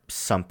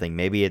something.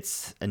 Maybe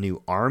it's a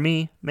new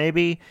army,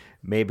 maybe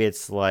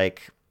it's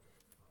like,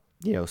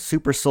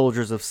 super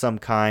soldiers of some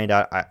kind.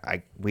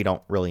 We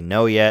don't really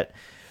know yet,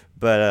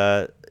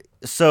 but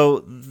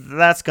so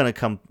that's going to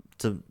come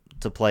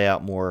to play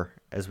out more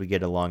as we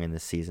get along in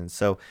this season.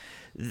 So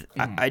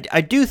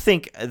I do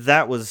think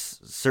that was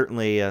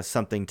certainly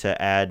something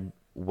to add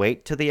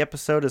weight to the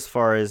episode, as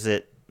far as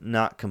it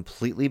not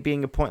completely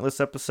being a pointless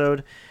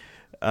episode,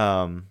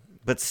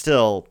 but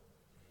still,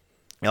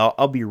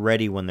 I'll be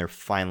ready when they're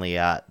finally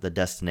at the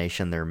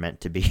destination they're meant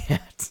to be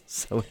at,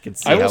 so we can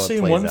see how it plays out. I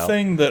will say one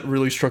thing that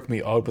really struck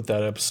me odd with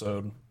that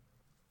episode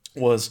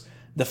was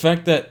the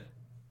fact that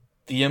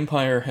the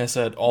Empire has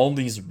had all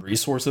these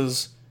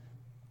resources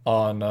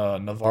on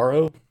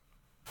Navarro,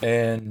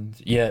 and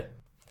yet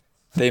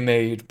they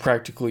made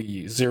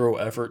practically zero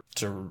effort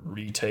to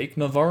retake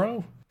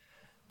Navarro.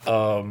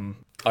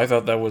 I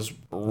thought that was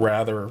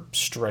rather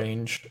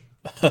strange.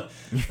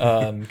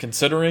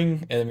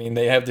 Considering, I mean,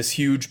 they have this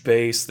huge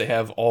base, they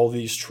have all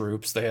these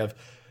troops, they have,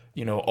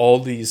 all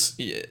these,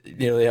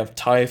 they have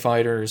TIE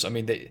fighters. I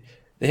mean, they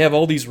have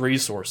all these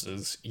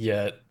resources,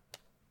 yet,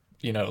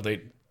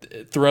 they,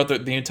 throughout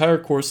the entire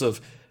course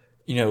of,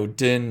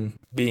 Din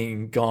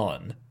being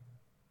gone,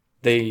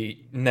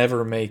 they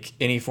never make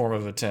any form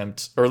of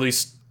attempt, or at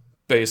least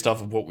based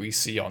off of what we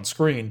see on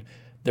screen,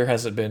 there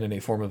hasn't been any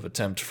form of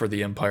attempt for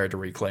the Empire to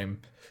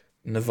reclaim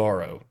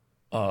Navarro.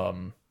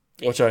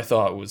 Which I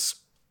thought was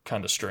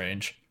kind of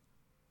strange.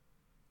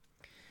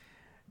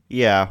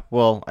 Yeah,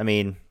 well, I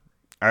mean,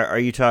 are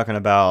you talking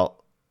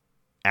about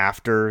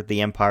after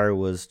the Empire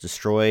was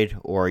destroyed,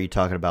 or are you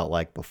talking about,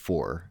 like,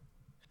 before?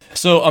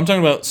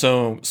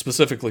 So,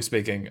 specifically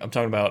speaking, I'm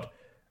talking about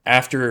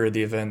after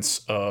the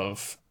events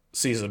of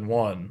Season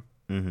 1.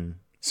 Mm-hmm.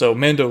 So,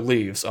 Mando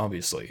leaves,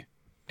 obviously.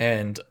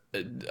 And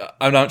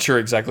I'm not sure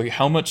exactly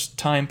how much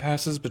time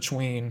passes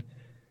between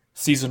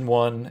Season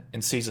 1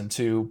 and Season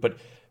 2, but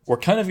we're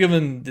kind of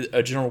given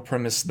a general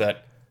premise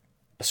that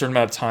a certain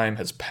amount of time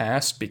has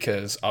passed,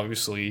 because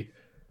obviously,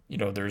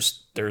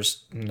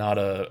 there's not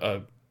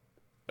a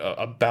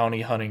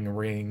bounty hunting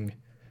ring,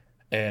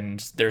 and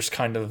there's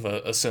kind of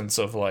a sense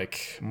of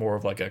like more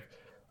of like a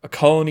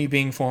colony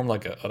being formed,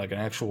 like an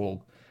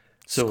actual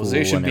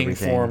civilization being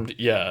formed.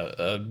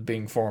 Yeah,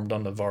 being formed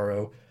on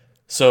Navarro.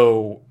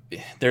 So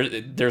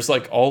there's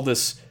like all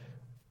this.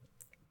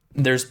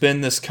 There's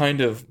been this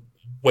kind of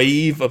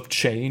wave of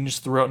change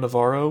throughout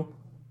Navarro,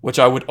 which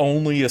I would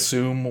only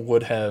assume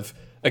would have,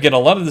 again, a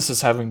lot of this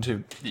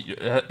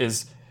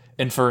is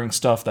inferring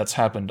stuff that's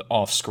happened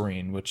off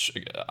screen, which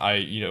I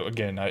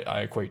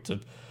equate to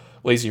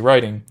lazy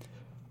writing.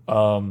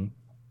 And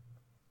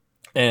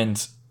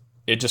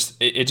it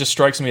just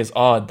strikes me as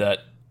odd that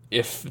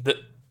if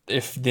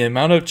the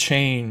amount of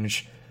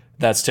change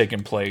that's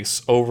taken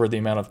place over the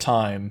amount of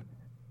time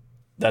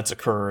that's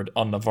occurred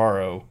on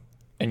Navarro,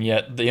 and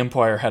yet the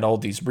Empire had all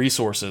these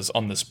resources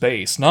on this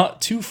base, not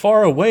too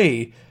far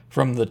away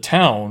from the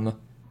town,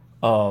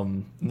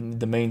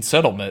 the main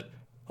settlement,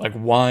 like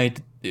why,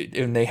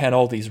 and they had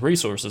all these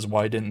resources,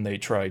 why didn't they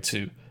try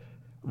to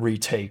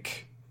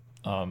retake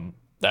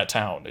that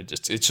town?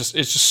 It's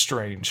just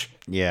strange.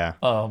 Yeah.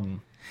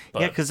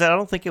 Yeah, because I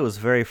don't think it was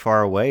very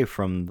far away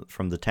from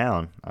the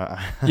town.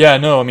 Yeah,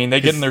 no, I mean, they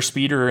get in their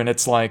speeder and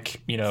it's like,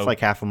 it's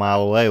like half a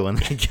mile away when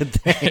they get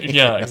there.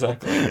 Yeah,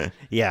 exactly.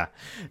 Yeah.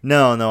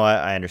 No,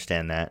 I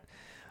understand that.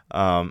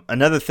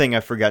 Another thing I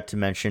forgot to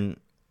mention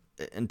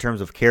in terms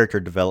of character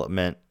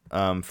development,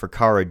 for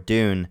Cara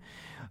Dune,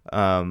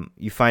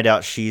 you find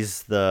out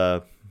she's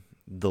the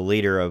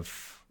leader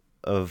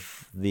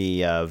of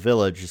the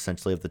village,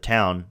 essentially, of the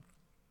town,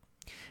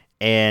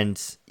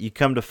 and you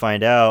come to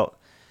find out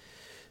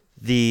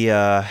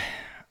who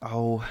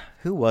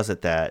was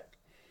it that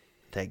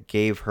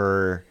gave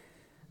her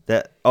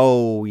that?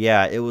 Oh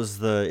yeah, it was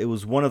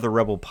one of the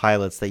rebel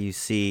pilots that you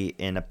see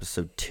in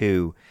episode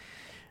 2.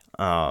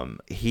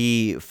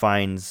 He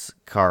finds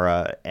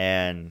Cara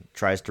and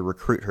tries to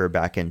recruit her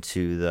back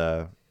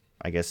into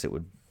I guess it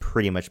would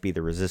pretty much be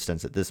the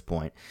Resistance at this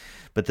point,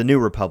 but the New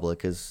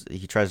Republic,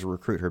 he tries to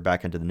recruit her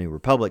back into the New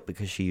Republic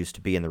because she used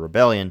to be in the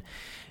rebellion,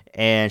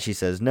 and she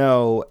says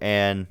no,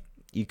 and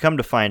you come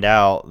to find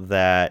out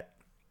that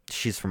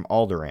she's from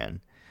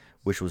Alderaan,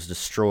 which was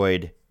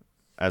destroyed,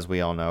 as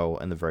we all know,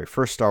 in the very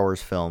first Star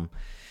Wars film.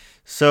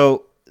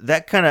 So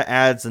that kind of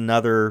adds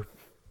another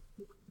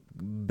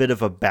bit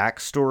of a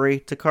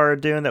backstory to Cara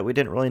Dune that we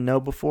didn't really know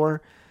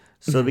before.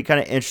 So it'd be kind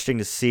of interesting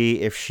to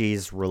see if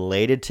she's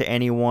related to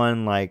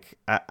anyone. Like,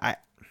 I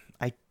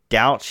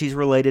doubt she's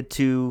related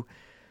to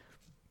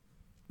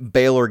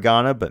Bail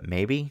Organa, but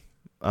maybe.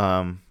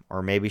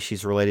 Or maybe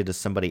she's related to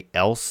somebody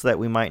else that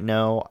we might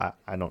know.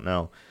 I don't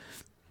know.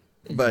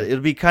 But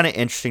it'll be kind of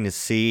interesting to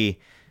see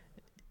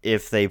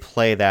if they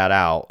play that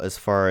out as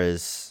far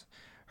as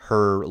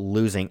her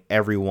losing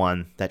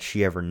everyone that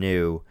she ever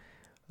knew,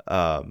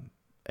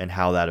 and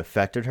how that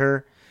affected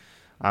her.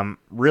 I'm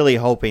really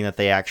hoping that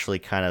they actually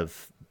kind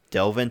of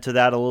delve into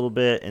that a little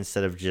bit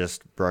instead of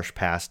just brush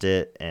past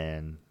it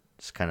and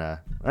just kind of,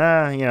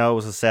 it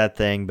was a sad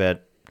thing,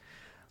 but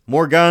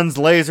more guns,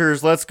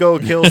 lasers, let's go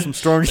kill some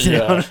storms. You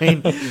know what I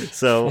mean?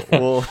 So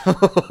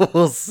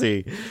we'll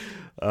see.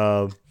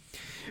 But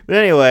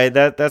anyway,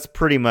 that's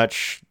pretty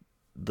much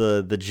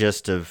the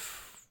gist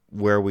of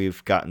where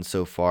we've gotten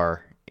so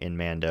far in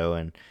Mando,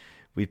 and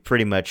we've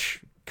pretty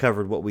much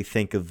covered what we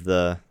think of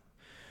the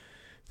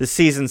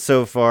season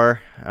so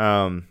far.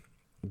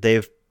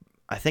 They've,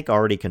 I think,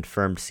 already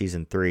confirmed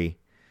season 3,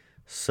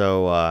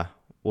 so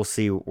we'll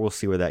see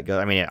where that goes.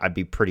 I mean, I'd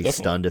be pretty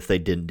stunned if they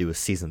didn't do a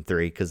season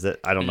 3, because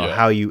I don't know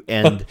how you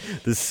end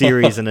the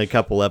series in a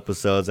couple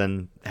episodes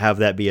and have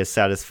that be a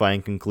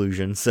satisfying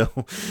conclusion. So,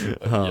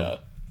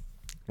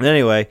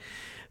 anyway,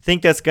 I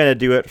think that's gonna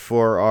do it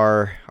for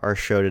our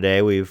show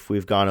today.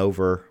 We've gone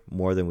over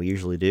more than we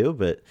usually do,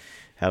 but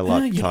had a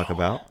lot to talk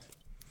about.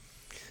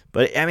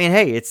 But I mean,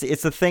 hey,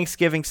 it's a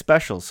Thanksgiving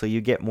special, so you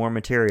get more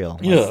material.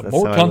 That's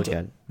more how content. I look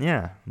at it.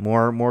 Yeah,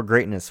 more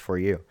greatness for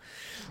you.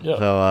 Yeah.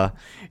 So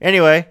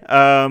anyway,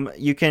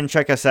 you can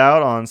check us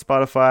out on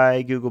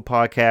Spotify, Google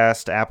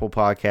Podcast, Apple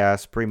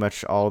Podcasts, pretty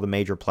much all the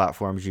major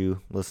platforms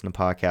you listen to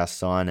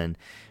podcasts on, and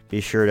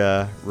be sure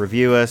to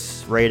review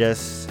us, rate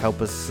us, help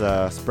us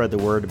spread the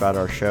word about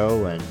our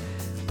show, and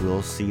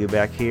we'll see you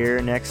back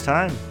here next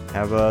time.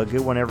 Have a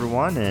good one,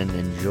 everyone, and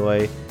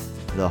enjoy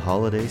the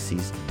holiday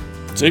season.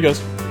 See you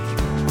guys.